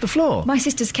it up off the floor? My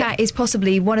sister's cat is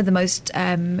possibly one of the most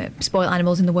spoiled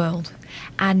animals in the world.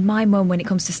 And my mum, when it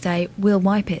comes to stay, will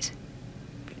wipe it.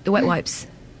 The wet wipes.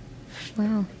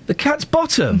 Wow. The cat's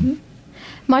bottom? Mm-hmm.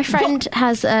 My friend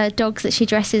has dogs that she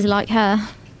dresses like her.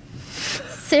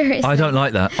 Seriously. I don't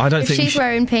like that. I don't if think she's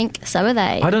wearing pink, so are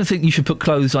they. I don't think you should put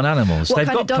clothes on animals. What They've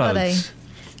kind got of dog clothes.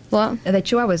 What? Are they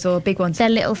chihuahuas or big ones? They're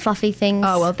little fluffy things.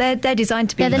 Oh, well, they're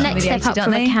designed to be They're the next step up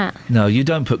from a cat. No, you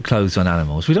don't put clothes on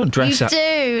animals. We don't dress You up.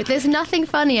 do. There's nothing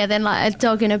funnier than like a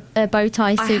dog in a bow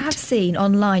tie suit. I have seen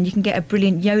online you can get a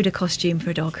brilliant Yoda costume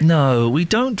for a dog. No, we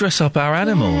don't dress up our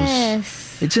animals.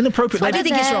 Yes. It's inappropriate. I don't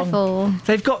think it's wrong.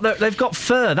 They've got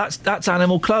fur. That's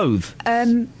animal clothes.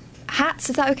 Hats,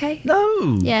 is that okay?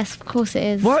 No. Yes, of course it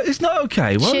is. What? It's not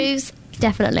okay. What? Shoes,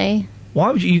 definitely. Why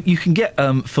would you can get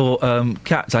for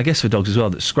cats, I guess for dogs as well,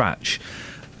 that scratch.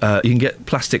 You can get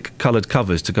plastic coloured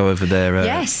covers to go over their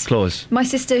yes. claws. My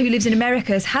sister who lives in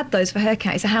America has had those for her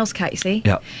cat. It's a house cat, you see.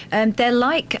 Yeah. They're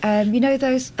like,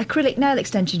 those acrylic nail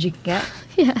extensions you can get.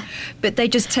 Yeah. But they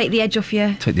just take the edge off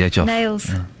your nails.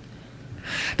 Yeah.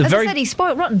 As I said, he's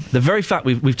spoilt rotten. The very fact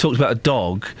we've talked about a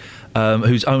dog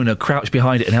whose owner crouched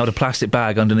behind it and held a plastic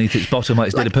bag underneath its bottom like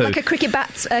it's did a poo. Like a cricket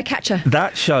bat catcher.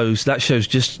 That shows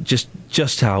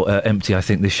just how empty I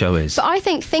think this show is. But I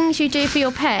think things you do for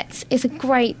your pets is a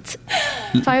great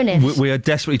bonus. We are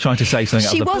desperately trying to say something.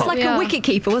 She was like a wicket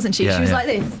keeper, wasn't she? Yeah, she was yeah. like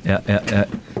this. Yeah.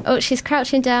 Oh, she's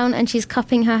crouching down and she's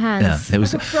cupping her hands. Yeah, it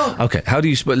was okay. How do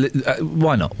you?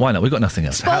 Why not? We've got nothing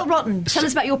else. Spoiled rotten. Tell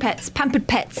us about your pets. Pampered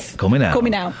pets. Call me now.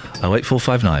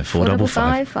 08459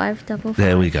 455 555.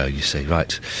 There we go. You see,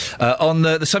 right. On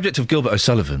the subject of Gilbert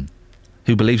O'Sullivan,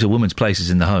 who believes a woman's place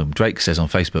is in the home, Drake says on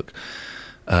Facebook.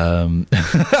 And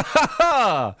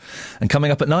coming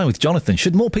up at 9 with Jonathan,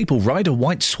 should more people ride a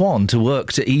white swan to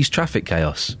work to ease traffic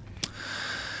chaos?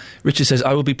 Richard says,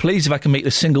 I will be pleased if I can meet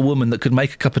a single woman that could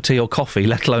make a cup of tea or coffee,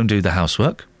 let alone do the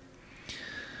housework.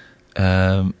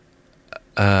 Mike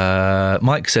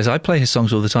says, I play his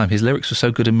songs all the time. His lyrics were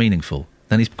so good and meaningful.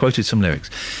 Then he's quoted some lyrics.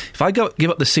 If I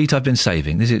give up the seat I've been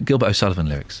saving, this is Gilbert O'Sullivan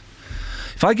lyrics.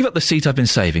 If I give up the seat I've been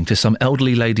saving to some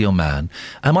elderly lady or man,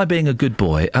 am I being a good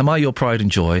boy? Am I your pride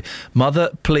and joy? Mother,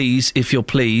 please, if you're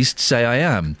pleased, say I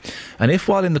am. And if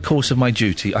while in the course of my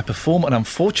duty I perform an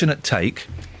unfortunate take,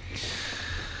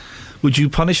 would you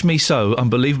punish me so,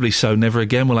 unbelievably so, never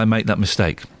again will I make that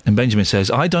mistake? And Benjamin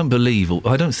says, I don't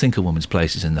think a woman's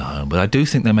place is in the home, but I do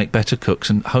think they make better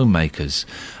cooks and homemakers,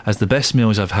 as the best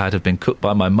meals I've had have been cooked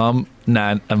by my mum,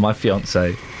 Nan and my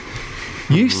fiancé.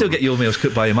 You still get your meals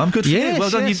cooked by your mum. Good for you. Well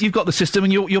done. Yes. You've got the system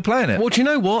and you're playing it. Well, do you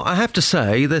know what? I have to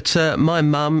say that my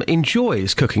mum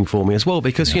enjoys cooking for me as well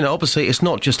because, obviously it's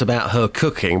not just about her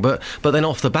cooking, but then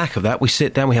off the back of that, we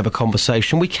sit down, we have a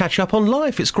conversation, we catch up on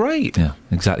life. It's great. Yeah,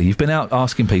 exactly. You've been out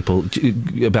asking people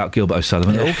about Gilbert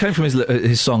O'Sullivan. It all came from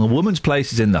his song, A Woman's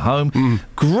Place is in the Home.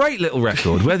 Great little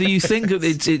record. Whether you think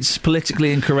it's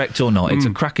politically incorrect or not, it's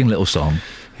a cracking little song.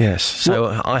 Yes,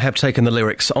 so I have taken the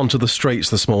lyrics onto the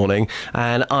streets this morning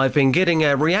and I've been getting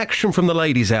a reaction from the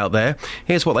ladies out there.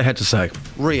 Here's what they had to say.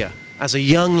 Ria, as a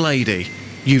young lady,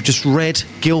 you've just read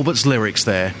Gilbert's lyrics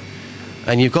there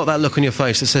and you've got that look on your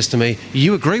face that says to me,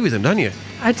 you agree with him, don't you?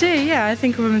 I do, yeah. I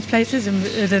think a woman's place is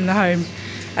within the home.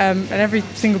 And every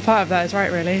single part of that is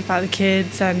right, really, about the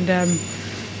kids and,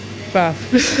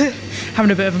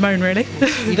 having a bit of a moan, really.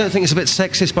 You don't think it's a bit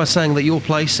sexist by saying that your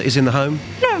place is in the home?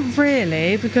 Not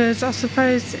really, because I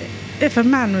suppose if a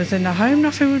man was in the home,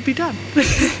 nothing would be done.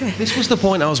 This was the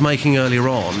point I was making earlier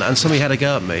on, and somebody had a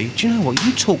go at me. Do you know what?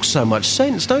 You talk so much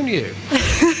sense, don't you?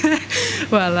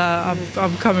 Well,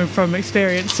 I'm coming from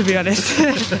experience, to be honest.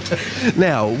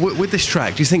 Now, with this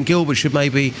track, do you think Gilbert should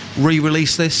maybe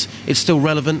re-release this? It's still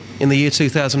relevant in the year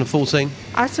 2014?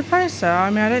 I suppose so. I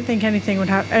mean, I don't think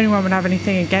anyone would have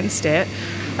anything against it,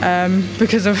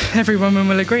 because every woman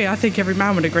will agree. I think every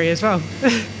man would agree as well.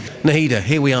 Nahida,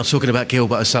 here we are talking about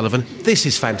Gilbert O'Sullivan. This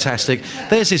is fantastic.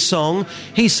 There's his song.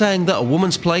 He's saying that a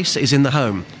woman's place is in the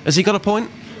home. Has he got a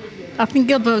point? I think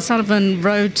Gilbert O'Sullivan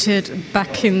wrote it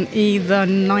back in either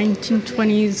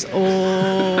 1920s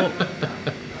or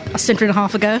a century and a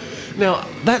half ago. Now,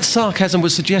 that sarcasm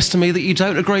would suggest to me that you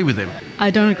don't agree with him.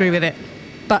 I don't agree with it,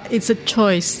 but it's a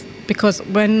choice, because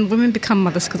when women become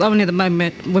mothers, because only at the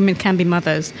moment women can be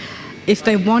mothers, if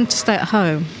they want to stay at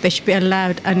home, they should be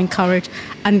allowed and encouraged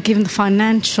and given the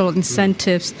financial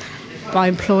incentives by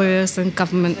employers and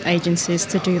government agencies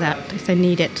to do that if they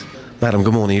need it. Madam,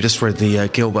 good morning. You just read the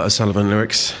Gilbert O'Sullivan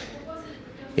lyrics.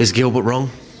 Is Gilbert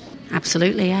wrong?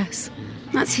 Absolutely, yes.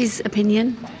 That's his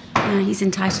opinion. He's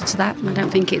entitled to that. I don't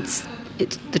think it's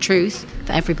the truth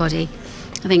for everybody.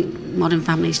 I think modern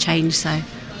families change, so,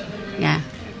 yeah,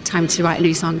 time to write a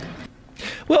new song.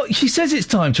 Well, she says it's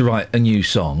time to write a new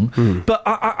song, but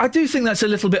I do think that's a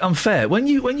little bit unfair. When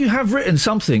you have written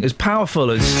something as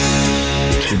powerful as...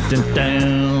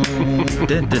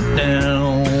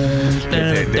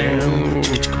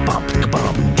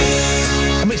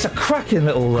 I mean, it's a cracking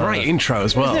little... Great intro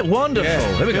as well. Isn't it wonderful?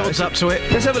 Yeah. There we go. Builds up to it.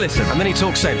 Let's have a listen. And then he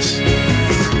talks sense.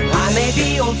 I may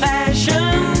be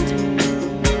old-fashioned,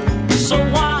 so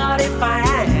what if I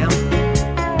am?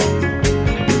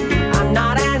 I'm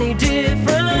not any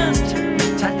different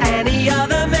to any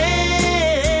other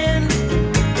man.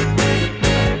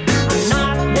 I'm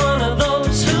not one of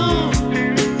those who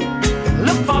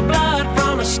look for blood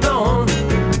from a stone.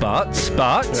 But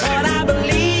I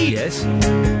believe yes. a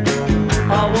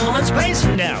woman's place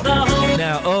Now, the home.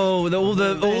 all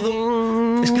the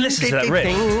let's listen to that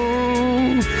riff.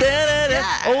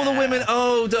 All the women,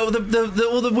 all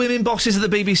the women bosses of the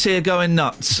BBC are going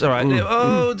nuts. All right.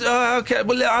 Okay.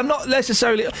 Well, I'm not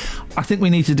necessarily. I think we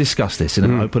need to discuss this in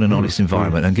an open and honest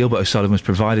environment. And Gilbert O'Sullivan has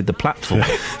provided the platform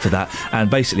for that. And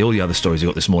basically, all the other stories we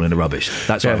got this morning are rubbish.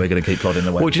 That's why we're going to keep plodding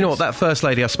away. Well, do you know what? That first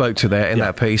lady I spoke to there in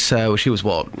that piece, she was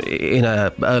in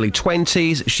her early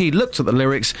 20s. She looked at the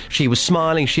lyrics. She was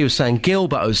smiling. She was saying,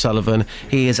 Gilbert O'Sullivan,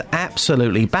 he is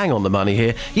absolutely bang on the money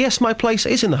here. Yes, my place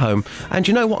is in the home. And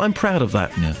you know what? I'm proud of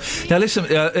that. Yeah. Now, listen,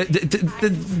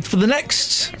 for the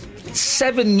next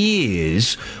 7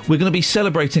 years, we're going to be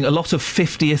celebrating a lot of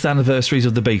 50th anniversaries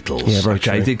of the Beatles. Yeah, very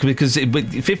true. Because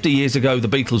 50 years ago, the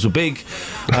Beatles were big.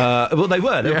 Well, they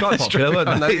were. They were quite popular,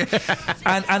 weren't they?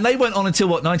 And they went on until,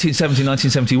 1970,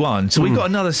 1971. So we've got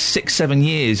another 6-7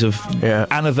 years of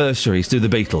anniversaries through the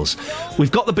Beatles.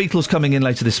 We've got the Beatles coming in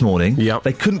later this morning. Yep.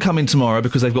 They couldn't come in tomorrow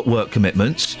because they've got work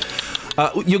commitments.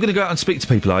 You're going to go out and speak to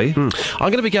people, are you? I'm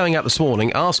going to be going out this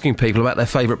morning asking people about their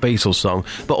favourite Beatles song,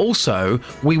 but also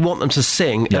we want them to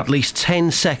sing at least 10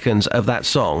 seconds of that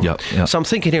song. So I'm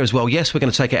thinking here as well, yes, we're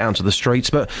going to take it out into the streets,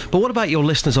 but what about your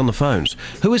listeners on the phones?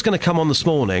 Who is going to come on this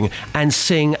morning and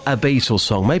sing a Beatles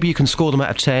song? Maybe you can score them out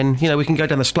of 10. You know, we can go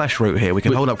down the splash route here. We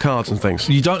can hold up cards and things.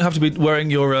 You don't have to be wearing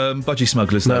your budgie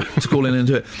smugglers, though, to call in and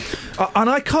do it.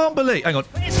 And I can't believe... Hang on.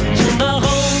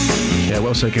 Yeah,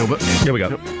 well said, Gilbert. Here we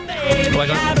go.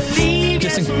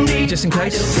 Just in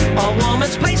case.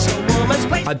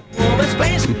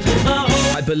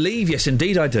 I believe, yes,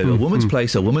 indeed I do. A woman's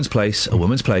place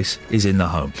is in the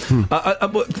home.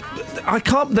 I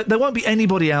can't... There won't be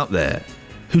anybody out there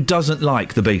who doesn't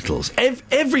like the Beatles.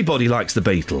 Everybody likes the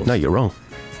Beatles. No, you're wrong.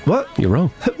 What? You're wrong.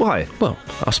 Why? Well,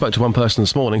 I spoke to one person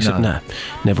this morning, said,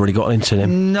 never really got into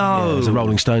them. No. Yeah, it was the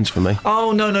Rolling Stones for me.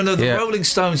 Oh, no. The Rolling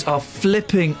Stones are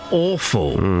flipping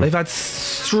awful. They've had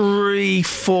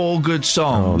 3-4 good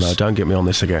songs. Oh, no, don't get me on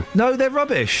this again. No, they're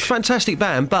rubbish. Fantastic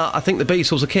band, but I think the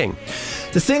Beatles are king.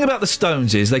 The thing about the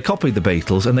Stones is they copied the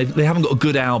Beatles and they haven't got a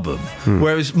good album,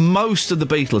 whereas most of the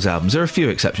Beatles albums, there are a few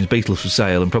exceptions, Beatles for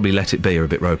Sale and probably Let It Be are a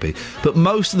bit ropey, but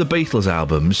most of the Beatles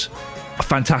albums are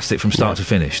fantastic from start to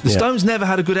finish. The Stones never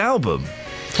had a good album,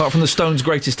 apart from the Stones'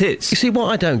 greatest hits. You see,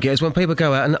 what I don't get is when people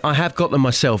go out, and I have got them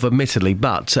myself, admittedly,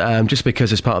 but just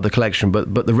because it's part of the collection,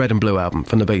 but the Red and Blue album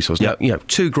from the Beatles,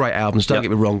 two great albums, don't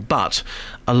get me wrong, but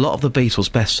a lot of the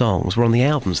Beatles' best songs were on the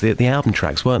albums, the album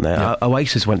tracks, weren't they?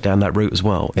 Oasis went down that route as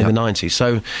well in the 90s.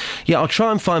 So, I'll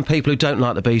try and find people who don't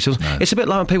like the Beatles. No. It's a bit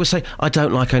like when people say, I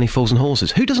don't like Only Fools and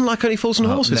Horses. Who doesn't like Only Fools and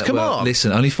Horses? Come on.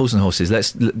 Listen, Only Fools and Horses,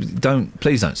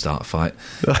 please don't start a fight,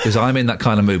 because I'm in that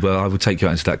kind of mood where I will take you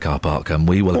out into that car park and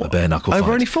we will have a bare knuckle fight.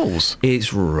 Over Only Fools?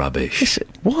 It's rubbish.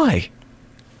 Why?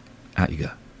 Out you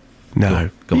go. No.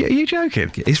 Go on. Are you joking?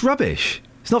 It's rubbish.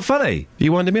 It's not funny. Are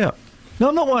you winding me up? No,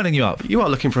 I'm not winding you up. You are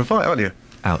looking for a fight, aren't you?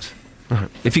 Out. Right.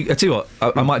 If you, I tell you what,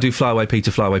 I might do Fly Away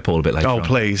Peter, Fly Away Paul a bit later. Oh,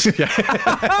 please.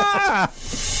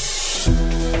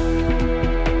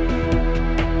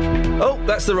 Oh,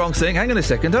 that's the wrong thing. Hang on a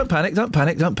second. Don't panic.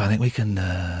 We can...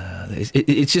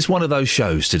 It's just one of those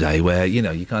shows today where, you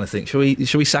kind of think, shall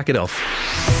we sack it off?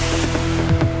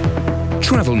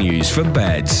 Travel news for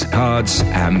beds, cards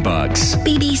and bugs.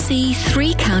 BBC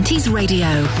Three Counties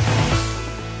Radio.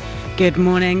 Good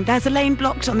morning. There's a lane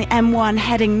blocked on the M1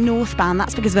 heading northbound.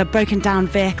 That's because of a broken down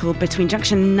vehicle between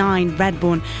Junction 9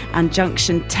 Redbourne and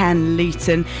Junction 10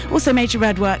 Luton. Also major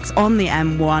roadworks on the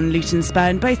M1 Luton Spur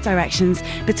in both directions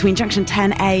between Junction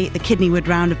 10A, the Kidneywood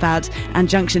roundabout, and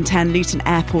Junction 10 Luton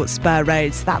Airport Spur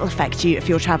roads. That'll affect you if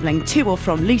you're travelling to or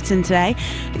from Luton today.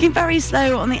 Looking very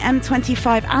slow on the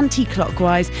M25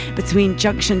 anti-clockwise between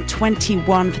Junction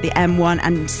 21 for the M1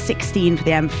 and 16 for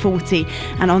the M40.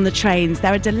 And on the trains,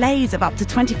 there are delays of up to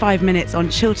 25 minutes on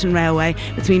Chiltern Railway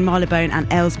between Marylebone and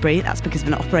Aylesbury. That's because of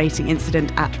an operating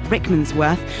incident at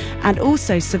Rickmansworth. And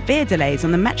also severe delays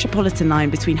on the Metropolitan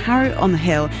line between Harrow on the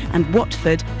Hill and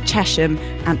Watford, Chesham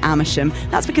and Amersham.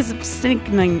 That's because of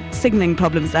signalling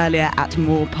problems earlier at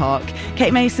Moore Park.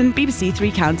 Kate Mason, BBC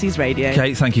Three Counties Radio.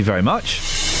 Kate, thank you very much.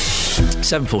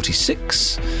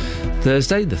 7:46.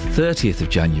 Thursday, the 30th of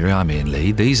January. I'm Iain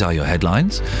Lee. These are your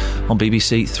headlines on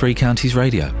BBC Three Counties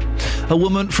Radio. A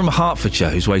woman from Hertfordshire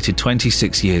who's waited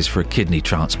 26 years for a kidney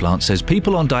transplant says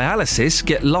people on dialysis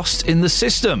get lost in the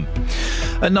system.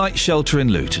 A night shelter in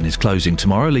Luton is closing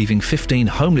tomorrow, leaving 15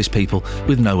 homeless people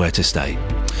with nowhere to stay.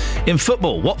 In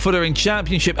football, Watford are in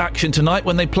Championship action tonight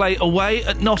when they play away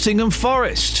at Nottingham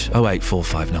Forest.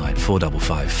 08459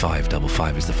 455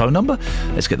 555 is the phone number.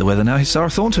 Let's get the weather now. Here's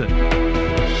Sarah Thornton.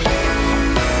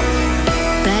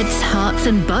 Beds, Herts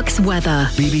and Bucks weather.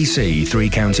 BBC Three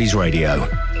Counties Radio.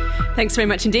 Thanks very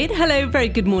much indeed. Hello, very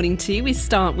good morning to you. We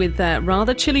start with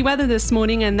rather chilly weather this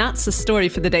morning, and that's the story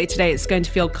for the day today. It's going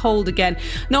to feel cold again.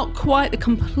 Not quite the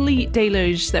complete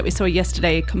deluge that we saw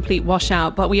yesterday, a complete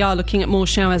washout, but we are looking at more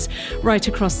showers right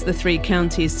across the three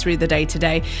counties through the day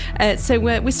today. So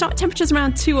we start temperatures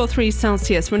around 2 or 3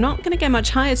 Celsius. We're not going to get much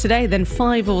higher today than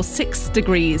 5 or 6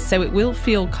 degrees, so it will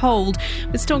feel cold.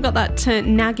 We've still got that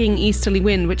nagging easterly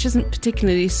wind, which isn't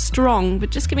particularly strong, but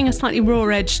just giving a slightly raw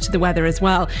edge to the weather as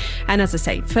well. And as I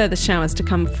say, further showers to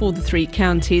come for the three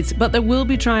counties, but there will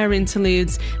be drier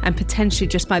interludes and potentially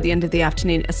just by the end of the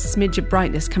afternoon a smidge of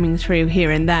brightness coming through here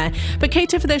and there. But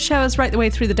cater for those showers right the way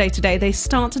through the day today. They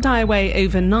start to die away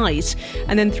overnight,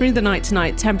 and then through the night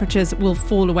tonight temperatures will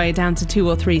fall away down to 2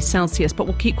 or 3 Celsius, but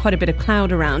we'll keep quite a bit of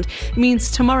cloud around. It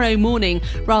means tomorrow morning,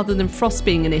 rather than frost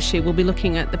being an issue, we'll be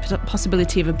looking at the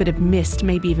possibility of a bit of mist,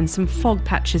 maybe even some fog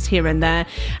patches here and there,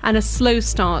 and a slow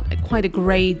start, quite a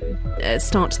grey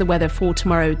start to the weather for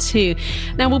tomorrow too.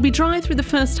 Now we'll be dry through the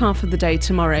first half of the day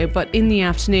tomorrow, but in the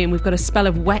afternoon we've got a spell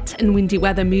of wet and windy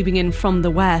weather moving in from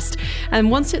the west, and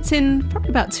once it's in probably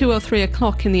about 2 or 3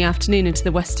 o'clock in the afternoon into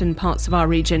the western parts of our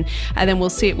region, and then we'll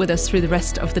see it with us through the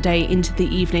rest of the day into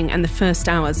the evening and the first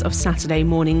hours of Saturday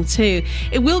morning too.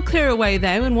 It will clear away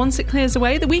though, and once it clears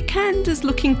away the weekend is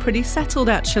looking pretty settled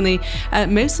actually.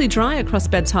 Mostly dry across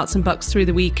Beds, Herts and Bucks through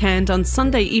the weekend. On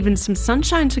Sunday even some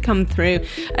sunshine to come through,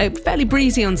 fairly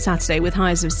breezy on Saturday with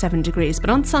highs of 7 degrees, but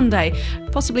on Sunday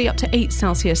possibly up to 8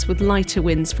 Celsius with lighter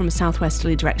winds from a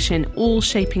southwesterly direction, all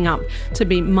shaping up to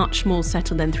be much more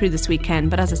settled than through this weekend.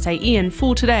 But as I say, Iain,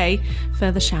 for today,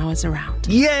 further showers around.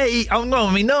 Yay! Oh no,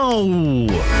 I mean no!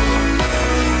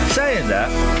 Saying that,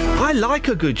 I like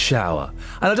a good shower.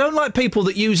 And I don't like people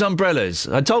that use umbrellas.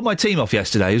 I told my team off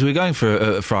yesterday as we were going for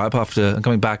a fry-up after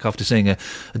coming back after seeing a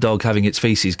dog having its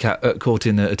faeces caught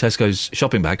in a Tesco's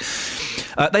shopping bag.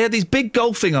 They had these big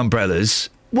golfing umbrellas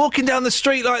walking down the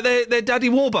street like they're Daddy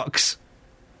Warbucks.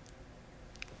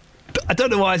 I don't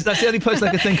know why. That's the only person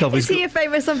I could think of. Is he a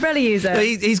famous umbrella user?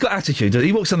 He's got attitude.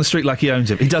 He walks down the street like he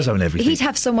owns it. He does own everything. He'd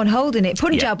have someone holding it.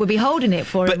 Punjab would be holding it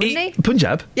for him, wouldn't he?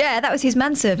 Punjab? Yeah, that was his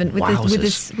manservant with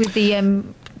the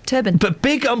turban. But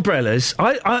big umbrellas,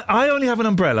 I only have an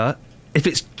umbrella if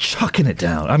it's chucking it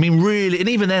down. I mean, really, and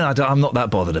even then I'm not that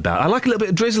bothered about it. I like a little bit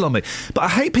of drizzle on me. But I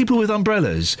hate people with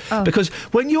umbrellas because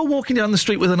when you're walking down the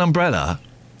street with an umbrella,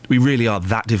 we really are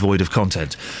that devoid of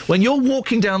content. When you're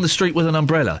walking down the street with an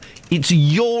umbrella, it's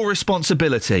your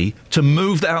responsibility to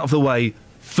move that out of the way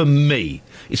for me.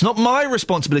 It's not my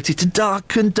responsibility to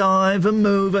duck and dive and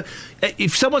move.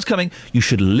 If someone's coming, you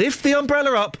should lift the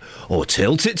umbrella up or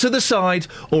tilt it to the side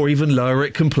or even lower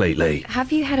it completely.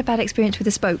 Have you had a bad experience with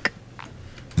a spoke?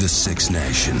 The Six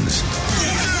Nations.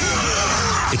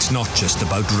 It's not just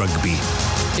about rugby.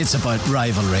 It's about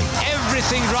rivalry.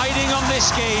 Everything riding on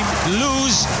this game.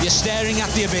 Lose, you're staring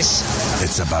at the abyss.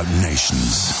 It's about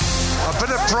nations. A bit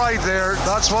of pride there.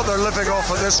 That's what they're living off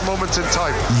at this moment in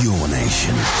time. Your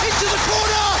nation. Into the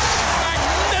corner!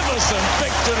 Magnificent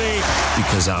victory!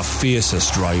 Because our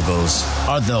fiercest rivals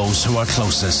are those who are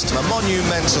closest. A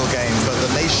monumental game for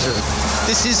the nation.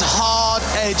 This is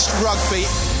hard-edged rugby.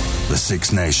 The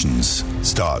Six Nations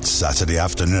starts Saturday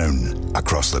afternoon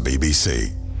across the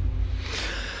BBC.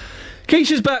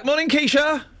 Keisha's back. Morning,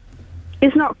 Keisha.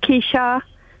 It's not Keisha.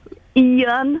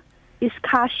 Iain. It's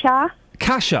Kasha.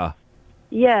 Kasha?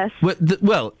 Yes.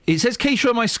 Well, it says Keisha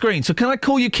on my screen, so can I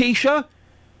call you Keisha?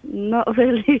 Not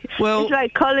really. Well, it's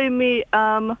like calling me,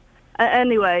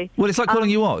 anyway. Well, it's like calling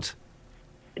you what?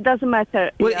 It doesn't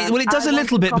matter. Well, it does a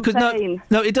little bit because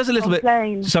no, it does a little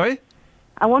bit. Sorry?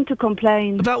 I want to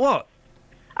complain. About what?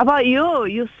 About you.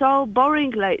 You're so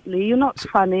boring lately. You're not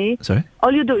funny. Sorry?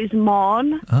 All you do is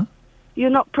mourn. Huh?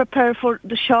 You're not prepared for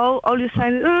the show. All you're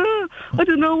saying is, I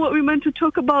don't know what we're meant to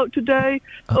talk about today.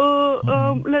 Well,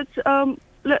 I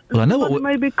know what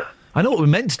I know what we're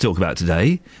meant to talk about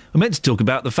today. We're meant to talk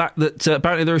about the fact that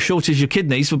apparently there are a shortage of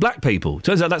kidneys for black people.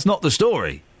 Turns out that's not the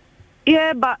story.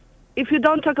 Yeah, but if you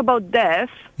don't talk about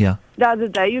death, the other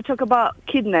day you talk about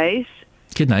kidneys.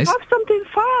 Kidneys? Have something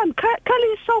fun. Kelly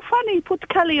is so funny. Put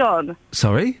Kelly on.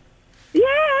 Sorry? Yeah,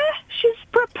 she's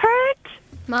prepared.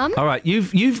 Mum? All right, all right,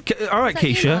 Is that you,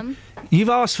 Keisha. Mum? You've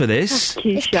asked for this.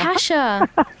 It's Kasha.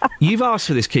 You've asked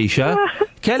for this, Keisha.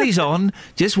 Kelly's on.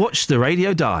 Just watch the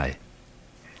radio die.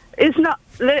 It's not.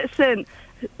 Listen,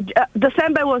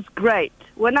 December was great.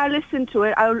 When I listened to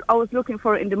it, I was looking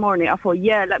for it in the morning. I thought,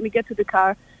 yeah, let me get to the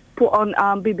car, put on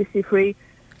BBC Three.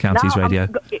 Counties now Radio.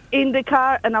 I'm in the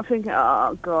car, and I'm thinking,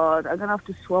 oh, God, I'm going to have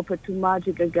to swap it to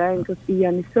Magic again because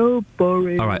Iain is so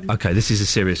boring. All right, okay, this is a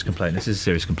serious complaint. That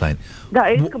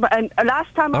is, and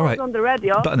last time I was on the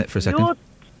radio, button it for a second.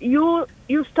 You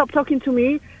stopped talking to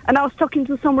me, and I was talking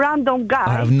to some random guy.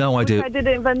 I have no idea. I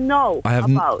didn't even know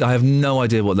about. I have no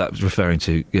idea what that was referring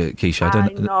to, Keisha. I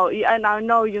know, and I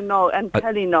know you know, and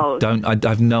Kelly knows. I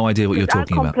have no idea what you're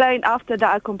talking about. After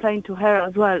that, I complained to her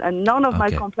as well, and none of my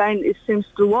complaint seems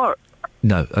to work.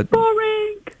 No.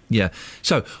 Boring. Yeah.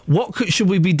 So, what should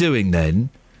we be doing then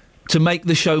to make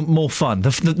the show more fun?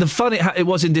 The fun it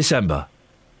was in December.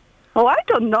 Oh, I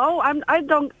don't know. I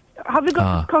don't. Have you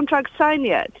got the contract signed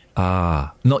yet?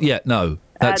 Not yet. No.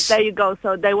 There you go.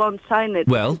 So they won't sign it.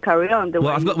 Well, carry on.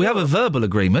 We have a verbal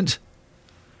agreement.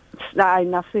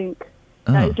 Nothing.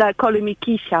 It's like calling me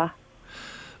Keisha.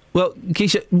 Well,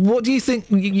 Keisha, what do you think?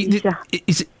 Keisha.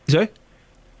 Is it, sorry?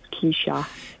 Keisha.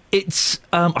 It's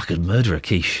I could murder a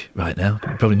quiche right now.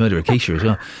 I'd probably murder a Keisha as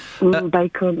well.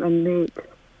 Bacon and meat.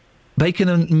 Bacon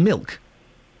and milk.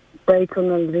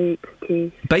 Bacon and leek,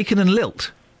 quiche. Bacon and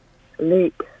lilt.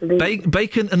 Leek.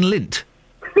 Bacon and lint.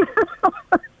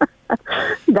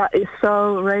 That is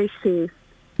so racist.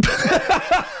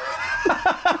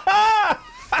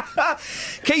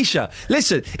 Keisha,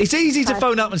 listen, it's easy to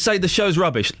phone up and say the show's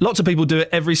rubbish. Lots of people do it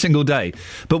every single day.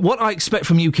 But what I expect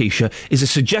from you, Keisha, is a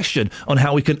suggestion on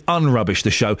how we can unrubbish the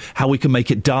show, how we can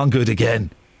make it darn good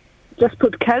again. Just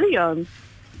put Kelly on.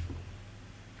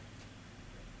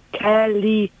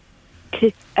 Kelly.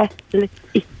 Kelly.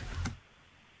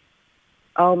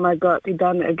 Oh my God, he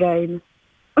done it again.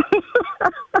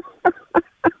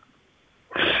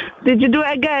 Did you do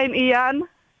it again, Iain?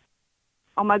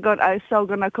 Oh my God, I'm so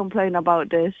gonna complain about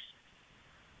this.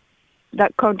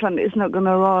 That content is not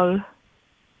gonna roll.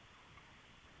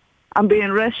 I'm being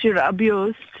racially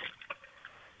abused.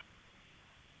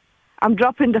 I'm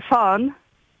dropping the phone.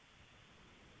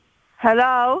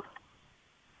 Hello?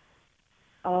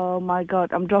 Oh my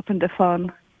God, I'm dropping the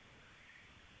phone.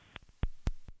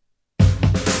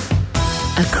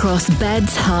 Across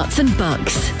beds, hearts and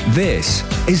bucks. This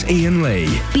is Iain Lee.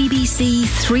 BBC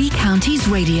Three Counties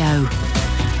Radio.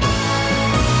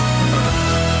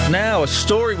 Now, a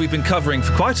story we've been covering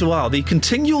for quite a while, the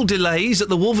continual delays at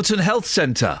the Wolverton Health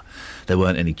Centre. There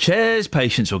weren't any chairs,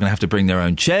 patients were going to have to bring their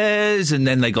own chairs, and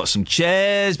then they got some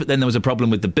chairs, but then there was a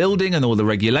problem with the building and all the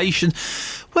regulations.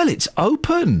 Well, it's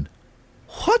open.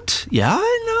 What? Yeah,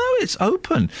 I know, it's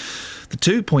open. The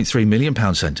 £2.3 million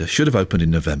centre should have opened in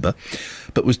November,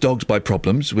 but was dogged by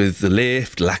problems with the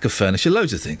lift, lack of furniture,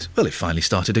 loads of things. Well, it finally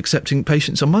started accepting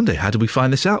patients on Monday. How did we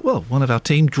find this out? Well, one of our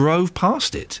team drove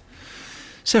past it.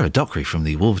 Sarah Dockery from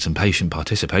the Wolverton Patient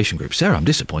Participation Group. Sarah, I'm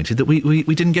disappointed that we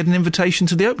didn't get an invitation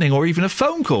to the opening or even a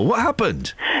phone call. What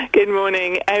happened? Good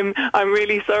morning. I'm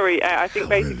really sorry. I think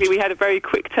basically we had a very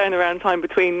quick turnaround time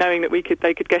between knowing that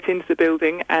they could get into the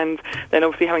building and then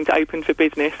obviously having to open for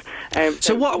business.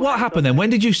 So what happened then?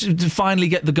 When did you finally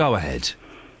get the go-ahead?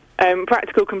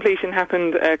 Practical completion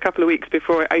happened a couple of weeks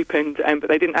before it opened, but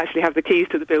they didn't actually have the keys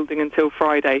to the building until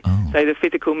Friday. Oh. So the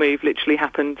physical move literally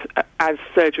happened as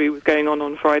surgery was going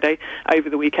on Friday, over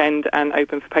the weekend, and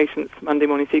open for patients Monday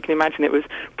morning. So you can imagine it was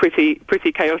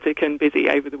pretty chaotic and busy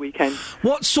over the weekend.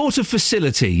 What sort of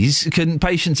facilities can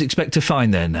patients expect to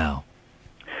find there now?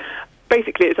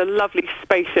 Basically, it's a lovely,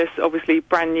 spacious, obviously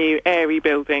brand new, airy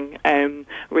building,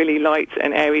 really light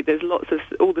and airy. There's lots of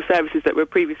all the services that were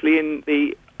previously in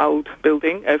the old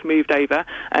building have moved over,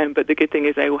 but the good thing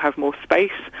is they will have more space,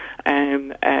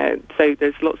 so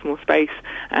there's lots more space,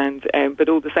 and but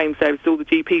all the same services, all the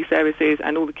GP services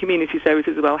and all the community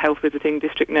services as well, health visiting,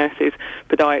 district nurses,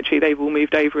 podiatry, they've all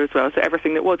moved over as well. So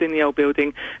everything that was in the old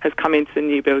building has come into the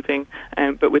new building,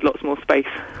 but with lots more space.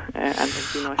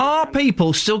 Nice. Are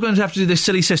people still going to have to do this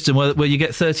silly system where you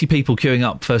get 30 people queuing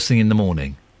up first thing in the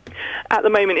morning? At the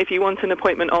moment, if you want an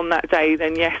appointment on that day,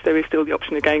 then yes, there is still the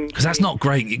option of going. Because that's not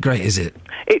great, is it?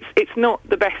 It's not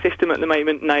the best system at the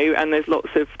moment, no, and there's lots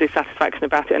of dissatisfaction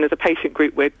about it. And as a patient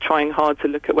group, we're trying hard to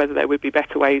look at whether there would be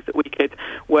better ways that we could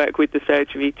work with the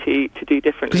surgery to do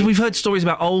differently. Because we've heard stories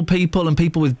about old people and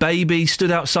people with babies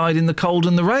stood outside in the cold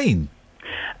and the rain.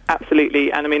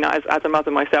 Absolutely, and I mean, as a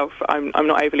mother myself, I'm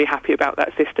not overly happy about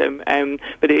that system,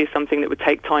 but it is something that would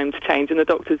take time to change, and the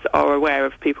doctors are aware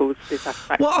of people's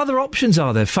dissatisfaction. What other options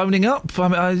are there? Phoning up? I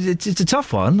mean, it's a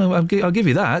tough one, I'll give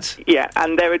you that. Yeah,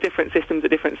 and there are different systems at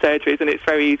different surgeries, and it's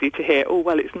very easy to hear, oh,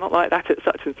 well, it's not like that at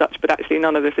such and such, but actually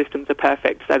none of the systems are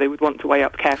perfect, so they would want to weigh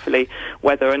up carefully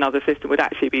whether another system would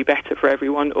actually be better for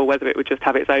everyone or whether it would just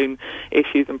have its own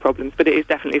issues and problems. But it is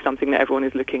definitely something that everyone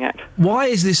is looking at. Why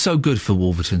is this so good for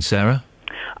Wolverton, Sarah?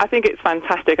 I think it's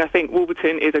fantastic. I think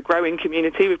Wolverton is a growing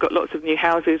community. We've got lots of new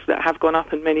houses that have gone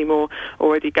up and many more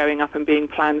already going up and being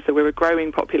planned, so we're a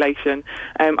growing population.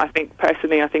 I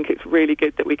think it's really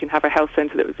good that we can have a health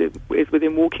centre that is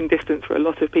within walking distance for a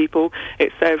lot of people.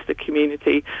 It serves the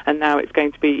community, and now it's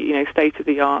going to be,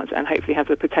 state-of-the-art and hopefully has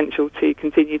the potential to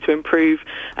continue to improve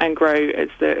and grow as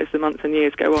the months and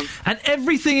years go on. And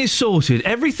everything is sorted,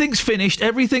 everything's finished,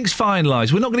 everything's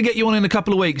finalised. We're not going to get you on in a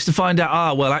couple of weeks to find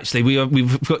out, actually,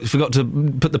 we've forgot to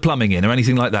put the plumbing in or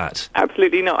anything like that?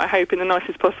 Absolutely not. I hope in the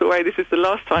nicest possible way this is the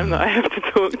last time that I have to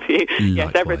talk to you. Likewise.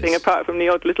 Yes, everything apart from the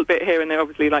odd little bit here and there,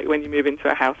 obviously, like when you move into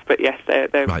a house. But yes,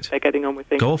 they're getting on with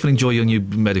things. Go off and enjoy your new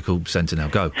medical centre now.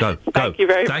 Go. Thank you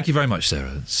very much. Thank you very much,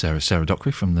 Sarah. Sarah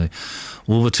Dockery from the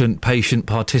Wolverton Patient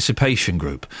Participation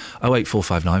Group.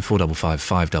 08459 455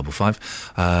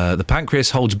 555. The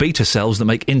pancreas holds beta cells that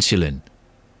make insulin.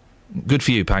 Good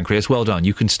for you, pancreas. Well done.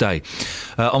 You can stay.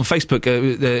 On Facebook,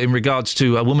 in regards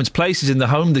to A Woman's Place is in the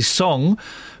Home, the song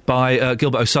by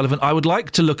Gilbert O'Sullivan.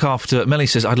 Melanie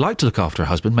says, I'd like to look after her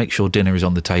husband, make sure dinner is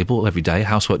on the table every day,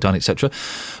 housework done, etc.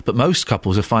 But most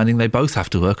couples are finding they both have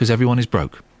to work as everyone is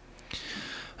broke.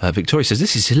 Victoria says,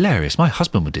 this is hilarious. My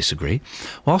husband would disagree.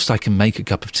 Whilst I can make a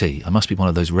cup of tea, I must be one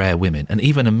of those rare women, and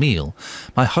even a meal,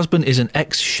 my husband is an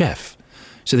ex-chef,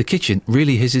 so the kitchen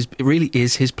really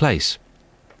is his place.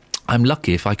 I'm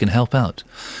lucky if I can help out.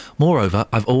 Moreover,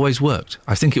 I've always worked.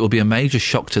 I think it will be a major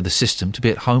shock to the system to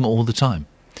be at home all the time.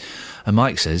 And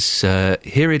Mike says,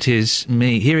 here it is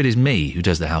me who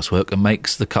does the housework and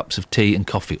makes the cups of tea and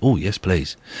coffee. Oh, yes,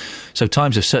 please. So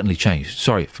times have certainly changed.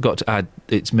 Sorry, forgot to add,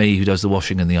 it's me who does the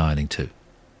washing and the ironing too.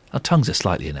 Our tongues are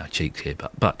slightly in our cheeks here,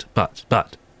 but...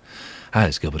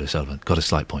 Has Gilbert O'Sullivan got a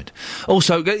slight point?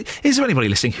 Also, is there anybody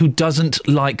listening who doesn't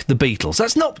like the Beatles?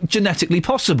 That's not genetically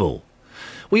possible.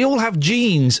 We all have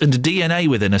genes and DNA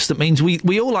within us that means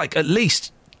we all like at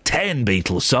least 10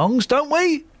 Beatles songs, don't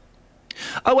we?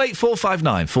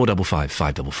 08459 455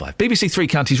 555. BBC Three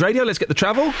Counties Radio, let's get the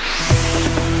travel.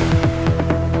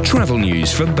 Travel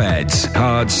news for beds,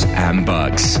 cards and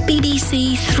bugs.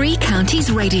 BBC Three Counties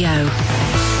Radio.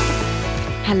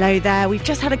 Hello there. We've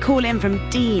just had a call in from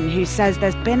Dean who says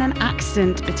there's been an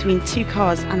accident between two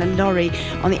cars and a lorry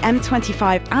on the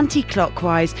M25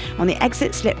 anti-clockwise on the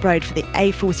exit slip road for the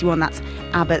A41. That's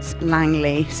Abbots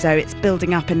Langley. So it's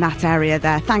building up in that area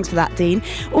there. Thanks for that, Dean.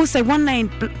 Also, one lane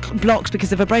blocked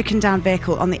because of a broken down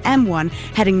vehicle on the M1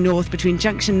 heading north between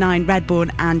Junction 9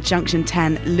 Redbourne and Junction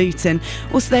 10 Luton.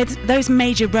 Also, those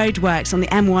major roadworks on the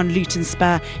M1 Luton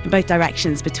Spur in both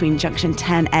directions between Junction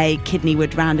 10A Kidney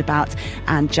Wood Roundabout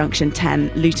and Junction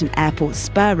 10 Luton Airport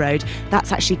Spur Road.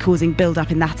 That's actually causing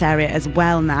build-up in that area as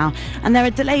well now. And there are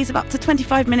delays of up to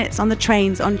 25 minutes on the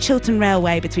trains on Chiltern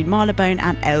Railway between Marylebone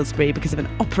and Aylesbury because of an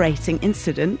operating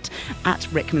incident at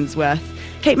Rickmansworth.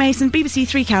 Kate Mason, BBC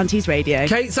Three Counties Radio.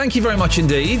 Kate, thank you very much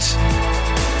indeed.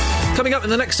 Coming up in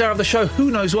the next hour of the show,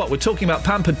 who knows what? We're talking about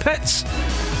pampered pets,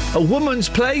 A Woman's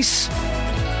Place,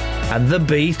 and the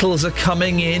Beatles are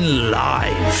coming in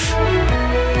live.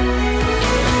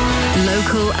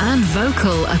 Local and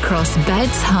vocal across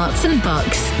beds, hearts and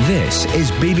bucks. This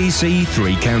is BBC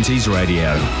Three Counties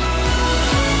Radio.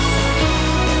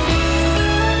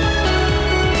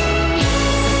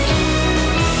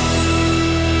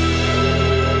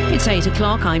 It's 8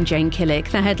 o'clock, I'm Jane Killick.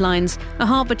 The headlines: a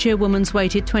Hertfordshire woman's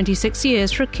waited 26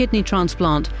 years for a kidney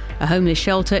transplant, a homeless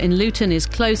shelter in Luton is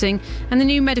closing, and the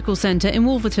new medical centre in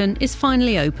Wolverton is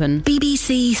finally open.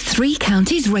 BBC Three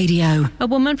Counties Radio. A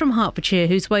woman from Hertfordshire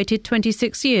who's waited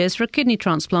 26 years for a kidney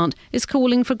transplant is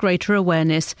calling for greater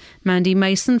awareness. Mandy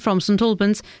Mason from St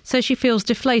Albans says she feels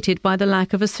deflated by the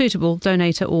lack of a suitable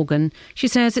donator organ. She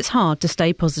says it's hard to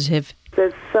stay positive.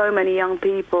 There's so many young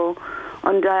people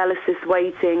on dialysis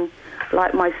waiting,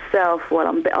 like myself. Well,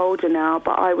 I'm a bit older now,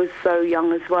 but I was so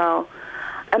young as well.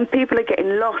 And people are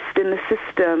getting lost in the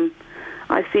system.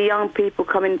 I see young people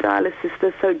coming dialysis,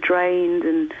 they're so drained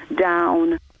and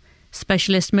down.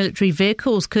 Specialist military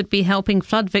vehicles could be helping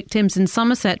flood victims in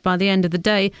Somerset by the end of the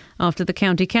day after the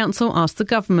County Council asked the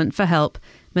government for help.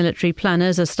 Military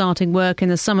planners are starting work in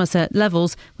the Somerset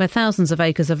levels where thousands of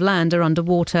acres of land are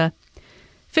underwater.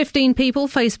 15 people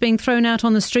face being thrown out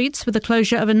on the streets with the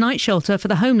closure of a night shelter for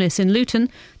the homeless in Luton.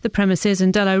 The premises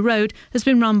in Dellow Road has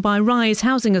been run by Rise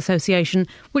Housing Association,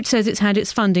 which says it's had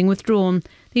its funding withdrawn.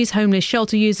 These homeless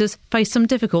shelter users face some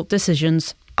difficult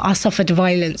decisions. I suffered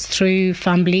violence through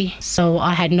family, so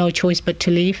I had no choice but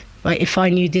to leave. But if I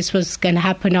knew this was going to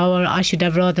happen, I should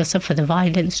have rather suffered the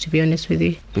violence, to be honest with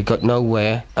you. We got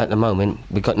nowhere at the moment.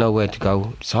 We got nowhere to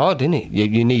go. It's hard, isn't it?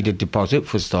 You need a deposit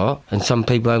for a start, and some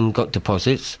people haven't got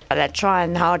deposits. They're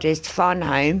trying hardest to find a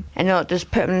home and not just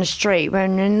put them in the street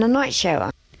when they're in the night shelter.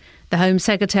 The Home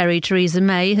Secretary, Theresa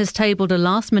May, has tabled a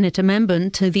last-minute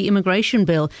amendment to the immigration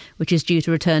bill, which is due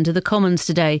to return to the Commons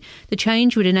today. The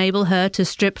change would enable her to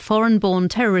strip foreign-born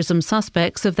terrorism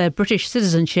suspects of their British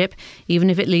citizenship, even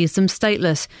if it leaves them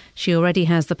stateless. She already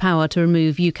has the power to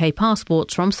remove UK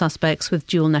passports from suspects with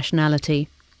dual nationality.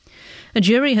 A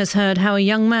jury has heard how a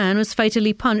young man was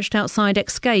fatally punched outside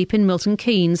Escape in Milton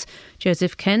Keynes.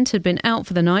 Joseph Kent had been out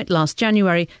for the night last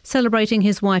January, celebrating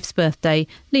his wife's birthday.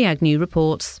 Lee Agnew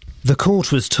reports. The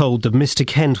court was told that Mr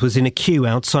Kent was in a queue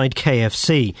outside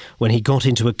KFC when he got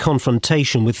into a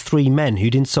confrontation with 3 men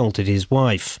who'd insulted his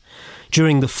wife.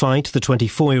 During the fight, the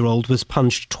 24-year-old was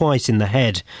punched twice in the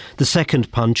head, the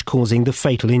second punch causing the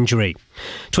fatal injury.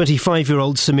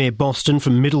 25-year-old Samir Boston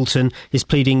from Middleton is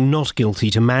pleading not guilty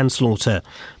to manslaughter.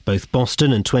 Both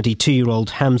Boston and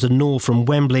 22-year-old Hamza Noor from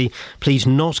Wembley plead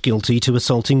not guilty to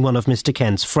assaulting one of Mr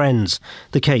Kent's friends.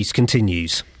 The case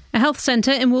continues. A health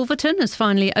centre in Wolverton has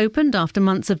finally opened after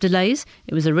months of delays.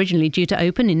 It was originally due to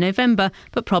open in November,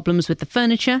 but problems with the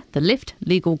furniture, the lift,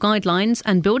 legal guidelines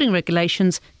and building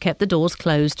regulations kept the doors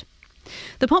closed.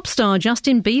 The pop star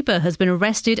Justin Bieber has been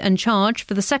arrested and charged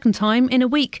for the second time in a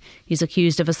week. He's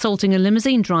accused of assaulting a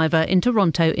limousine driver in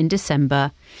Toronto in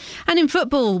December. And in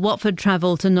football, Watford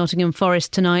travel to Nottingham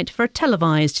Forest tonight for a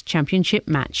televised championship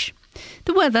match.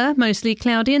 The weather, mostly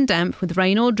cloudy and damp with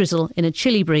rain or drizzle in a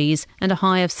chilly breeze and a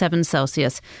high of 7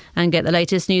 Celsius. And get the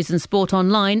latest news and sport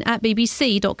online at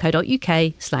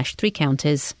bbc.co.uk/3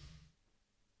 counties.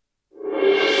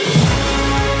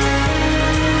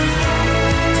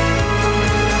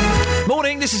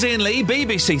 Morning, this is Iain Lee,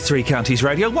 BBC Three Counties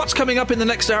Radio. What's coming up in the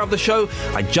next hour of the show?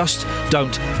 I just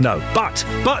don't know. But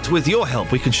with your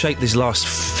help, we can shape these last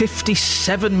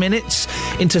 57 minutes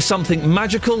into something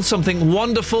magical, something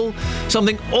wonderful,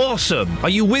 something awesome. Are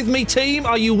you with me, team?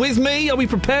 Are you with me? Are we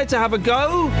prepared to have a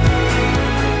go?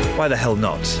 Why the hell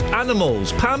not?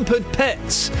 Animals, pampered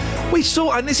pets. We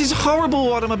saw, and this is horrible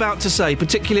what I'm about to say,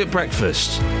 particularly at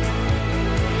breakfast.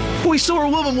 We saw a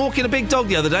woman walking a big dog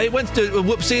the other day. It went to do a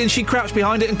whoopsie and she crouched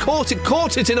behind it and caught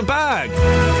it in a bag.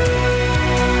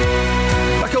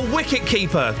 Like a wicket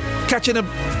keeper catching a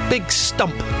big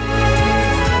stump. It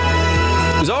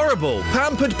was horrible.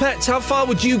 Pampered pets, how far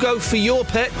would you go for your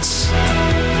pets?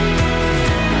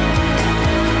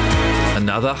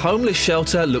 Another homeless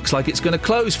shelter looks like it's going to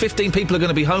close. 15 people are going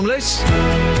to be homeless.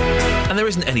 And there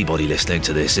isn't anybody listening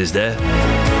to this, is there?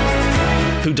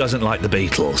 Who doesn't like the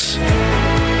Beatles?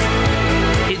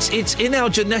 It's in our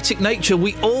genetic nature.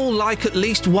 We all like at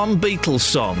least one Beatles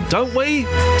song, don't we?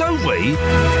 Don't we?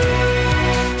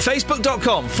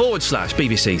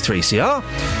 Facebook.com/BBC3CR.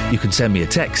 You can send me a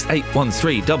text,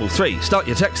 81333. Start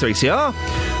your text 3CR.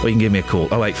 Or you can give me a call,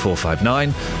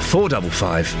 08459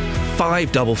 455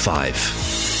 555.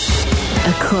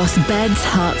 Across beds,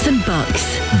 hearts and bucks.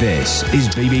 This is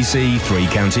BBC Three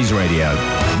Counties Radio.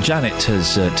 Janet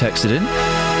has texted in.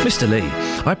 Mr. Lee,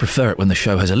 I prefer it when the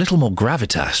show has a little more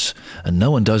gravitas and no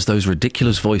one does those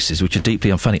ridiculous voices which are deeply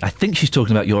unfunny. I think she's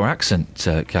talking about your accent,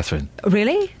 Catherine.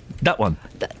 Really? That one.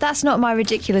 That's not my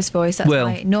ridiculous voice. That's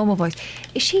my normal voice.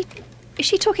 Is she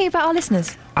talking about our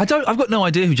listeners? I've got no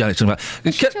idea who Janet's talking about.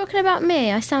 Is she talking about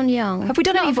me? I sound young. Have we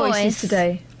done our voices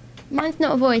today? Mine's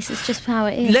not a voice, it's just how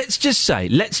it is. Let's just say,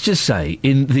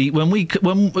 in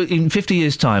 50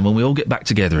 years' time, when we all get back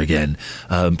together again,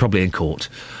 probably in court,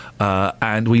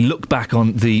 and we look back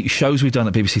on the shows we've done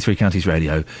at BBC Three Counties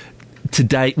Radio,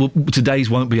 today's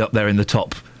won't be up there in the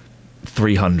top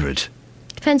 300.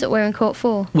 Depends what we're in court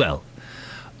for. Well,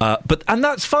 and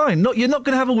that's fine. You're not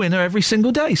going to have a winner every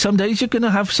single day. Some days you're going to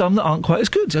have some that aren't quite as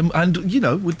good. And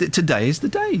today is the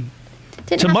day.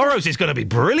 Tomorrow's is going to be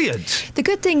brilliant. The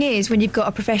good thing is when you've got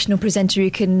a professional presenter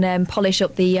who can polish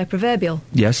up the proverbial.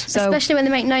 Yes. Especially when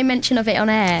they make no mention of it on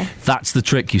air. That's the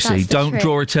trick, you see. Don't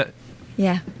draw it to...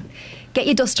 Yeah. Get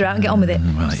your duster out and get on with it.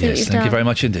 Right, yes. Thank you very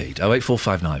much indeed.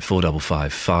 08459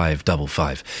 455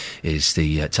 555 is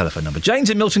the telephone number. Jane's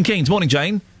in Milton Keynes. Morning,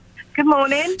 Jane. Good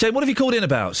morning. Jane, what have you called in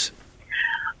about?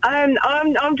 I'm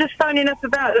just phoning up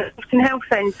about the Luton Health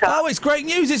Centre. Oh, it's great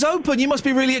news. It's open. You must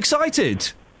be really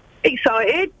excited.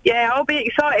 Excited? Yeah, I'll be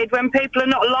excited when people are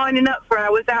not lining up for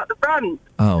hours out the front.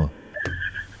 Oh.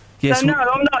 Yes. So no,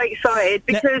 I'm not excited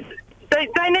because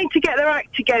they need to get their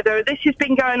act together. This has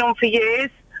been going on for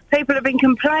years. People have been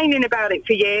complaining about it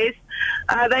for years.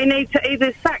 They need to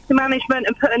either sack the management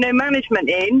and put a new management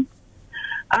in,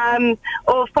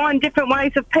 or find different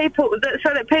ways of people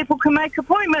so that people can make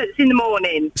appointments in the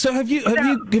morning. So have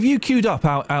you queued up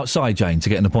outside, Jane, to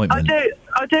get an appointment?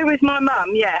 I do with my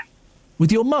mum. Yeah.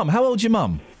 With your mum? How old's your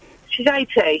mum? She's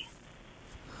 80.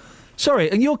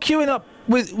 Sorry, and you're queuing up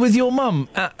with your mum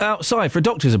outside for a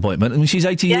doctor's appointment, and she's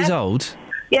 80 years old.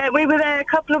 Yeah, we were there a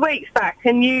couple of weeks back,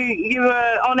 and you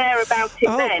were on air about it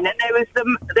then, and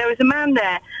there was a man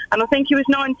there, and I think he was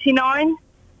 99,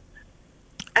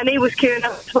 and he was queuing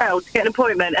up as well to get an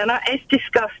appointment, and it's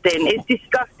disgusting. It's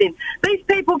disgusting. These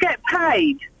people get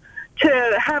paid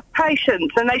to have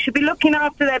patients, and they should be looking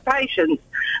after their patients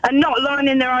and not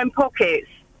lining their own pockets.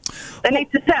 They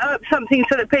need to set up something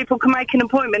so that people can make an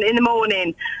appointment in the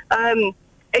morning.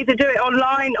 Either do it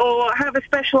online or have a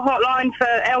special hotline for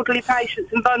elderly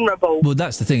patients and vulnerable. Well,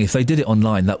 that's the thing. If they did it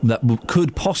online, that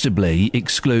could possibly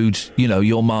exclude,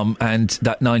 your mum and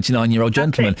that 99-year-old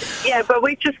gentleman. Yeah, but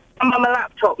we've just got on a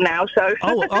laptop now, so...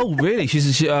 Oh, really?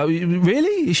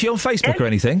 Really? Is she on Facebook or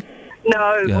anything?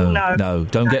 No.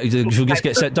 Don't get. She'll just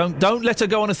get set. Don't let her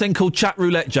go on a thing called chat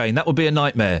roulette, Jane. That would be a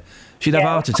nightmare. She'd have a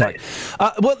heart attack.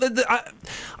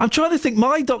 I'm trying to think.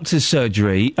 My doctor's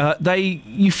surgery.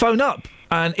 You phone up,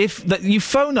 and you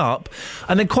phone up,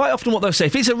 and then quite often what they'll say,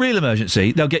 if it's a real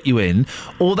emergency, they'll get you in,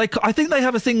 or I think they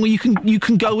have a thing where you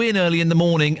can go in early in the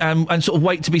morning and sort of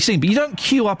wait to be seen, but you don't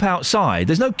queue up outside.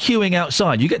 There's no queuing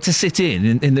outside. You get to sit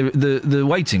in the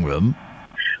waiting room.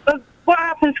 Well, what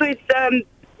happens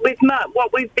with Mutt,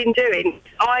 what we've been doing,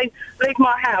 I leave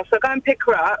my house, I go and pick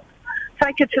her up,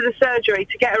 take her to the surgery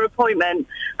to get her appointment,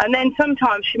 and then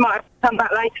sometimes she might have to come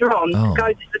back later on to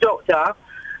go to the doctor,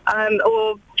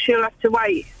 or she'll have to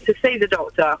wait to see the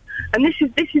doctor. And this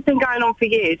has been going on for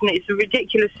years, and it's a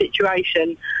ridiculous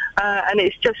situation, and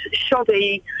it's just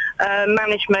shoddy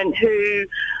management who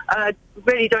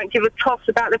really don't give a toss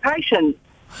about the patient.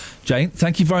 Jane,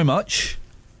 thank you very much.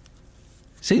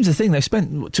 Seems the thing, they've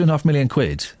spent £2.5 million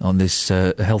on this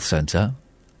health centre,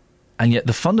 and yet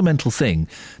the fundamental thing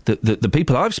that the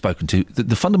people I've spoken to,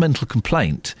 the fundamental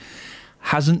complaint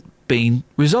hasn't been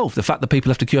resolved. The fact that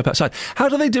people have to queue up outside. How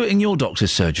do they do it in your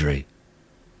doctor's surgery?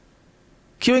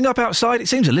 Queuing up outside? It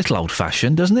seems a little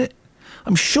old-fashioned, doesn't it?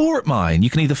 I'm sure at mine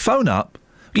you can either phone up.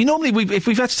 If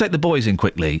we've had to take the boys in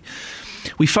quickly,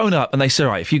 we phone up and they say,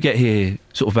 right, if you get here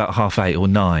sort of about 8:30 or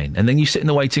 9, and then you sit in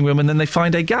the waiting room and then they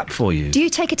find a gap for you. Do you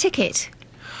take a ticket?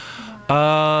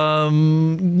 No,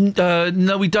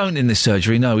 we don't in this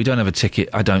surgery. No, we don't have a ticket,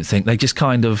 I don't think. They just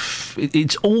kind of...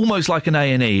 It's almost like an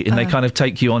A&E, and they kind of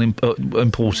take you on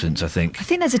importance, I think. I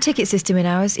think there's a ticket system in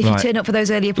ours, if you turn up for those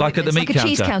early appointments. Like at the meat counter? Like a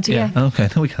cheese counter, yeah. OK,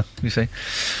 there we go. You see.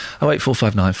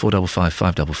 08459 455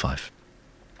 555.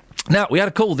 Now, we had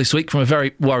a call this week from a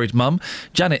very worried mum.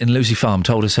 Janet in Lucy Farm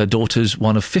told us her daughter's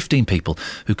one of 15 people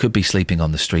who could be sleeping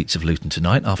on the streets of Luton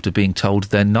tonight after being told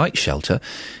their night shelter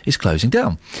is closing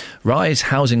down. Rise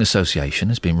Housing Association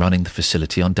has been running the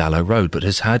facility on Dallow Road but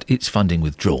has had its funding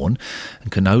withdrawn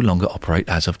and can no longer operate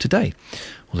as of today.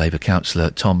 Well, Labour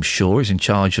councillor Tom Shaw is in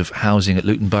charge of housing at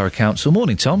Luton Borough Council.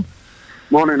 Morning, Tom.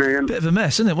 Morning, Ian. Bit of a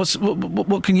mess, isn't it?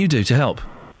 What can you do to help?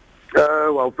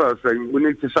 Well, first thing, we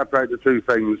need to separate the two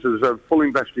things. There's a full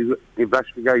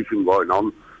investigation going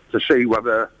on to see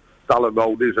whether Dallow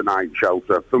Road is a night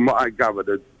shelter. From what I gathered,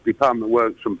 the Department of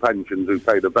Works and Pensions, who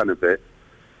pay the benefit,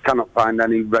 cannot find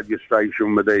any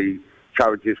registration with the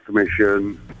Charities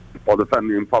Commission or the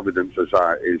Family and Providence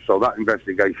Society, so that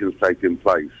investigation is taking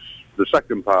place. The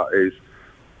second part is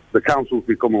the council's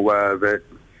become aware of it.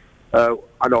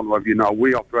 I don't know if you know,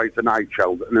 we operate a night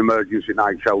shelter, an emergency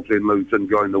night shelter in Luton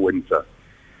during the winter,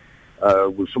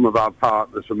 with some of our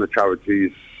partners from the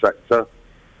charities sector,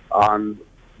 and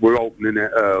we're opening it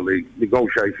early.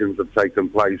 Negotiations have taken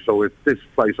place, so if this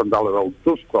place on Dallow Road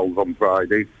does close on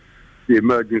Friday, the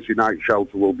emergency night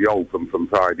shelter will be open from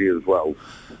Friday as well.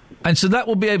 And so that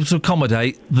will be able to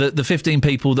accommodate the 15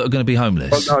 people that are going to be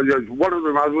homeless? Well, no, one of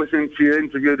them, I was listening to your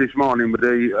interview this morning with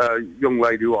the young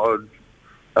lady who had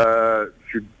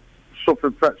she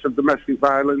suffered threats of domestic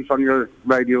violence on your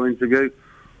radio interview.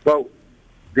 Well,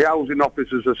 the housing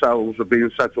officers themselves are being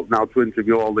set up now to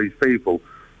interview all these people.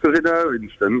 Because in her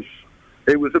instance,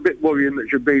 it was a bit worrying that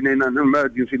she'd been in an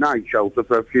emergency night shelter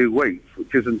for a few weeks,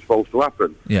 which isn't supposed to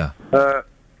happen. Yeah.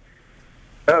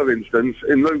 Her instance,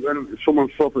 in Luton,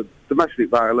 someone suffered domestic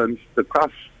violence, the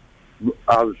class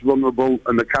as vulnerable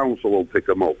and the council will pick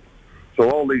them up. So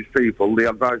all these people, the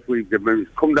advice we've given them is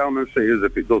come down and see us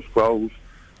if it does close.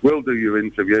 We'll do your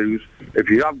interviews. If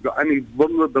you have got any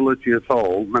vulnerability at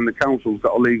all, then the council's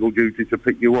got a legal duty to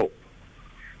pick you up.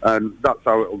 And that's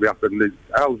how it will be happening. The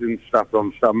housing staff are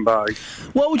on standby.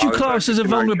 What would you class as a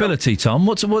vulnerability, Tom?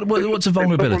 What's a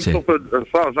vulnerability? As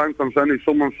far as I'm concerned, if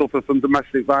someone suffers from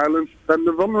domestic violence, then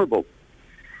they're vulnerable.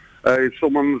 If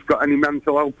someone's got any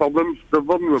mental health problems, they're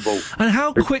vulnerable. And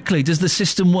how quickly does the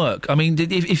system work? I mean,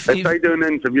 if they do an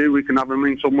interview, we can have them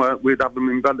in somewhere. We'd have them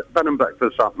in bed and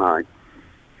breakfast that night.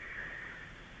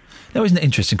 Now, isn't it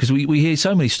interesting? Because we hear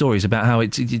so many stories about how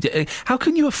how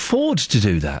can you afford to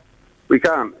do that? We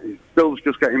can't. Bills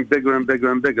just getting bigger and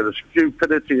bigger and bigger. The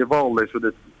stupidity of all this with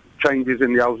the changes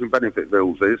in the housing benefit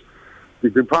bills is the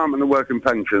Department of Work and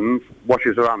Pensions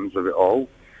washes their hands of it all.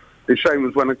 The same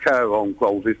as when a care home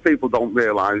closes. People don't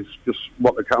realise just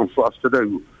what the council has to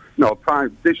do. No,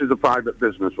 this is a private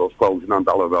business what's closing on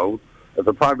Dollar Road. If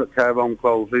a private care home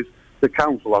closes, the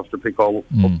council has to pick all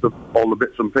the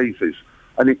bits and pieces.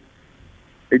 And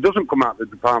it doesn't come out of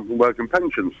the Department of Work and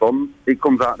Pensions Fund. It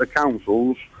comes out of the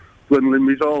council's dwindling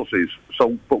resources.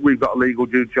 But we've got a legal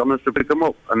duty on us to pick them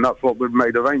up. And that's what we've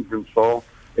made arrangements for.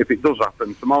 If it does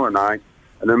happen tomorrow night,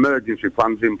 an emergency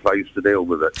plan's in place to deal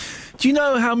with it. Do you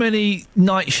know how many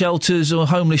night shelters or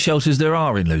homeless shelters there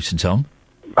are in Luton, Tom?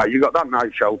 Right, you've got that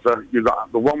night shelter, you've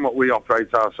got the one that we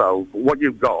operate ourselves. But what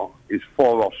you've got is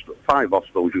 5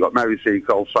 hostels. You've got Mary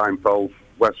Seacole, Signpost,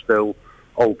 West Hill,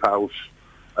 Old House,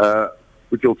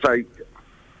 which will take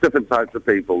different types of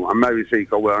people. And Mary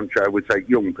Seacole, we're on chair, we take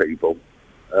young people.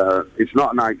 It's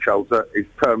not a night shelter, it's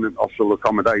permanent hostel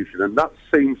accommodation. And that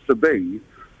seems to be,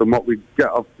 from what we get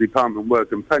off the Department of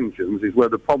Work and Pensions, is where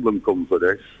the problem comes with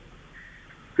this.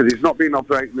 Because it's not been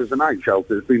operating as a night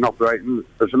shelter, it's been operating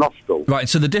as an hostel. Right,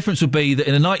 so the difference would be that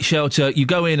in a night shelter, you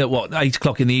go in at, 8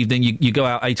 o'clock in the evening, you go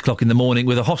out 8 o'clock in the morning.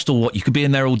 With a hostel, you could be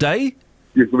in there all day?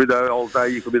 You could be there all day,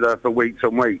 you could be there for weeks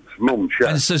and weeks, months,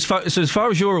 yeah. And so as far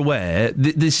as you're aware,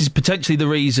 this is potentially the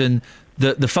reason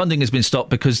that the funding has been stopped,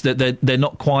 because they're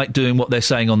not quite doing what they're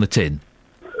saying on the tin?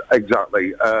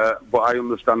 Exactly, but I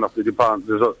understand that the department,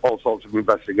 there's all sorts of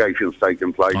investigations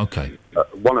taking place. Okay.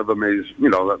 One of them is,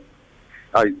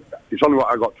 it's only what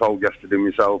I got told yesterday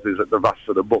myself, is that they've asked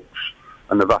for the books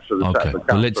and they've asked for the set of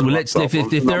accounts. Well,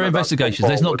 if there are investigations,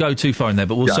 let's not go too far in there,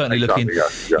 but we'll certainly look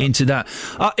into that.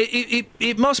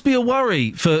 It must be a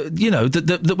worry for,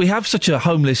 that we have such a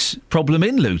homeless problem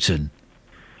in Luton.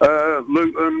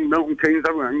 Luton, Milton Keynes,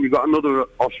 everything. You've got another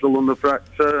hostel under threat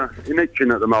in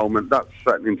Itchen at the moment. That's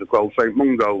threatening to close. St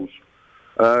Mungo's.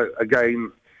 Again,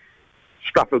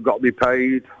 staff have got to be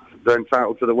paid. They're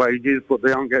entitled to the wages, but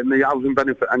they aren't getting the housing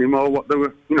benefit anymore. What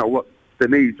they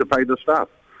need to pay the staff.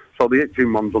 So the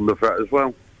Itchen one's under threat as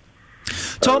well.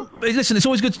 Tom, listen, it's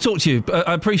always good to talk to you.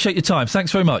 I appreciate your time.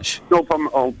 Thanks very much. No problem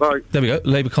at all. Bye. There we go.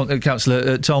 Labour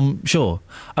councillor Tom Shaw.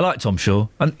 I like Tom Shaw.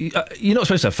 And you're not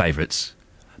supposed to have favourites.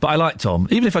 But I like Tom,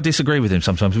 even if I disagree with him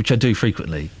sometimes, which I do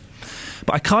frequently.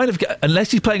 But I kind of get,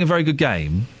 unless he's playing a very good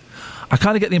game, I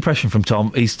kind of get the impression from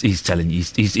Tom, he's telling you,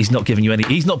 he's not giving you any,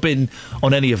 he's not been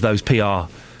on any of those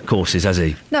PR courses, has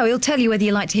he? No, he'll tell you whether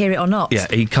you like to hear it or not. Yeah,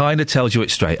 he kind of tells you it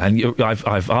straight. And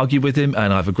I've argued with him,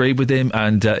 and I've agreed with him,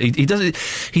 and he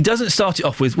doesn't start it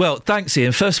off with, well, thanks,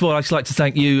 Iain. First of all, I'd just like to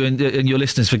thank you and your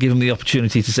listeners for giving me the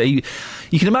opportunity to say,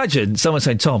 you can imagine someone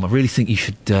saying, Tom, I really think you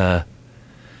should...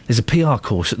 there's a PR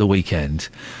course at the weekend.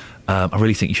 I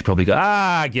really think you should probably go,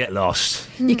 get lost.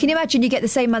 You can imagine you get the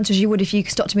same answer as you would if you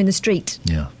stopped him in the street.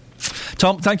 Yeah.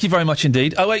 Tom, thank you very much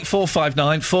indeed.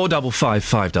 08459 455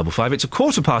 555. It's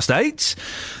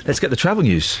 8:15. Let's get the travel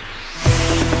news.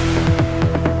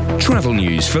 Travel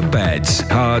news for beds,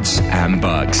 cards and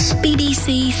bugs.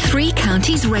 BBC Three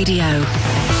Counties Radio.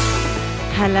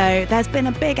 Hello, there's been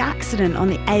a big accident on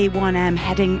the A1M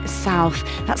heading south.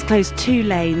 That's closed 2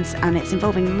 lanes and it's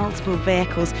involving multiple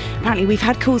vehicles. Apparently we've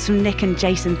had calls from Nick and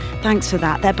Jason, thanks for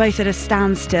that. They're both at a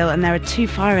standstill and there are 2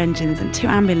 fire engines and 2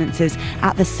 ambulances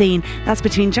at the scene. That's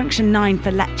between Junction 9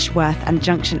 for Letchworth and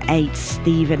Junction 8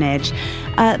 Stevenage.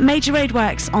 Major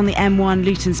roadworks on the M1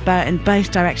 Luton Spur in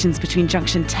both directions between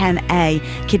Junction 10A,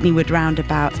 Kidneywood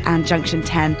Roundabout, and Junction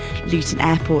 10 Luton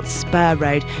Airport Spur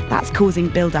Road. That's causing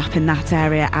build-up in that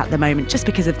area at the moment just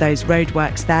because of those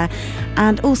roadworks there.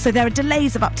 And also there are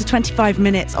delays of up to 25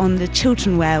 minutes on the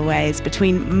Chiltern Railways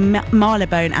between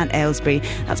Marylebone and Aylesbury.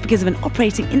 That's because of an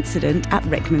operating incident at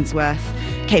Rickmansworth.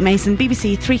 Kate Mason,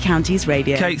 BBC Three Counties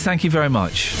Radio. Kate, thank you very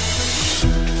much.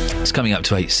 It's coming up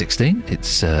to 8:16.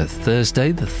 It's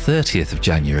Thursday, the 30th of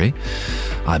January.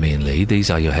 I'm Iain Lee.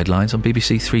 These are your headlines on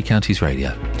BBC Three Counties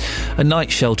Radio. A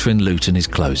night shelter in Luton is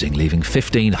closing, leaving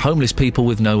 15 homeless people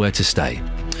with nowhere to stay.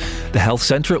 The health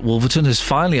centre at Wolverton has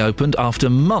finally opened after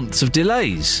months of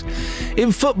delays.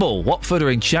 In football, Watford are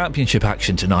in championship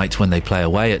action tonight when they play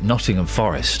away at Nottingham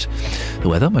Forest. The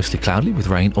weather mostly cloudy with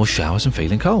rain or showers and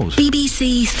feeling cold.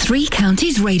 BBC Three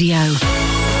Counties Radio.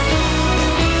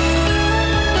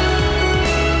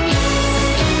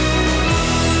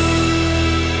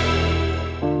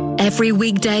 Every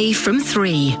weekday from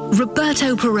 3,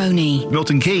 Roberto Perrone.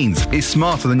 Milton Keynes is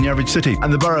smarter than the average city,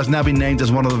 and the borough has now been named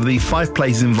as one of the 5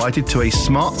 places invited to a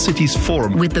Smart Cities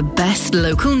Forum. With the best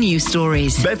local news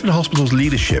stories. Bedford Hospital's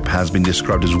leadership has been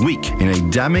described as weak in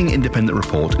a damning independent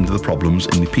report into the problems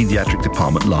in the paediatric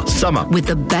department last summer. With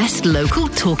the best local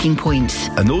talking points.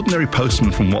 An ordinary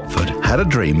postman from Watford had a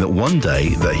dream that one day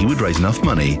that he would raise enough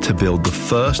money to build the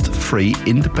first free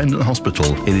independent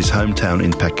hospital in his hometown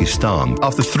in Pakistan.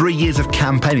 After 3 years of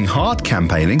campaigning, hard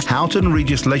campaigning, Houghton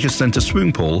Regis Leisure Centre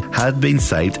swimming pool had been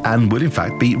saved and will in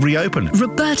fact be reopened.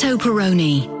 Roberto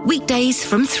Perrone, weekdays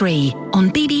from 3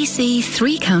 on BBC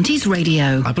Three Counties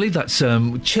Radio. I believe that's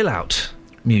chill out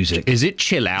music. Is it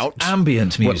chill out?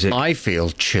 Ambient music. Well, I feel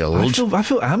chilled. I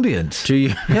feel ambient. Do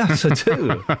you? Yes, I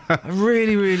do. I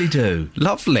really, really do.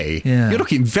 Lovely. Yeah. You're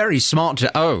looking very smart.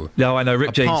 No, I know,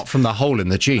 ripped jeans. Apart from the hole in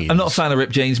the jeans. I'm not a fan of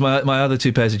ripped jeans. My other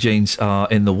 2 pairs of jeans are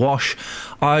in the wash.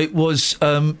 I was,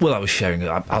 I was sharing,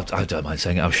 I don't mind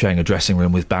saying it, I was sharing a dressing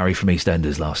room with Barry from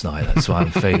EastEnders last night. That's why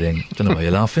I'm feeling, don't know why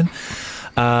you're laughing.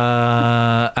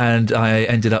 And I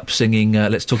ended up singing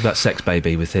Let's Talk About Sex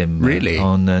Baby with him. Really?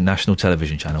 On National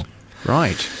Television Channel.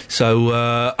 Right. So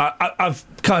I've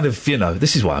kind of,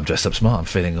 this is why I'm dressed up smart. I'm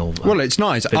feeling all... well, it's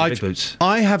nice. Big boots.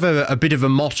 I have a bit of a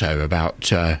motto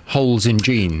about holes in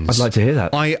jeans. I'd like to hear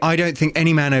that. I don't think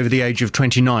any man over the age of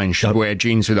 29 should wear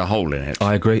jeans with a hole in it.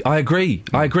 I agree.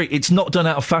 It's not done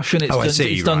out of fashion.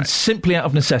 It's done simply out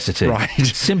of necessity. Right.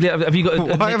 Simply out of... Have you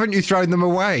got... Why haven't you thrown them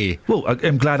away? Well,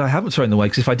 I'm glad I haven't thrown them away,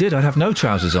 because if I did, I'd have no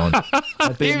trousers on.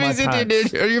 I'd be in my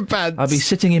pants. Your pants. I'd be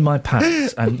sitting in my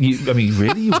pants. And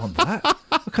really, you want that?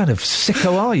 What kind of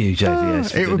sicko are you,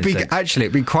 JVS?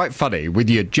 It'd be quite funny with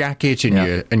your jacket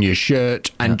and your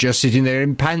shirt and just sitting there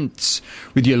in pants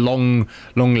with your long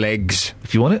legs.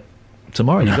 If you want it.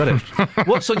 Tomorrow, you got it.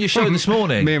 What's on your show this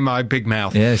morning? Me and my big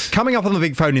mouth. Yes. Coming up on the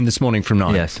big phone in this morning from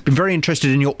 9. Yes. Been very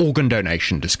interested in your organ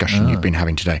donation discussion you've been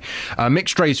having today. A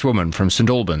mixed-race woman from St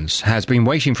Albans has been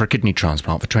waiting for a kidney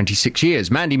transplant for 26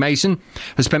 years. Mandy Mason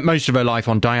has spent most of her life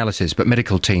on dialysis, but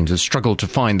medical teams have struggled to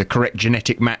find the correct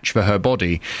genetic match for her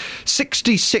body.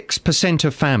 66%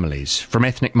 of families from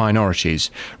ethnic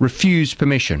minorities refuse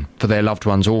permission for their loved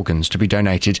ones' organs to be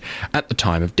donated at the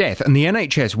time of death, and the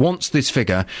NHS wants this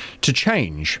figure to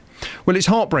change. Well, it's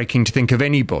heartbreaking to think of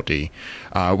anybody,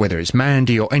 whether it's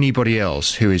Mandy or anybody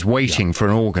else, who is waiting for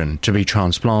an organ to be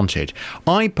transplanted.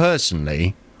 I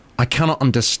cannot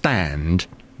understand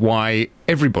why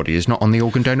everybody is not on the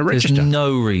organ donor register. There's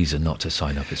no reason not to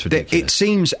sign up. It's ridiculous. It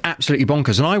seems absolutely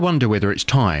bonkers, and I wonder whether it's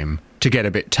time to get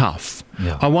a bit tough.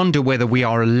 Yeah. I wonder whether we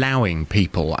are allowing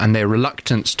people and their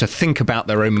reluctance to think about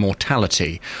their own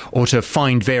mortality or to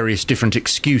find various different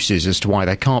excuses as to why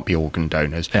they can't be organ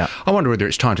donors. Yeah. I wonder whether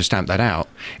it's time to stamp that out.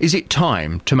 Is it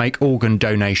time to make organ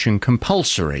donation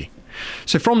compulsory?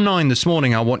 So from 9 this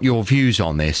morning, I want your views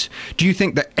on this. Do you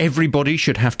think that everybody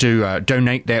should have to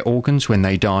donate their organs when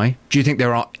they die? Do you think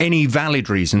there are any valid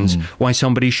reasons why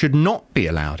somebody should not be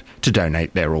allowed to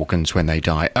donate their organs when they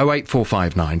die?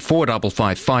 08459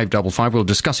 455 555. We'll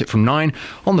discuss it from 9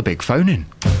 on the big phone-in.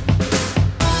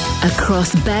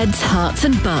 Across beds, hearts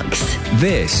and bucks.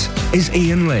 This is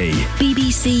Iain Lee.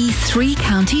 BBC Three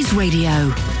Counties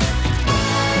Radio.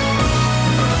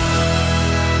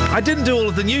 I didn't do all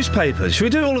of the newspapers. Should we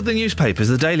do all of the newspapers?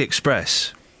 The Daily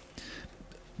Express.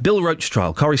 Bill Roach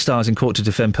trial. Corrie stars in court to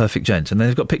defend Perfect Gent. And then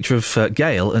they've got a picture of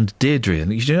Gail and Deirdre. And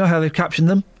do you know how they've captioned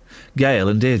them? Gail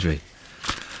and Deirdre.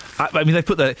 I mean, they've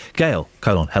put the Gail,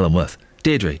 Helen Worth.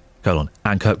 Deirdre, Anne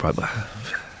Kirkbride.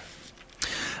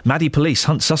 Maddie police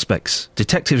hunt suspects.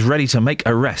 Detectives ready to make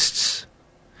arrests.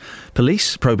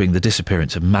 Police, probing the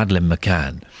disappearance of Madeleine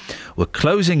McCann, were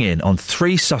closing in on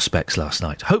 3 suspects last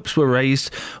night. Hopes were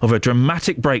raised over a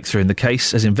dramatic breakthrough in the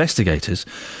case as investigators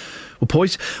were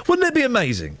poised. Wouldn't it be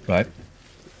amazing, right,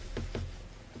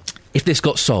 if this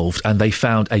got solved and they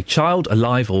found a child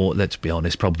alive or, let's be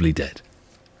honest, probably dead?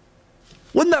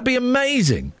 Wouldn't that be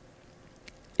amazing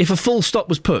if a full stop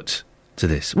was put to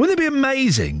this? Wouldn't it be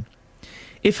amazing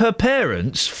if her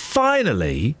parents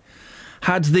finally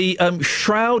had the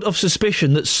shroud of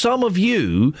suspicion that some of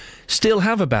you still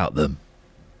have about them?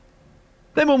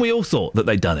 Then when we all thought that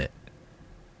they'd done it.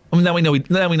 I mean,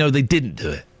 now we know they didn't do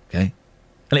it, okay?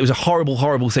 And it was a horrible,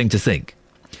 horrible thing to think.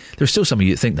 There are still some of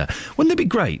you that think that. Wouldn't it be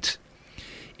great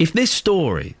If this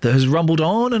story that has rumbled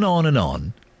on and on and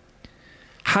on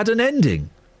had an ending.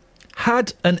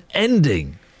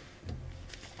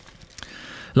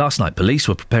 Last night, police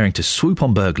were preparing to swoop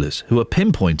on burglars who were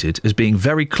pinpointed as being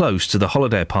very close to the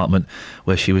holiday apartment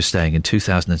where she was staying in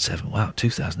 2007. Wow,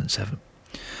 2007.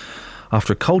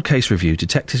 After a cold case review,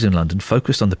 detectives in London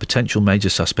focused on the potential major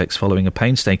suspects following a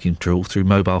painstaking trawl through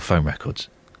mobile phone records.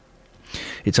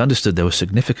 It's understood there was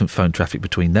significant phone traffic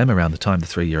between them around the time the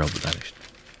 3-year-old vanished.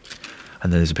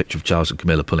 And then there's a picture of Charles and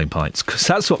Camilla pulling pints, because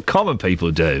that's what common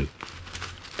people do.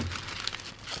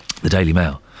 The Daily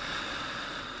Mail.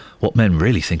 What men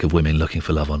really think of women looking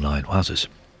for love online. Wowzers.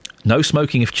 No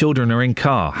smoking if children are in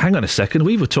car. Hang on a second,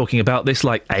 we were talking about this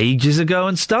like ages ago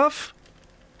and stuff.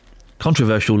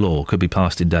 Controversial law could be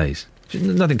passed in days. There's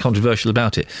nothing controversial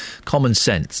about it. Common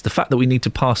sense. The fact that we need to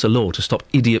pass a law to stop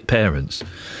idiot parents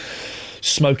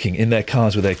smoking in their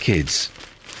cars with their kids.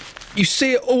 You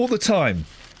see it all the time.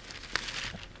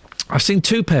 I've seen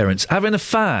 2 parents having a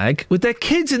fag with their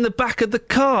kids in the back of the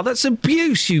car. That's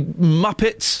abuse, you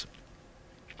muppets.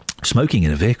 Smoking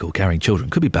in a vehicle carrying children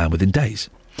could be banned within days.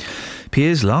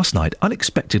 Peers last night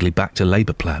unexpectedly backed a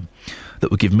Labour plan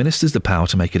that would give ministers the power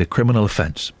to make it a criminal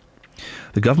offence.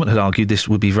 The government had argued this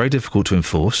would be very difficult to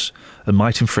enforce and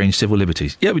might infringe civil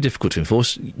liberties. Yeah, it would be difficult to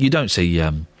enforce. You don't see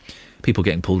people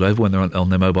getting pulled over when they're on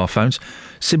their mobile phones.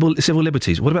 Civil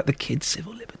liberties. What about the kids'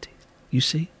 civil liberties? You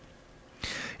see?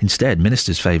 Instead,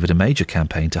 ministers favoured a major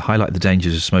campaign to highlight the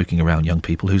dangers of smoking around young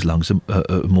people whose lungs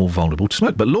are more vulnerable to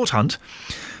smoke. But Lord Hunt,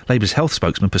 Labour's health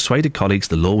spokesman, persuaded colleagues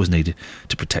the law was needed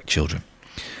to protect children.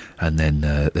 And then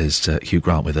there's Hugh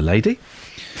Grant with a lady.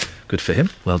 Good for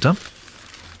him. Well done.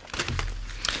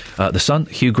 The Sun,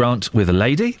 Hugh Grant with a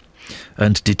lady.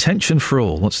 And detention for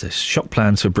all. What's this? Shock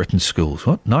plans for Britain's schools.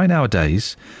 What? 9-hour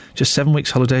days, just 7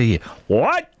 weeks holiday a year.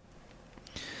 What?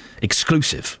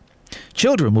 Exclusive.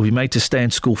 Children will be made to stay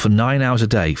in school for 9 hours a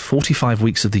day, 45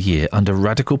 weeks of the year, under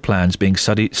radical plans being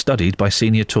studied by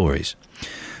senior Tories.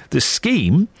 The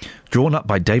scheme, drawn up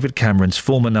by David Cameron's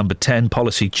former number 10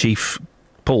 policy chief,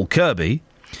 Paul Kirby,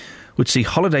 would see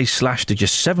holidays slashed to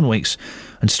just 7 weeks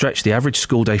and stretch the average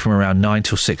school day from around 9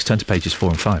 till 6. Turn to pages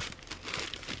 4 and 5.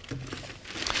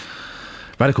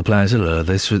 Radical plans,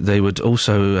 they would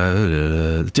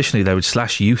also, additionally, they would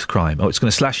slash youth crime. Oh, it's going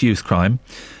to slash youth crime.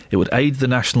 It would aid the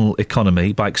national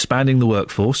economy by expanding the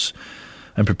workforce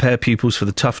and prepare pupils for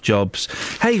the tough jobs.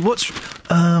 Hey, what's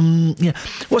wrong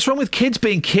with kids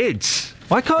being kids?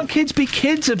 Why can't kids be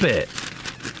kids a bit?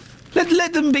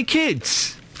 Let them be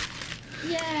kids.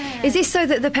 Yeah. Is this so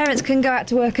that the parents can go out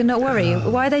to work and not worry?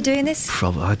 Why are they doing this?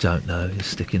 Probably, I don't know. You're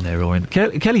sticking there, or in.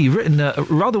 Kelly, you've written a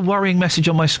rather worrying message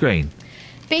on my screen.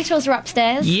 Beatles are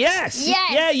upstairs. Yes!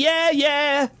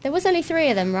 Yeah. There was only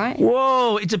 3 of them, right?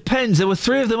 Whoa, it depends. There were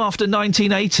 3 of them after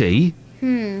 1980.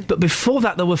 But before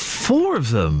that, there were 4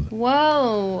 of them.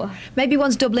 Whoa. Maybe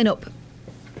one's doubling up.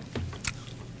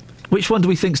 Which one do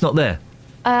we think's not there?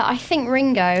 I think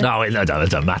Ringo. No, it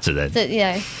doesn't matter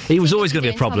then. He was always going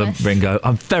to be a problem, Thomas. Ringo.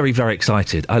 I'm very, very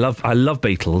excited. I love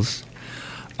Beatles.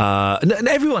 And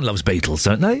everyone loves Beatles,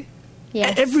 don't they?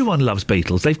 Yes. Everyone loves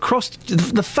Beatles. They've crossed...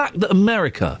 The fact that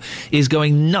America is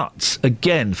going nuts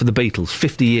again for the Beatles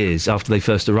 50 years after they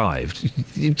first arrived,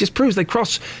 it just proves they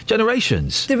cross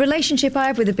generations. The relationship I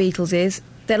have with the Beatles is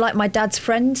they're like my dad's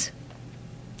friends.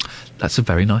 That's a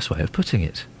very nice way of putting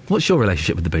it. What's your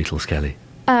relationship with the Beatles, Kelly?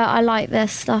 I like their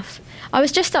stuff. I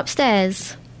was just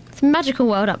upstairs. It's a magical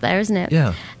world up there, isn't it?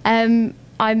 Yeah.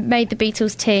 I made the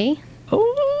Beatles tea. Oh.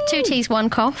 2 teas,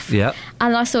 1 cough. Yeah.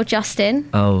 And I saw Justin,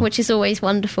 which is always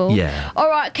wonderful. Yeah. All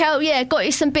right, Kel, got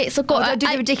you some bits. I've got... don't do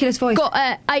the ridiculous voice. Got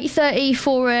 8:30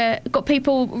 for... got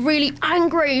people really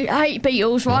angry, hate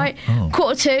Beatles, right? Oh.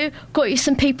 1:45, got you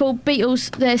some people,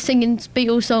 Beatles, they're singing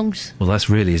Beatles songs. Well, that's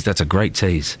a great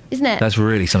tease. Isn't it? That's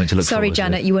really something to look forward to. Sorry,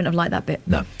 Janet, you wouldn't have liked that bit.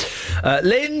 No.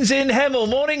 Lynn's in Hemel.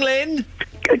 Morning, Lynn.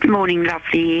 Good morning,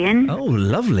 lovely Ian. Oh,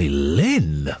 lovely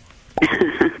Lynn.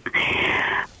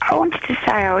 I wanted to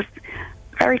say I was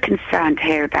very concerned to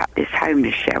hear about this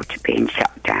homeless shelter being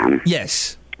shut down.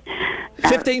 Yes.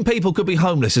 15 people could be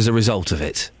homeless as a result of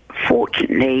it.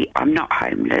 Fortunately, I'm not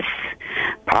homeless,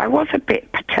 but I was a bit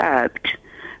perturbed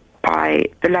by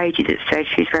the lady that said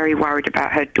she's very worried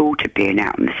about her daughter being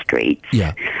out on the streets.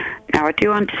 Yeah. Now, I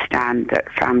do understand that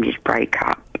families break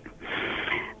up,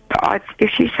 but if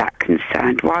she's that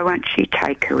concerned, why won't she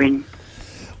take her in?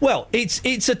 Well,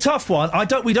 it's a tough one.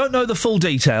 We don't know the full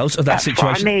details of that That's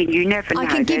situation. what I mean. You never know. I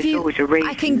can give There's you. always a reason.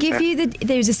 I can give you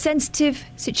there's a sensitive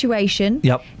situation.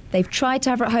 Yep. They've tried to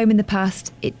have her at home in the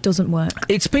past. It doesn't work.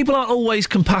 It's people aren't always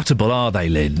compatible, are they,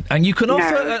 Lynn? And you can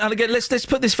offer. And again, let's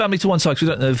put this family to one side because we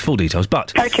don't know the full details.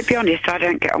 But No, to be honest, I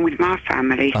don't get on with my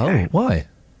family. oh, why?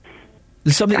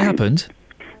 There's something happened.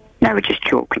 No, we're just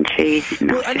chalk and cheese.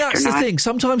 Well, and that's the thing.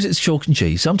 Sometimes it's chalk and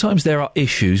cheese. Sometimes there are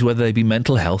issues, whether they be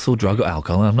mental health or drug or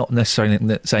alcohol. And I'm not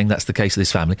necessarily saying that's the case of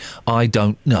this family. I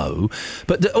don't know.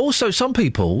 But also, some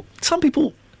people,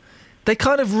 they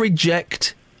kind of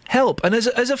reject help. And as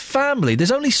a family,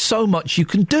 there's only so much you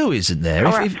can do, isn't there?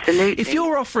 Absolutely. If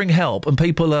you're offering help and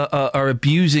people are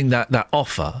abusing that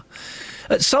offer,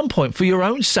 at some point, for your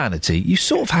own sanity, you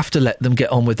sort of have to let them get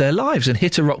on with their lives and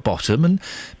hit a rock bottom and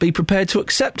be prepared to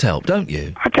accept help, don't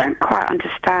you? I don't quite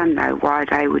understand, though, why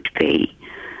they would be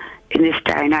in this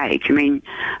day and age. I mean,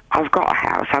 I've got a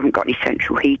house, I haven't got any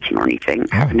central heating or anything,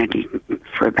 haven't any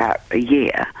for about a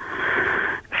year,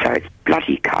 so it's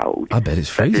bloody cold. I bet it's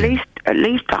freezing. At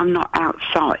least I'm not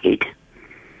outside.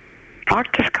 I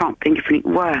just can't think of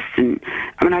anything worse. And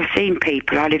I mean, I've seen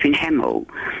people. I live in Hemel,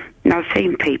 and I've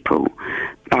seen people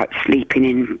like sleeping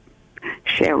in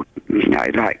shelters,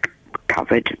 like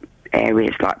covered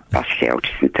areas like bus shelters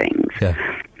and things. Yeah.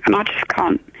 And I just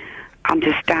can't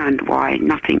understand why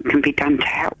nothing can be done to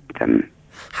help them.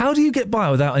 How do you get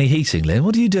by without any heating, Lynn?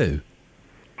 What do you do?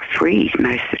 Freeze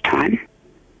most of the time.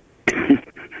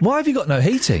 Why have you got no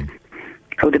heating?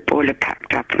 Oh, the boiler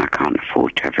packed up and I can't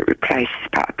afford to have it replaced. It's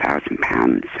about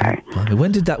 £1,000, so... Blimey,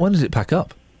 when did it pack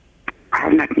up? I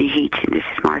haven't had any heating. This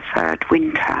is my third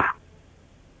winter.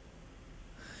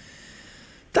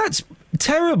 That's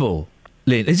terrible,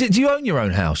 Lynn. Do you own your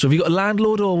own house, or have you got a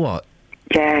landlord, or what?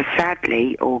 Yeah,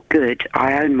 sadly, or good,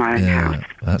 I own my own house.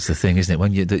 That's the thing, isn't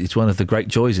it? It's one of the great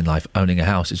joys in life, owning a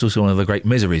house. It's also one of the great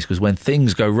miseries, because when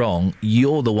things go wrong,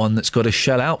 you're the one that's got to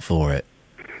shell out for it.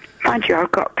 Mind you,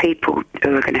 I've got people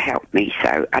who are going to help me,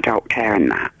 so adult care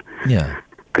and that. Yeah.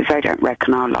 Because they don't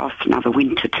reckon I'll last another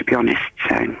winter, to be honest,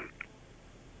 so...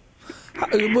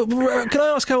 Can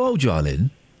I ask how old you are,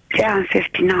 Lynn? Yeah, I'm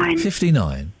 59.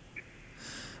 59?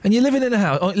 And you're living in a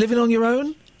house, living on your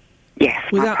own? Yes,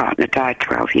 my partner died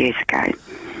 12 years ago.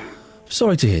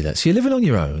 Sorry to hear that. So you're living on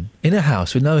your own, in a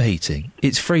house with no heating.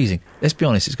 It's freezing. Let's be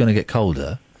honest, it's going to get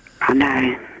colder. I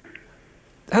know.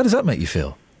 How does that make you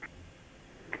feel?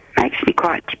 Makes me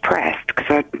quite depressed,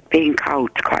 because being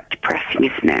cold's quite depressing,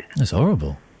 isn't it? That's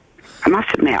horrible. I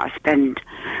must admit,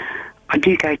 I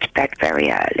do go to bed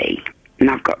very early,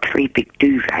 and I've got 3 big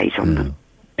duvets on the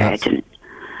bed, and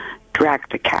drag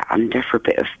the cat under for a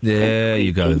bit of... There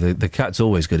you go. The cat's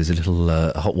always good as a little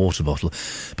hot water bottle.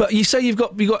 But you say you've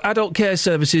got adult care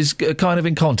services kind of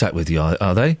in contact with you,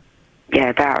 are they?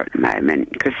 Yeah, they are at the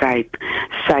moment, because they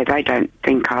say they don't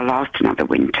think I'll last another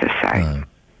winter, so... No.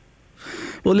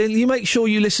 Well, Lynn, you make sure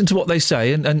you listen to what they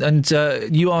say and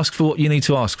you ask for what you need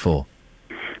to ask for.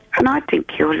 And I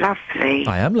think you're lovely.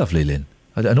 I am lovely, Lynn.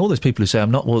 And all those people who say I'm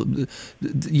not, well,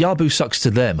 Yabu sucks to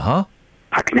them, huh?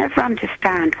 I can never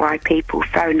understand why people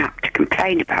phone up to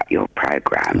complain about your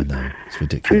programme. I know, it's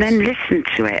ridiculous. And then listen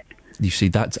to it. You see,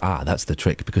 that's the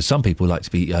trick, because some people like to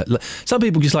be... some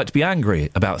people just like to be angry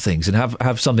about things and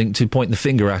have something to point the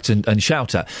finger at and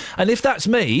shout at. And if that's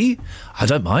me, I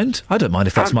don't mind. I don't mind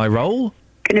if that's my role.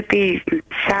 Going to be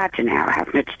sad now I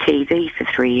haven't had a TV for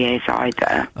 3 years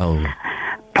either. Oh.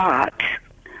 But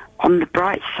on the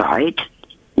bright side,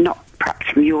 not perhaps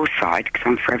from your side, because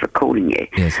I'm forever calling you.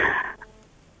 Yes.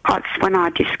 That's when I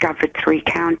discovered 3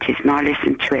 Counties, and I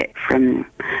listen to it from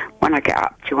when I get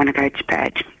up to when I go to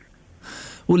bed.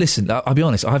 Well, listen, I'll be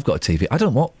honest, I've got a TV. I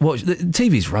don't watch... The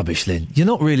TV's rubbish, Lynn. You're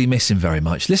not really missing very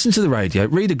much. Listen to the radio,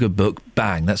 read a good book,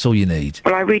 bang, that's all you need.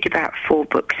 Well, I read about 4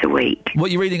 books a week. What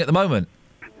are you reading at the moment?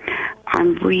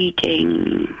 I'm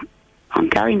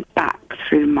going back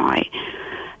through my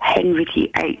Henry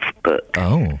VIII book.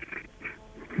 Oh.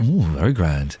 Ooh, very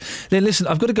grand. Then listen,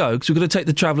 I've got to go because we've got to take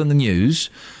the travel and the news.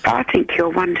 I think you're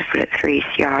wonderful at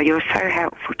 3CR. You're so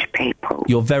helpful to people.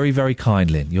 You're very, very kind,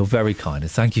 Lynn. You're very kind,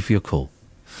 and thank you for your call.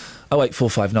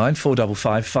 08459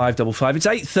 455 555. It's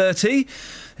 8:30.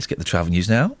 Let's get the travel news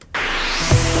now.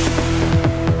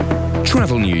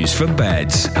 Travel news for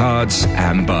beds, cards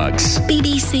and bugs.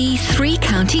 BBC Three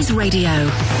Counties Radio.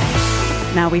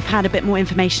 Now, we've had a bit more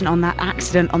information on that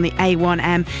accident on the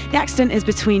A1M. The accident is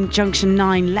between Junction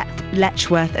 9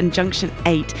 Letchworth and Junction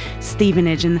 8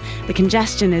 Stevenage, and the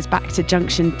congestion is back to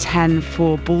Junction 10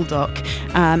 for Baldock.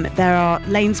 There are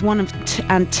lanes 1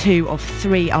 and 2 of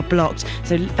 3 are blocked,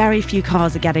 so very few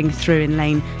cars are getting through in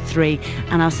lane 3,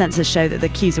 and our sensors show that the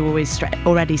queues are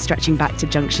already stretching back to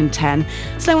Junction 10.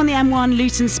 Slow on the M1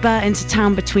 Luton Spur into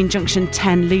town between Junction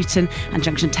 10 Luton and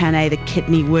Junction 10A, the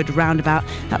Kidney Wood roundabout.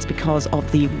 That's because of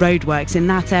the roadworks in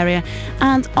that area.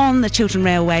 And on the Chiltern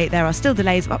Railway, there are still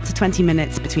delays of up to 20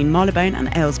 minutes between Marylebone and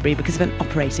Aylesbury because of an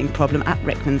operating problem at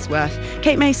Rickmansworth.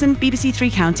 Kate Mason, BBC Three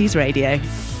Counties Radio.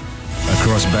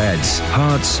 Across beds,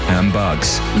 hearts and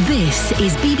bugs. This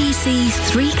is BBC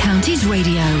Three Counties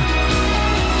Radio.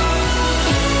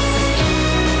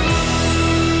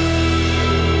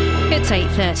 It's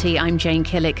 8:30, I'm Jane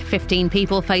Killick. 15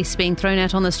 people face being thrown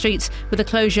out on the streets with the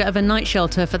closure of a night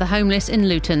shelter for the homeless in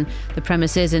Luton. The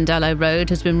premises in Dallow Road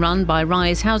has been run by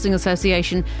Rise Housing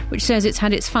Association, which says it's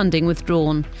had its funding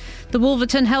withdrawn. The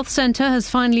Wolverton Health Centre has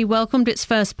finally welcomed its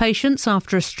first patients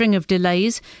after a string of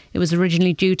delays. It was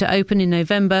originally due to open in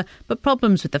November, but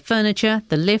problems with the furniture,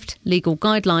 the lift, legal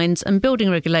guidelines and building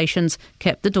regulations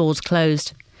kept the doors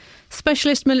closed.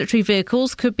 Specialist military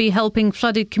vehicles could be helping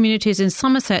flooded communities in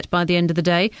Somerset by the end of the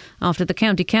day after the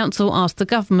County Council asked the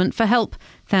government for help.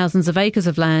 Thousands of acres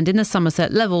of land in the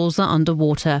Somerset levels are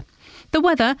underwater. The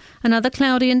weather, another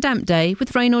cloudy and damp day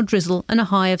with rain or drizzle and a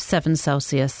high of 7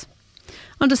 Celsius.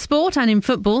 Under sport and in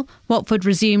football, Watford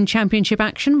resumed championship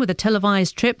action with a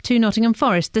televised trip to Nottingham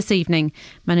Forest this evening.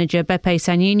 Manager Beppe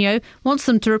Sanino wants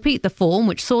them to repeat the form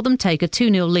which saw them take a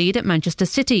 2-0 lead at Manchester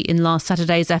City in last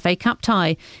Saturday's FA Cup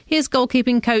tie. Here's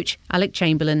goalkeeping coach Alec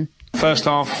Chamberlain. First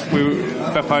half,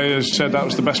 Beppe has said that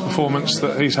was the best performance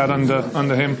that he's had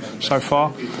under him so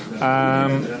far.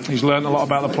 He's learnt a lot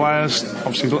about the players.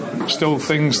 Obviously, still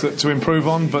things to improve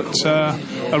on, but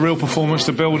a real performance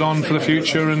to build on for the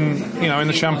future. And in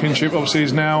the Championship, obviously,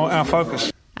 is now our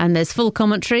focus. And there's full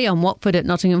commentary on Watford at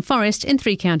Nottingham Forest in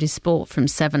Three Counties Sport from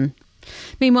 7.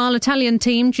 Meanwhile, Italian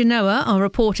team Genoa are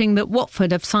reporting that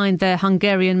Watford have signed their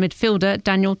Hungarian midfielder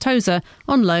Daniel Toza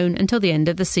on loan until the end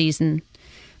of the season.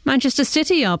 Manchester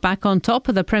City are back on top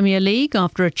of the Premier League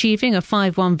after achieving a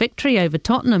 5-1 victory over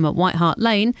Tottenham at White Hart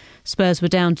Lane. Spurs were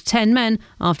down to 10 men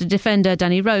after defender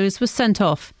Danny Rose was sent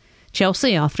off.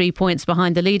 Chelsea are 3 points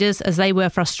behind the leaders as they were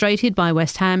frustrated by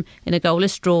West Ham in a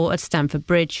goalless draw at Stamford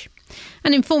Bridge.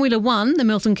 And in Formula 1, the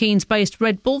Milton Keynes-based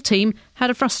Red Bull team had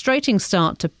a frustrating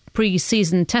start to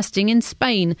pre-season testing in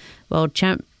Spain. World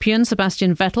champion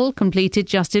Sebastian Vettel completed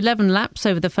just 11 laps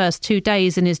over the first 2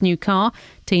 days in his new car.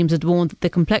 Teams had warned that the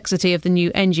complexity of the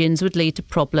new engines would lead to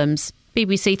problems.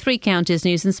 BBC Three Counties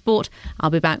News and Sport. I'll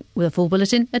be back with a full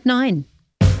bulletin at 9.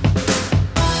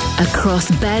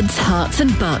 Across beds, hearts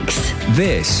and bucks.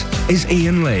 This is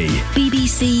Iain Lee.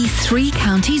 BBC Three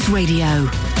Counties Radio.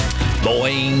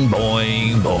 Boing,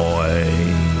 boing,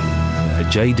 boing.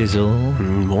 Jay Dizzle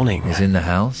morning is in the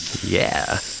house.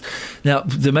 Yeah. Now,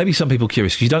 there may be some people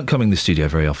curious because you don't come in the studio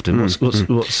very often. What's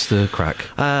the crack?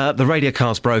 The radio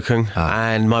car's broken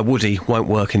and my Woody won't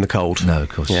work in the cold. No, of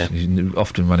course. Yeah. You're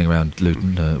often running around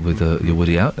Luton with your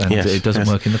Woody out and it doesn't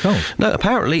work in the cold. No,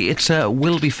 apparently it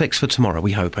will be fixed for tomorrow,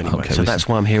 we hope anyway. Okay, so that's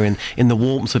why I'm here in the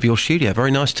warmth of your studio.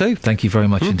 Very nice too. Thank you very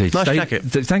much indeed. Nice jacket.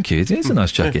 Thank you. It is a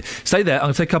nice jacket. Stay there. I'm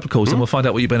going to take a couple of calls and we'll find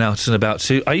out what you've been out and about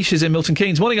to. Aisha's in Milton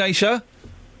Keynes. Morning, Aisha.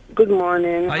 Good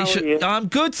morning. Aisha, how are you? I'm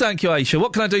good, thank you, Aisha.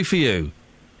 What can I do for you?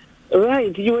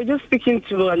 Right, you were just speaking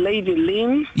to a lady,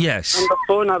 Lynn. Yes. On the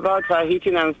phone about her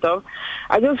heating and stuff.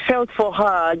 I just felt for her.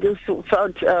 I just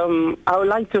felt I would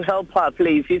like to help her,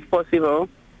 please, if possible.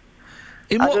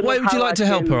 In what way would you like to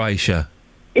help her, Aisha?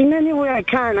 In any way I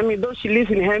can. I mean, though she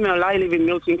lives in Hemel, I live in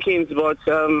Milton Keynes, but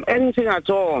anything at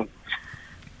all.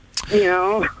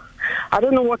 I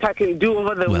don't know what I can do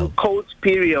over the cold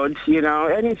period,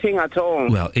 anything at all.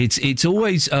 Well, it's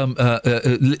always,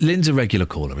 Lynn's a regular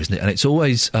caller, isn't it? And it's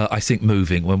always, I think,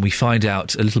 moving when we find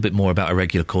out a little bit more about a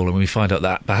regular caller, when we find out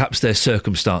that perhaps their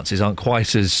circumstances aren't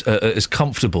quite as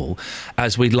comfortable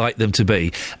as we'd like them to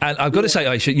be. And I've got to say,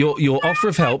 Aisha, your offer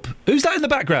of help... Who's that in the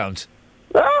background?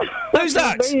 Who's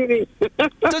that? Baby.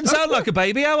 Doesn't sound like a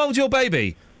baby. How old's your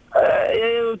baby?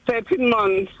 13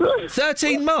 months.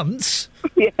 13 months?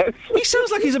 Yes. He sounds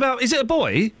like he's about... Is it a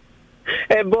boy?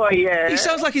 A boy, yeah. He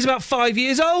sounds like he's about 5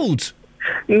 years old.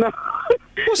 No.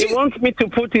 He wants me to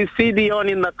put his CD on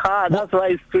in the car. That's why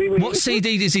he's screaming. What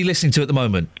CD is he listening to at the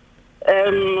moment?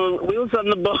 Wheels on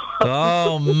the Bus.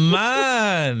 Oh,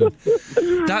 man.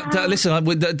 Listen,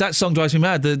 that song drives me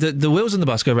mad. The wheels on the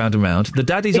bus go round and round. The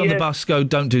daddies on the bus go,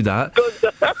 don't do that.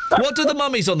 What do the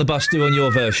mummies on the bus do on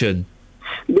your version?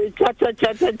 Chatter,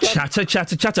 chatter, chatter. Chatter,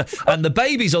 chatter, chatter. And the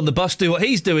babies on the bus do what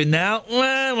he's doing now.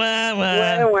 Wah, wah, wah.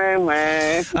 Wah, wah, wah.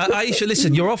 Aisha,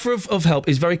 listen, your offer of help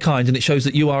is very kind, and it shows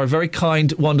that you are a very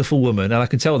kind, wonderful woman, and I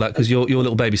can tell that because your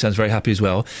little baby sounds very happy as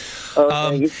well.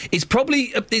 It's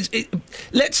probably...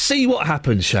 let's see what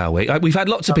happens, shall we? We've had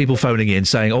lots of people phoning in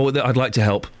saying, I'd like to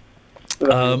help.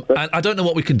 And I don't know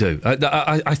what we can do.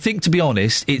 I think, to be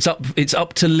honest, it's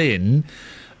up to Lynn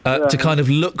to kind of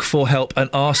look for help and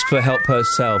ask for help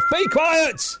herself. Be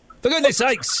quiet! For goodness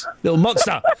sakes, little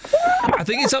monster. I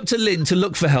think it's up to Lynn to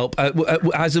look for help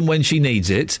as and when she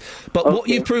needs it. But what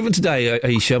you've proven today,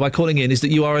 Aisha, by calling in, is that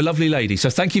you are a lovely lady.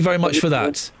 So thank you very much for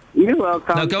that. You're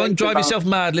welcome. Now go and drive yourself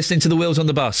mad listening to the wheels on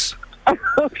the bus.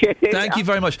 Okay. Thank you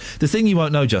very much. The thing you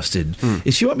won't know, Justin,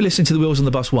 is she won't be listening to the wheels on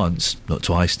the bus once, not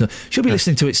twice. No, she'll be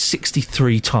listening to it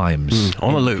 63 times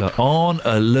on a loop. On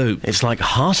a loop. It's like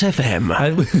Heart FM.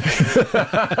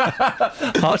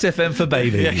 Heart FM for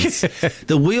babies.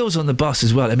 The wheels on the bus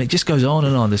as well. I mean, it just goes on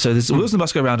and on. So the wheels on the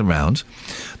bus go round and round.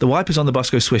 The wipers on the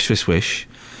bus go swish, swish, swish.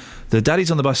 The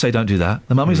daddies on the bus say, "Don't do that."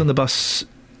 The mummies on the bus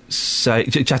say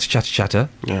chatter, chatter, chatter.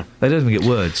 Yeah. They don't even get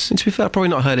words. And to be fair, I've probably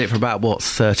not heard it for about,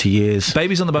 30 years.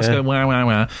 Babies on the bus go wow, wow,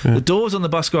 wow. Yeah. The doors on the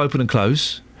bus go open and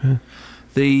close. Yeah.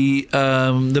 The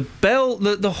bell,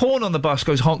 the horn on the bus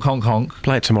goes honk, honk, honk.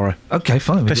 Play it tomorrow. Okay,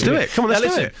 fine. Let's do it. Come on, let's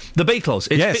do it. The Beatles.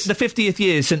 It's the 50th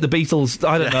year since the Beatles,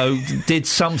 I don't know, did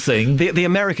something. The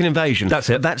American invasion. That's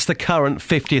it. That's the current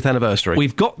 50th anniversary.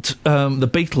 We've got the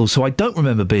Beatles, who I don't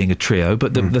remember being a trio,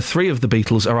 but the three of the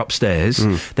Beatles are upstairs.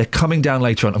 They're coming down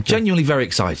later on. I'm genuinely very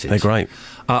excited. They're great.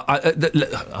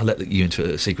 I'll let you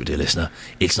into a secret, dear listener.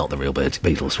 It's not the real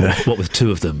Beatles. What with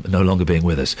two of them no longer being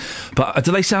with us. But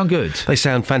do they sound good? They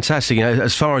sound fantastic. You know,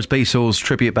 as far as Beatles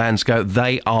tribute bands go,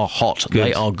 they are hot. Good.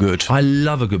 They are good. I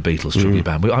love a good Beatles tribute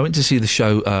band. I went to see the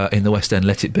show in the West End,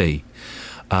 Let It Be.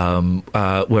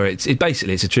 Where it's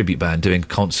a tribute band doing a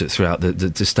concert throughout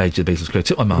the stage of the Beatles career.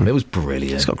 Took my mum. It was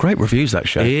brilliant. It's got great reviews, that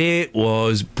show. It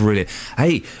was brilliant.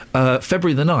 Hey,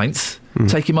 February the 9th,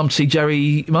 take your mum to see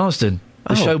Jerry Marsden.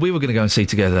 The show we were going to go and see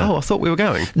together. Oh, I thought we were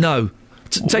going. No.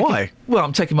 Why? Well,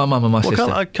 I'm taking my mum and my sister.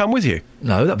 Can't I come with you?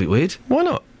 No, that'd be weird. Why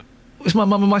not? It's my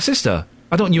mum and my sister.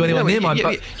 I don't want you anywhere near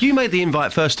my... You made the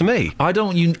invite first to me. I don't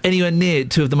want you anywhere near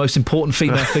two of the most important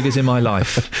female figures in my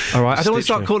life. All right? I don't want to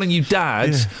start calling you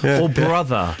dad or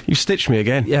brother. You stitched me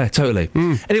again. Yeah, totally.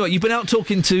 Anyway, you've been out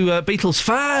talking to Beatles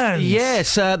fans.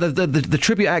 Yes, the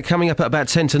tribute act coming up at about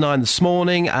 10 to 9 this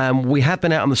morning. We have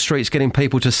been out on the streets getting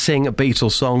people to sing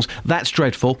Beatles songs. That's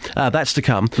dreadful. That's to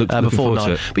come before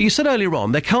 9. But you said earlier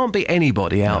on, there can't be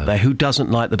anybody out there who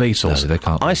doesn't like the Beatles. No, they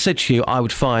can't. I said to you I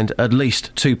would find at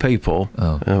least 2 people...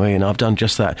 I've done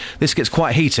just that. This gets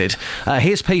quite heated.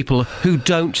 Here's people who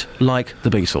don't like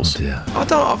the Beatles. Oh dear.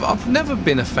 I've never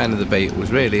been a fan of the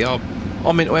Beatles, really.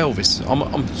 I'm into Elvis. I'm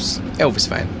Elvis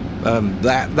fan.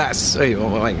 That's I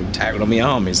ain't tattooed on my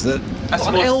arm. Is that? That's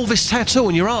an Elvis tattoo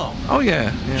on your arm? Oh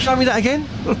yeah. Show me that again.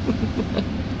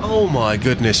 Oh my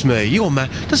goodness me! Your man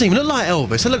doesn't even look like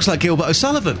Elvis. It looks like Gilbert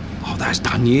O'Sullivan. Oh, that's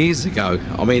done years ago.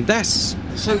 I mean, that's.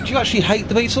 So, do you actually hate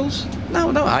the Beatles? No,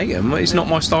 I don't hate them. It's not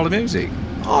my style of music.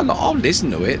 I'll listen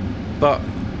to it, but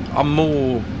I'm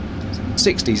more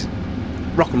 60s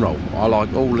rock and roll. I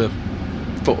like all the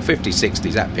 50s,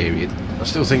 60s, that period. I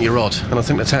still think you're odd, and I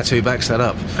think the tattoo backs that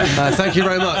up. Thank you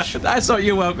very much. That's all.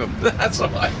 You're welcome. That's all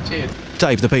right. Cheers.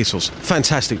 Dave, the Beatles,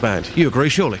 fantastic band. You agree,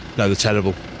 surely? No, they're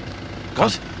terrible.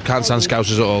 What? Can't stand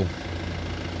Scousers at all.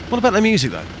 What about their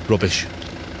music, though? Rubbish.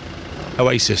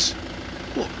 Oasis.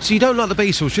 What? So you don't like the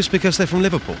Beatles just because they're from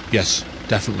Liverpool? Yes,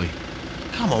 definitely.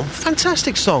 Come on,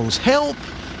 fantastic songs. Help,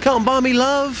 Can't Buy Me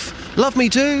Love, Love Me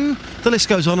Do. The list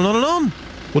goes on and on and on.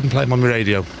 Wouldn't play them on my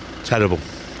radio. Terrible.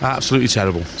 Absolutely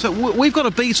terrible. So we've got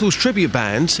a Beatles tribute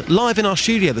band live in our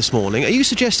studio this morning. Are you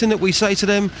suggesting that we say to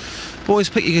them, boys,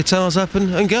 pick your guitars up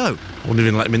and go? I wouldn't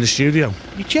even let them in the studio.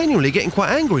 You're genuinely getting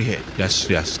quite angry here. Yes,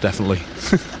 definitely.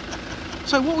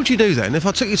 So what would you do then if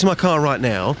I took you to my car right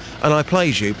now and I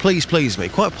played you, Please Please Me,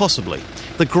 quite possibly,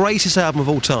 the greatest album of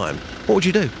all time? What would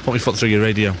you do? Put my foot through your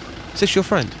radio. Is this your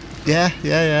friend? Yeah.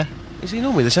 Is he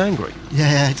normally this angry?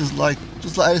 Yeah, he doesn't like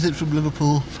anything from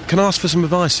Liverpool. Can I ask for some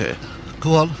advice here?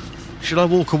 Go on. Should I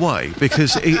walk away?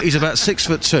 Because he's about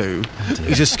 6'2",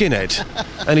 he's a skinhead,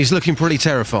 and he's looking pretty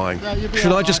terrifying.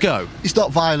 Should I just go? It's not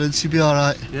violence, you'll be all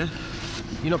right. Yeah?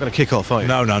 You're not going to kick off, are you?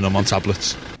 No, I'm on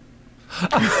tablets.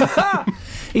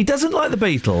 He doesn't like the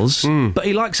Beatles, but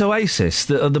he likes Oasis,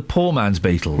 the poor man's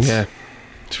Beatles. Yeah.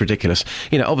 It's ridiculous.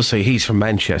 You know, obviously he's from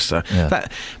Manchester. Yeah.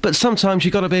 But sometimes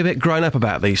you've got to be a bit grown up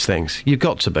about these things. You've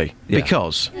got to be.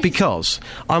 Yeah. Because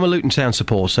I'm a Luton Town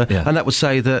supporter, and that would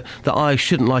say that I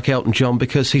shouldn't like Elton John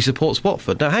because he supports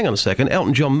Watford. Now, hang on a second.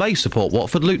 Elton John may support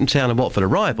Watford. Luton Town and Watford are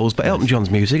rivals, but Elton John's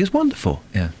music is wonderful.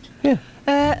 Yeah. Yeah.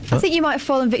 I think you might have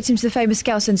fallen victim to the famous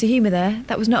Scouse sense of humour there.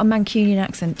 That was not a Mancunian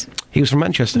accent. He was from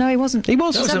Manchester. No, he wasn't. He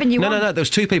was. No. There was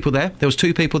two people there.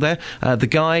 The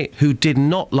guy who did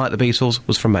not like the Beatles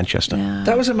was from Manchester. No.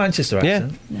 That was a Manchester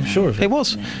accent. Yeah. I'm sure of it. It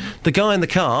was. No. The guy in the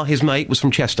car, his mate, was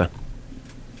from Chester.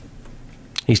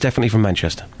 He's definitely from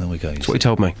Manchester. There we go. That's what he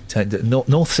told me.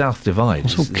 North-south divide.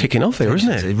 It's all kicking off here, isn't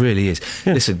it? It really is.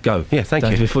 Yeah. Listen, go. Yeah, thank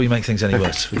you. Before you make things any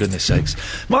worse, for goodness sakes.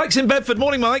 Mike's in Bedford.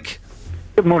 Morning, Mike.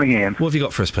 Good morning, Ian. What have you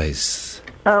got for us, please?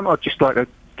 I'd just like to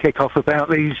kick off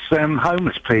about these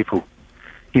homeless people.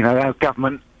 You know, our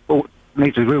government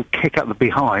needs a real kick up the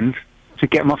behind to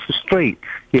get them off the street.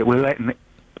 Yet we're letting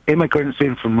immigrants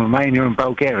in from Romania and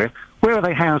Bulgaria. Where are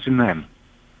they housing them?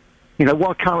 You know,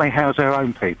 why can't they house our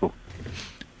own people?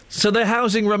 So they're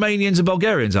housing Romanians and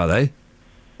Bulgarians, are they?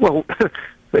 Well,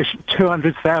 there's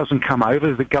 200,000 come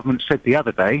over, the government said the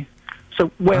other day. So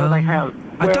where are they housed?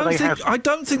 I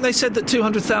don't think they said that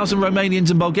 200,000 Romanians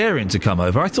and Bulgarians had come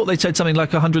over. I thought they said something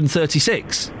like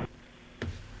 136.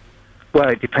 Well,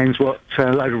 it depends what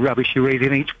load of rubbish you read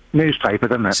in each newspaper,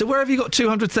 doesn't it? So where have you got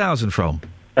 200,000 from?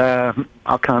 I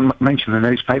can't mention the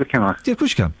newspaper, can I? Yeah, of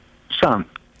course you can. Sun.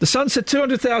 The Sun said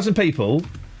 200,000 people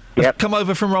have come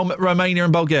over from Romania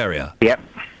and Bulgaria. Yep.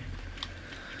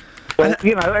 Well,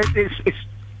 you know,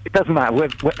 it doesn't matter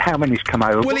how many's come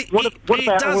over. Well, it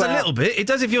does a little bit. It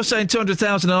does if you're saying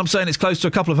 200,000 and I'm saying it's close to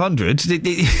a couple of hundred.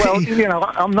 Well, you know,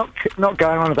 I'm not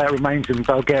going on about Romanians and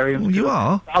Bulgarians. Well, you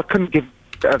are. I couldn't give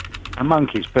a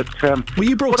monkeys, but... well,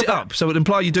 you brought it up, so it would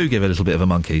imply you do give a little bit of a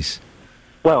monkeys.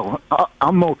 Well,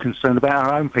 I'm more concerned about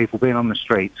our own people being on the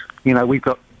street. You know, we've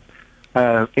got...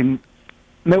 in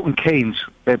Milton Keynes,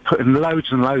 they're putting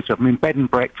loads and loads of them in bed and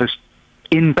breakfast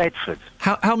in Bedford.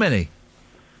 How many?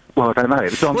 Well, I don't know.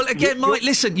 Well, again, Mike,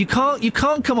 listen, you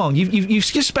can't come on. You've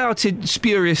just spouted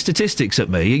spurious statistics at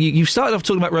me. You started off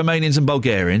talking about Romanians and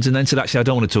Bulgarians and then said, actually, I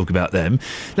don't want to talk about them.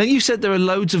 Then you said there are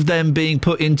loads of them being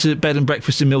put into bed and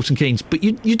breakfast in Milton Keynes, but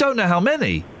you don't know how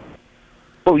many.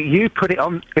 Well, you put it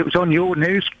on, it was on your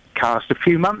newscast a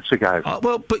few months ago.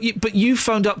 But you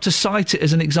phoned up to cite it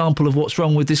as an example of what's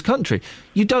wrong with this country.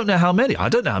 You don't know how many. I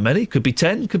don't know how many. Could be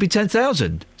 10, could be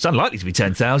 10,000. It's unlikely to be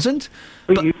 10,000.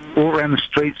 But you walk around the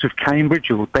streets of Cambridge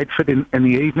or Bedford in the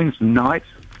evenings and nights,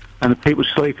 and the people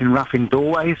sleeping rough in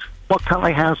doorways. Why can't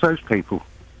they house those people?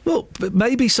 Well, but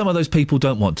maybe some of those people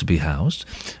don't want to be housed.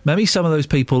 Maybe some of those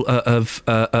people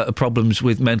have problems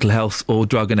with mental health or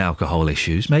drug and alcohol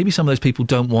issues. Maybe some of those people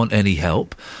don't want any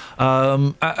help.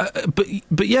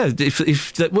 But yeah,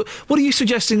 what are you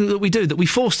suggesting that we do? That we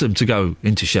force them to go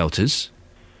into shelters?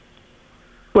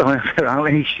 Well, there are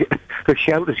any the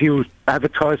shelters you were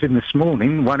advertising this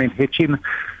morning, one in Hitchin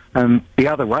and the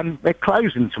other one, they're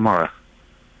closing tomorrow.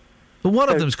 Well, one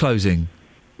of them's closing.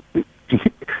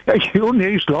 Your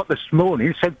news lot this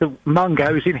morning said the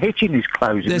Mungo's in Hitchin is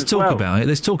closing. Let's talk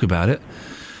about it.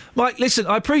 Mike, listen,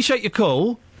 I appreciate your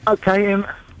call. Okay, Ian.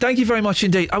 Thank you very much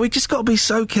indeed. We've just got to be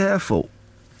so careful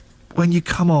when you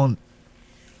come on.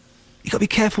 You've got to be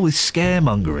careful with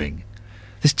scaremongering.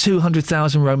 There's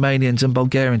 200,000 Romanians and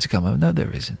Bulgarians to come over. No,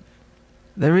 there isn't.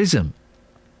 There isn't.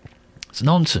 It's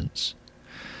nonsense.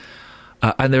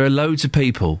 And there are loads of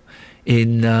people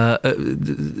in bed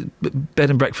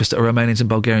and breakfast that are Romanians and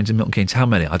Bulgarians in Milton Keynes. How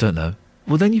many? I don't know.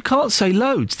 Well, then you can't say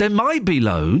loads. There might be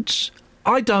loads.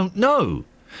 I don't know.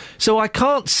 So I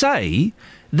can't say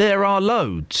there are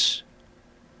loads.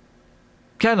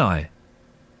 Can I?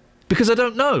 Because I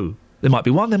don't know. There might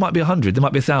be one, there might be 100, there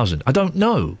might be 1,000. I don't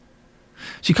know.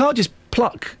 So you can't just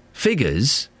pluck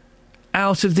figures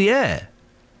out of the air.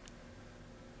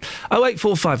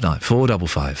 08459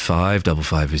 455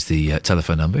 555 is the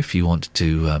telephone number if you want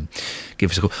to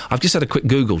give us a call. I've just had a quick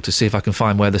Google to see if I can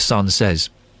find where the Sun says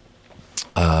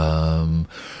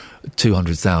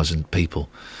 200,000 people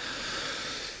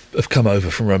have come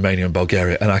over from Romania and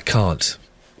Bulgaria, and I can't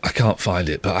find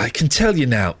it. But I can tell you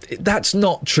now, that's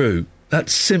not true.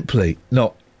 That's simply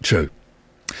not true.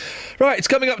 Right, it's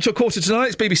coming up to 1:15 tonight.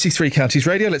 It's BBC Three Counties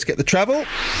Radio. Let's get the travel.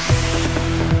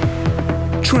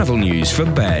 Travel news for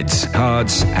beds,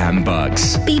 cards and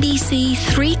bugs. BBC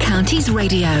Three Counties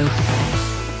Radio.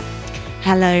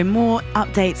 Hello, more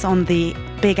updates on the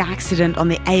big accident on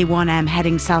the A1M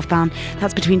heading southbound.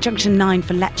 That's between junction 9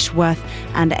 for Letchworth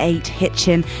and 8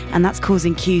 Hitchin, and that's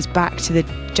causing queues back to the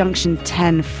junction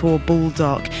 10 for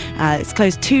Baldock. It's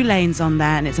closed 2 lanes on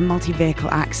there, and it's a multi-vehicle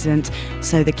accident,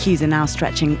 so the queues are now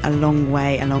stretching a long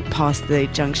way along past the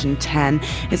junction 10.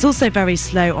 It's also very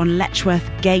slow on Letchworth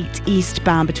Gate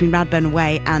eastbound between Radburn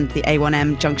Way and the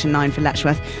A1M junction 9 for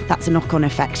Letchworth. That's a knock-on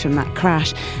effect from that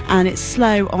crash. And it's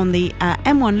slow on the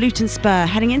M1 Luton Spur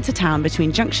heading into town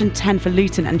between junction 10 for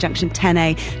Luton and junction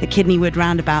 10A, the Kidney Wood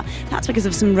roundabout. That's because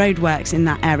of some roadworks in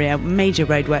that area, major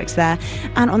roadworks there.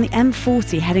 And on the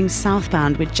M40 heading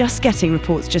southbound, we're just getting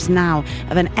reports just now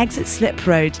of an exit slip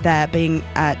road there being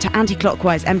to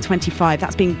anti-clockwise M25.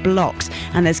 That's being blocked,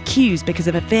 and there's queues because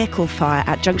of a vehicle fire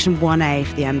at junction 1A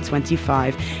for the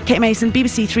M25. Kate Mason,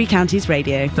 BBC Three Counties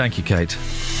Radio. Thank you, Kate.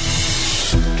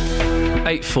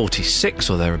 8:46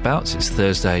 or thereabouts. It's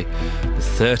Thursday, the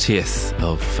 30th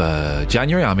of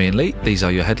January. I'm Iain Lee. These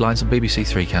are your headlines on BBC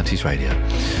Three Counties Radio.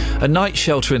 A night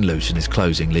shelter in Luton is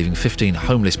closing, leaving 15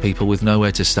 homeless people with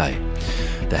nowhere to stay.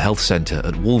 The health centre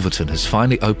at Wolverton has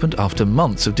finally opened after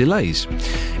months of delays.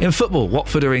 In football,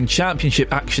 Watford are in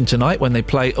championship action tonight when they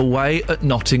play away at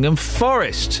Nottingham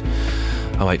Forest.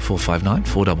 08459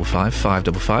 455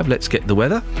 555. Let's get the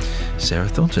weather. Sarah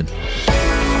Thornton.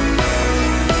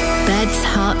 Beds,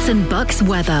 Hearts and Bucks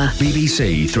weather.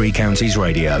 BBC Three Counties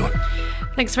Radio.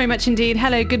 Thanks very much indeed.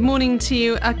 Hello, good morning to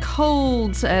you. A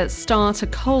cold start, a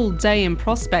cold day in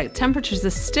prospect. Temperatures are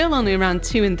still only around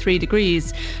 2 and 3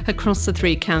 degrees across the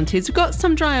 3 counties. We've got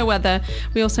some drier weather.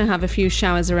 We also have a few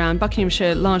showers around.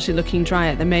 Buckinghamshire largely looking dry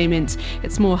at the moment.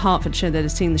 It's more Hertfordshire that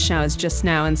is seeing the showers just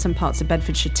now, and some parts of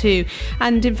Bedfordshire too.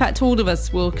 And in fact, all of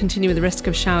us will continue with the risk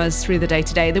of showers through the day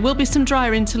today. There will be some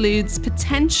drier interludes,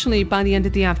 potentially by the end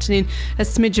of the afternoon, a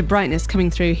smidge of brightness coming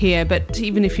through here. But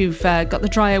even if you've got the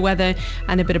drier weather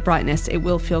and a bit of brightness, it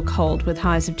will feel cold with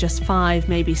highs of just 5,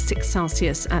 maybe 6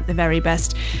 Celsius at the very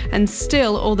best. And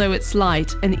still, although it's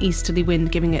light, an easterly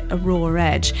wind giving it a raw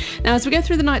edge. Now, as we go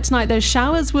through the night tonight, those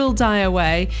showers will die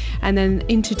away, and then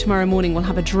into tomorrow morning we'll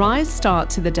have a dry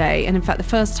start to the day. And in fact, the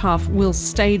first half will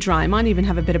stay dry, might even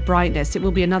have a bit of brightness. It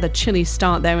will be another chilly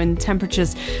start though, and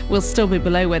temperatures will still be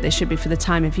below where they should be for the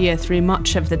time of year through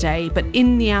much of the day. But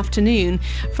in the afternoon,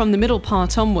 from the middle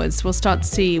part onwards, we'll start to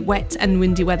see wet and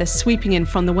windy weather sweeping in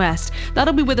from the west.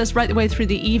 That'll be with us right the way through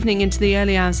the evening into the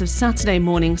early hours of Saturday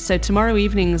morning. So tomorrow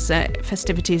evening's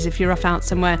festivities, if you're off out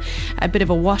somewhere, a bit of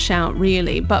a washout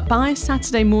really. But by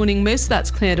Saturday morning, most of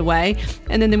that's cleared away.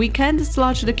 And then the weekend is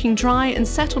largely looking dry and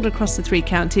settled across the 3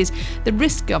 counties. The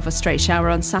risk of a stray shower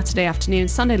on Saturday afternoon.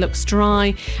 Sunday looks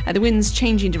dry. The wind's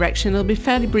changing direction. It'll be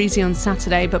fairly breezy on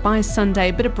Saturday, but by Sunday,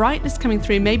 a bit of brightness coming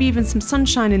through, maybe even some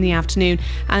sunshine in the afternoon,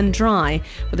 and dry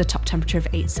with a top temperature of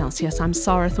 8 Celsius. I'm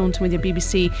Sarah Thornton with your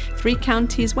BBC Three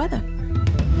Counties weather.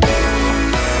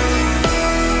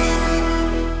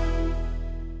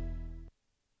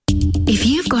 If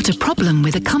you've got a problem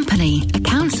with a company, a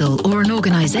council or an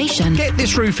organisation... Get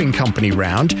this roofing company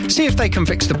round, see if they can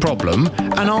fix the problem,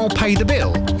 and I'll pay the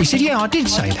bill. He said, yeah, I did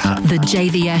say that. The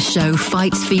JVS show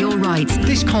fights for your rights.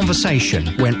 This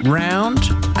conversation went round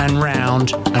and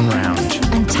round and round.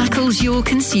 And tackles your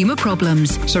consumer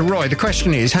problems. So, Roy, the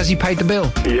question is, has he paid the bill?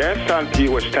 Yes, and he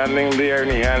was standing there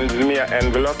and he handed me an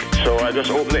envelope. So I just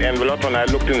opened the envelope and I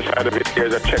looked inside of it.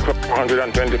 There's a cheque for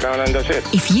 £120 and that's it.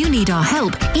 If you need our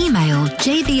help, email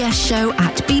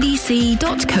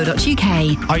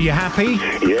jvsshow@bbc.co.uk. Are you happy?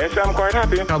 Yes, I'm quite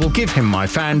happy. I will give him my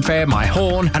fanfare, my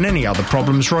horn, and any other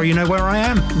problems, Roy, you know where I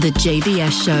am. The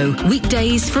JVS Show,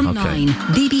 weekdays from 9,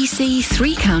 BBC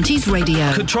Three Counties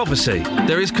Radio. Controversy.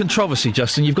 There is controversy,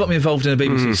 Justin. You've got me involved in a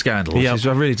BBC scandal, which is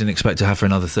I really didn't expect to have for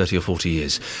another 30 or 40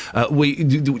 years.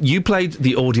 You played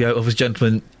the audio of a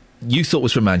gentleman you thought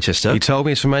was from Manchester. He told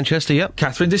me it's from Manchester, yep.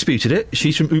 Catherine disputed it.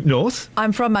 She's from Oop North.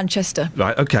 I'm from Manchester.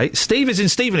 Right, OK. Steve is in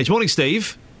Stevenage. Morning,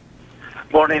 Steve.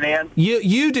 Morning, Ian.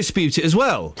 You dispute it as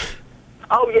well?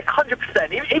 Oh, yeah,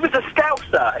 100%. He was a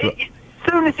Scouser.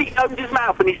 As soon as he opened his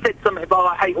mouth and he said something about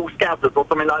I hate all Scousers or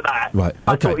something like that. Right,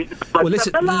 OK. Well,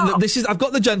 listen, I've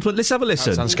got the gentleman. Let's have a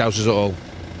listen. Don't sound Scousers at all.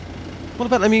 What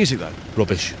about the music, though?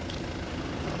 Rubbish.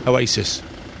 Oasis.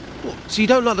 What, so you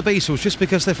don't like the Beatles just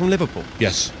because they're from Liverpool?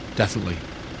 Yes, definitely.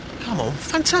 Come on,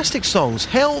 fantastic songs.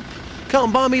 Help,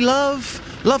 Can't Buy Me Love,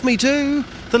 Love Me Do.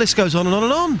 The list goes on and on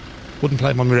and on. Wouldn't play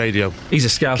him on my radio. He's a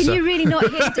Scouser. Can you really not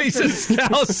hear the He's a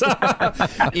Scouser.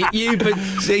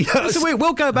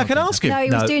 We'll go back and ask him. No,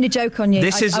 he was doing a joke on you.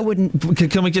 I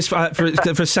wouldn't. Can we just, for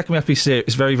a second, we have to be serious.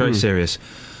 It's very, very serious.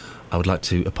 I would like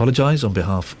to apologise on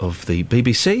behalf of the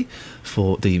BBC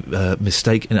for the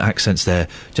mistake in accents there.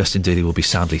 Justin Dealey will be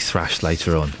soundly thrashed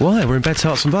later on. Why? We're in bed,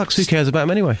 tarts and bucks. Who cares about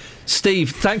him anyway?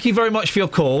 Steve, thank you very much for your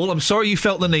call. I'm sorry you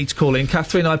felt the need to call in.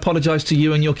 Catherine, I apologise to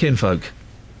you and your kinfolk.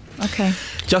 Okay.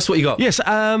 Just what you got. Yes,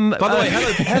 By the way,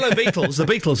 hello Beatles. The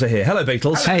Beatles are here. Hello,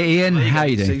 Beatles. Hey, Ian. How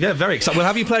you doing? Yeah, very excited. We'll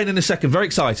have you playing in a second. Very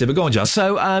excited, but go on, Just.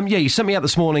 So, you sent me out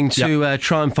this morning to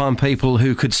try and find people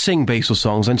who could sing Beatles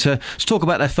songs and to talk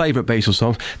about their favourite Beatles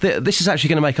songs. This is actually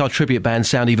going to make our tribute band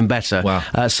sound even better.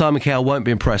 Wow. Simon Cowell won't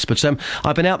be impressed, but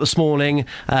I've been out this morning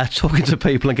talking to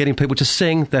people and getting people to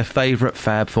sing their favourite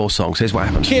Fab Four songs. Here's what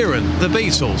happened. Kieran, the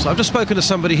Beatles. I've just spoken to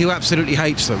somebody who absolutely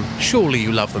hates them. Surely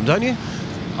you love them, don't you?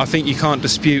 I think you can't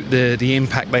dispute the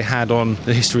impact they had on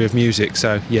the history of music,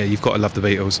 so yeah, you've got to love the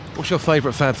Beatles. What's your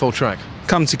favourite Fab Four track?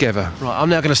 Come Together. Right, I'm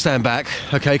now going to stand back,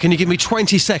 OK? Can you give me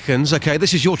 20 seconds, OK?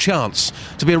 This is your chance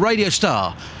to be a radio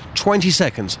star. 20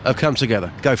 seconds of Come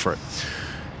Together. Go for it.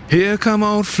 Here come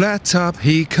old Flat Top,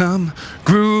 he come,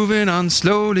 grooving on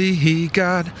slowly, he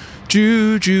got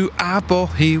Juju Apple,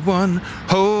 he won,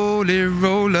 Holy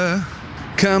Roller,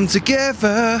 come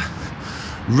together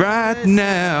right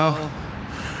now.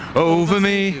 Over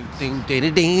me. Thank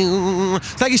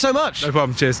you so much. No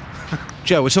problem, cheers.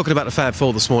 Joe, we're talking about the Fab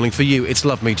Four this morning. For you, it's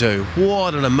Love Me Do.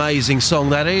 What an amazing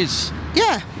song that is.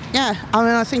 Yeah. I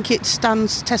mean, I think it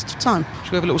stands test of time.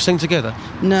 Should we have a little sing together?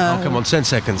 No. Oh, come on, 10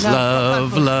 seconds. No.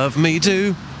 Love me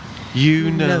do.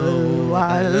 You know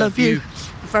I love you.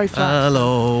 Very flat. I'll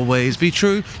always be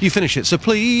true. You finish it, so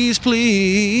please,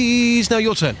 please. Now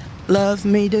your turn. Love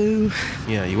me do.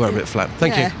 Yeah, you were a bit flat.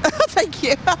 Thank you. Thank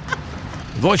you.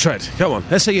 Voitred, go on.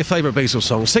 Let's see your favourite Beatles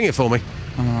song. Sing it for me.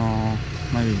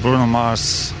 Maybe Bruno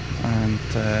Mars and...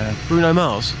 Bruno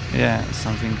Mars? Yeah,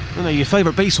 something. No, your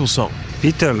favourite Beatles song?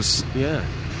 Beatles? Yeah.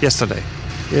 Yesterday,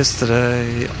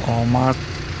 oh, my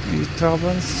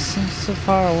troubles so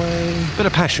far away. Bit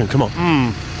of passion, come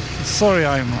on. Sorry,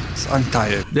 I'm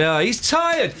tired. Yeah, he's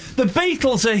tired. The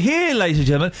Beatles are here, ladies and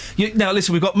gentlemen. Now,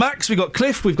 listen, we've got Max, we've got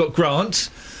Cliff, we've got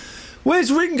Grant.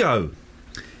 Where's Ringo?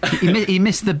 He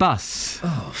missed the bus.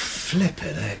 Oh,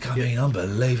 flippin' heck. I mean,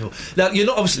 unbelievable. Now, you're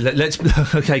not obviously... Let's...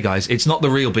 OK, guys, it's not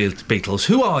the real Beatles.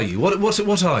 Who are you? What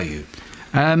are you?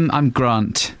 I'm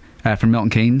Grant from Milton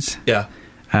Keynes. Yeah.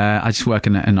 I just work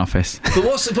in an office.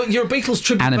 But you're a Beatles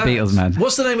tribute and band. a Beatles man.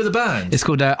 What's the name of the band? It's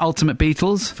called Ultimate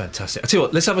Beatles. Fantastic. I tell you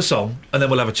what, let's have a song and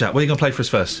then we'll have a chat. What are you going to play for us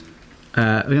first?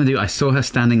 We're going to do I Saw Her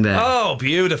Standing There. Oh,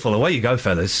 beautiful. Away you go,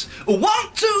 fellas. 1,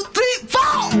 2, 3,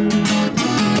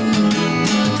 4!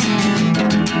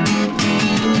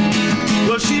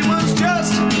 Well, she was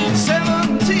just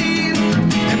 17,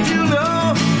 and you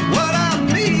know what I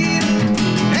mean,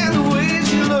 and the way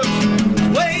she looked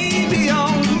way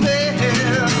beyond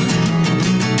there.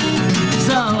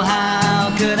 So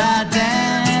how could I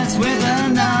dance with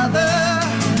another?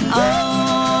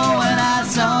 Oh, when I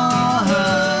saw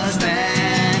her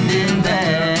standing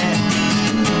there.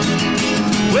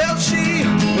 Well, she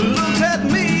looked at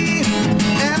me,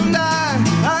 and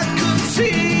I could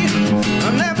see,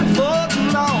 and then before too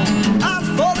long, I'd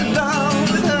fallen down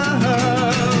with her.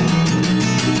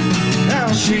 Now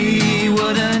she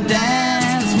wouldn't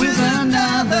dance with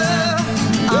another.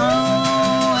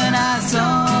 Oh, and I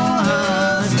saw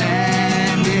her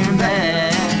standing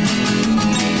there.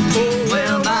 Oh,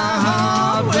 well, my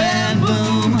heart went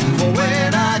boom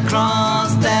when I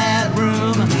crossed that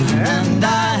room, and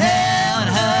I held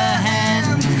her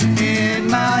hand in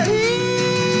my hand.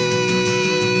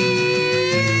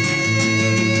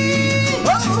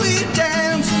 Oh, we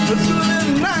danced through the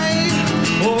night.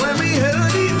 Oh, and we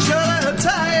held each other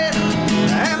tight.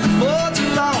 And before too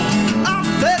long, I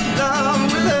fell down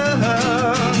with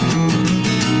her.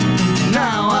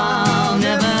 Now I'll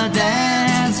never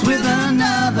dance with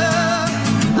another.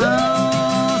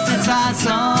 Oh, since I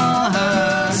saw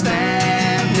her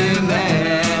standing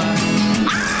there.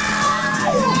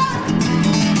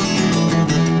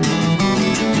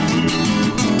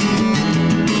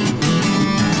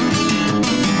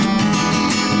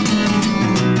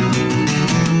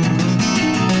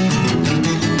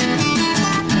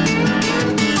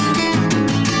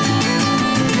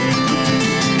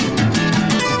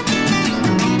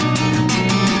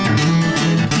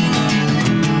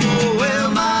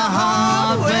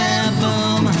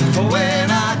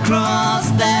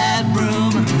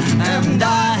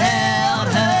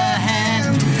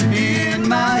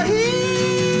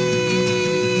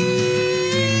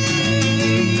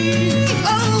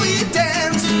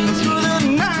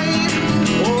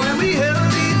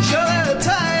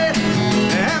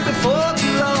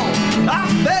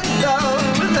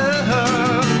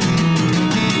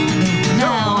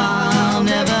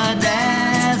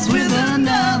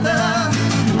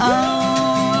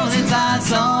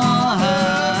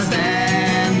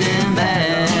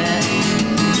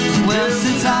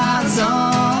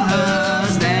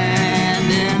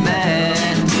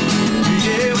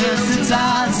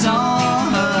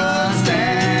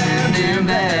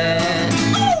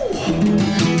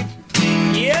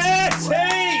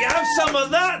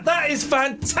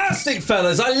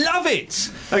 fellas. I love it.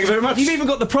 Thank you very much. You've even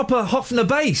got the proper Hofner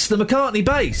bass, the McCartney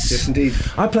bass. Yes, indeed.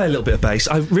 I play a little bit of bass.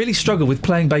 I really struggle with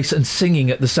playing bass and singing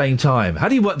at the same time. How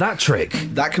do you work that trick?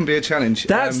 That can be a challenge.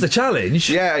 That's the challenge?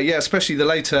 Yeah, especially the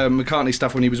later McCartney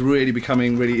stuff when he was really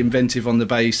becoming really inventive on the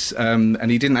bass,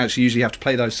 and he didn't actually usually have to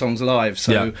play those songs live,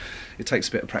 so it takes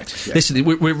a bit of practice. Yeah. Listen,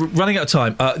 we're running out of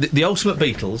time. The Ultimate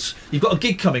Beatles, you've got a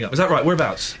gig coming up, is that right?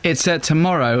 Whereabouts? It's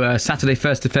tomorrow, Saturday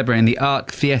 1st of February, in the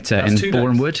Arc Theatre in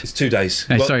Bournemouth. It's 2 days.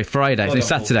 No, sorry, Friday. It's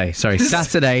Saturday. Sorry,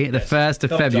 Saturday, the 1st of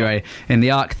February, in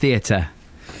the Arc Theatre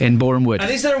in Bournemouth.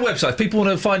 And is there a website? If people want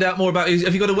to find out more about it,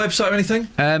 have you got a website or anything?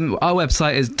 Our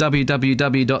website is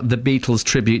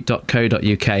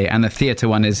www.thebeatlestribute.co.uk, and the theatre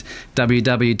one is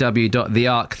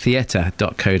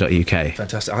www.thearctheatre.co.uk.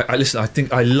 Fantastic. Listen, I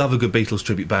think I love a good Beatles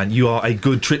tribute band. You are a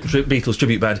good Beatles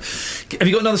tribute band. Have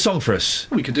you got another song for us?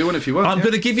 We can do one if you want. I'm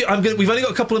going to give you... We've only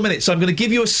got a couple of minutes, so I'm going to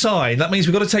give you a sign. That means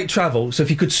we've got to take travel. So if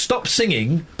you could stop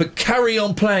singing, but carry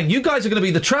on playing. You guys are going to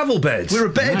be the travel bed. We're a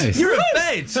bed. Nice. You're a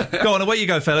bed. Go on, away you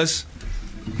go, fellas.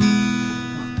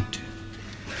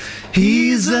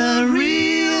 He's a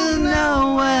real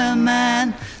nowhere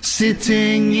man,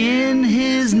 sitting in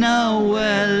his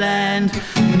nowhere land,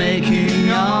 making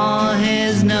all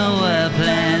his nowhere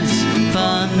plans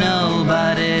for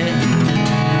nobody.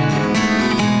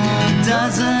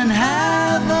 Doesn't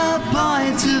have a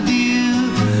point of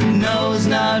view, knows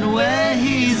not where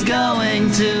he's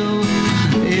going to.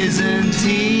 Isn't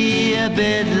he a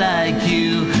bit like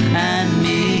you and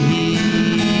me?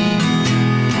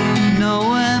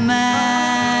 Nowhere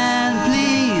man,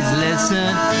 please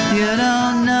listen. You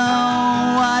don't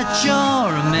know what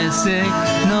you're missing.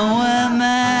 Nowhere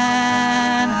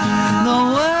man, the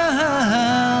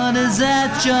world is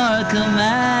at your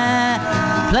command.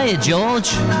 Play it,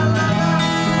 George.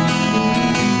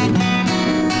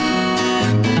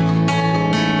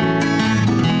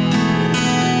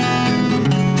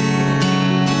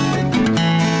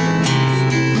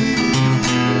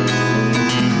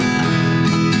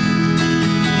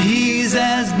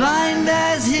 Blind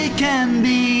as he can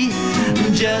be,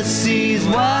 just sees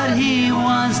what he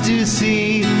wants to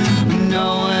see.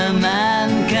 Nowhere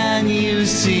man can you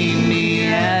see me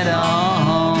at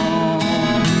all.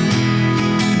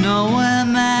 Nowhere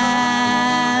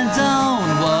man,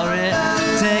 don't worry,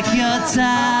 take your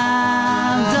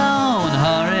time, don't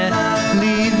hurry,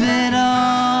 leave it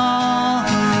all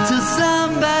to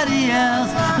somebody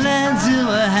else, lend you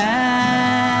a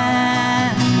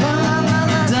hand.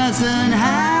 Doesn't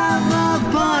have a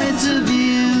point of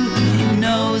view,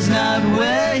 knows not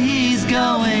where he's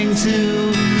going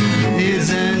to.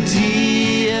 Isn't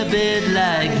he a bit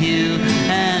like you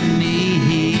and me?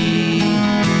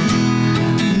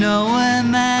 Nowhere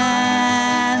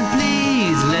man,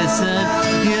 please listen.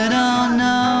 You don't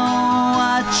know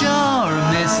what you're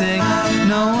missing.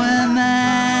 Nowhere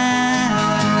man,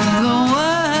 the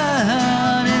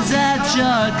world is at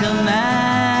your command.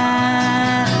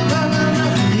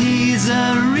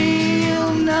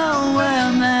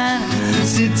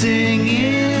 Sitting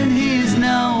in his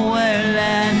nowhere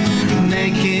land,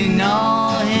 making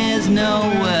all his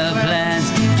nowhere plans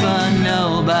for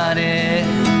nobody.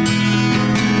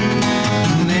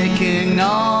 Making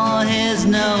all his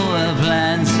nowhere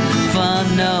plans for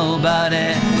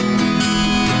nobody.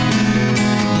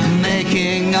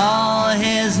 Making all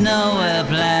his nowhere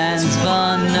plans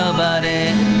for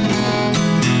nobody.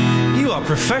 You are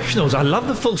professionals. I love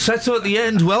the falsetto at the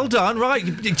end. Well done. Right,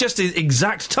 just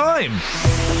exact time.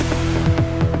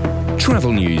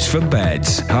 Travel news for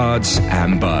beds, cards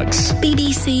and bugs.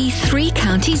 BBC Three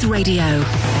Counties Radio.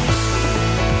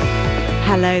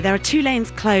 Hello, there are 2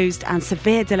 lanes closed and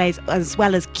severe delays as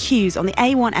well as queues on the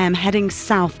A1M heading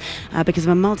south because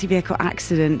of a multi-vehicle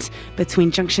accident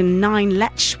between Junction 9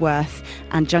 Letchworth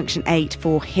and Junction 8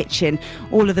 for Hitchin.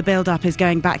 All of the build-up is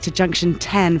going back to Junction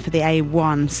 10 for the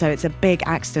A1, so it's a big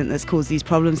accident that's caused these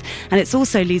problems. And it's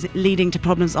also leading to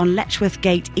problems on Letchworth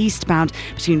Gate eastbound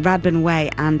between Radburn Way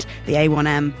and the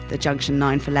A1M, the Junction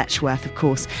 9 for Letchworth, of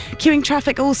course. Queuing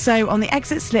traffic also on the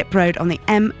exit slip road on the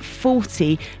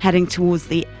M40 heading towards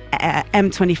the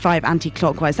M25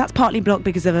 anti-clockwise. That's partly blocked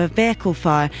because of a vehicle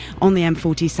fire on the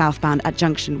M40 southbound at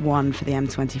Junction 1 for the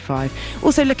M25.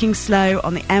 Also looking slow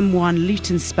on the M1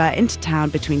 Luton Spur into town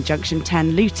between Junction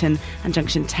 10 Luton and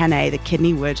Junction 10A, the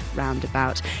Kidney Wood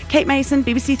roundabout. Kate Mason,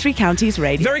 BBC Three Counties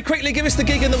Radio. Very quickly, give us the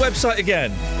gig and the website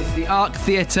again. It's the Arc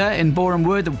Theatre in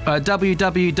Borehamwood,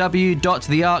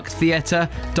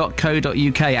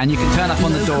 www.thearctheatre.co.uk, and you can turn up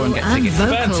on the door and get tickets.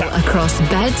 And vocal across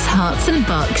beds, hearts and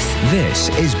bucks. This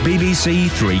is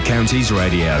BBC Three Counties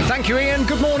Radio. Thank you, Ian.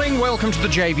 Good morning. Welcome to the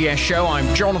JVS show.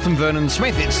 I'm Jonathan Vernon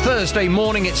Smith. It's Thursday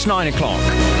morning. It's 9 o'clock.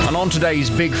 And on today's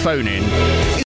big phone-in...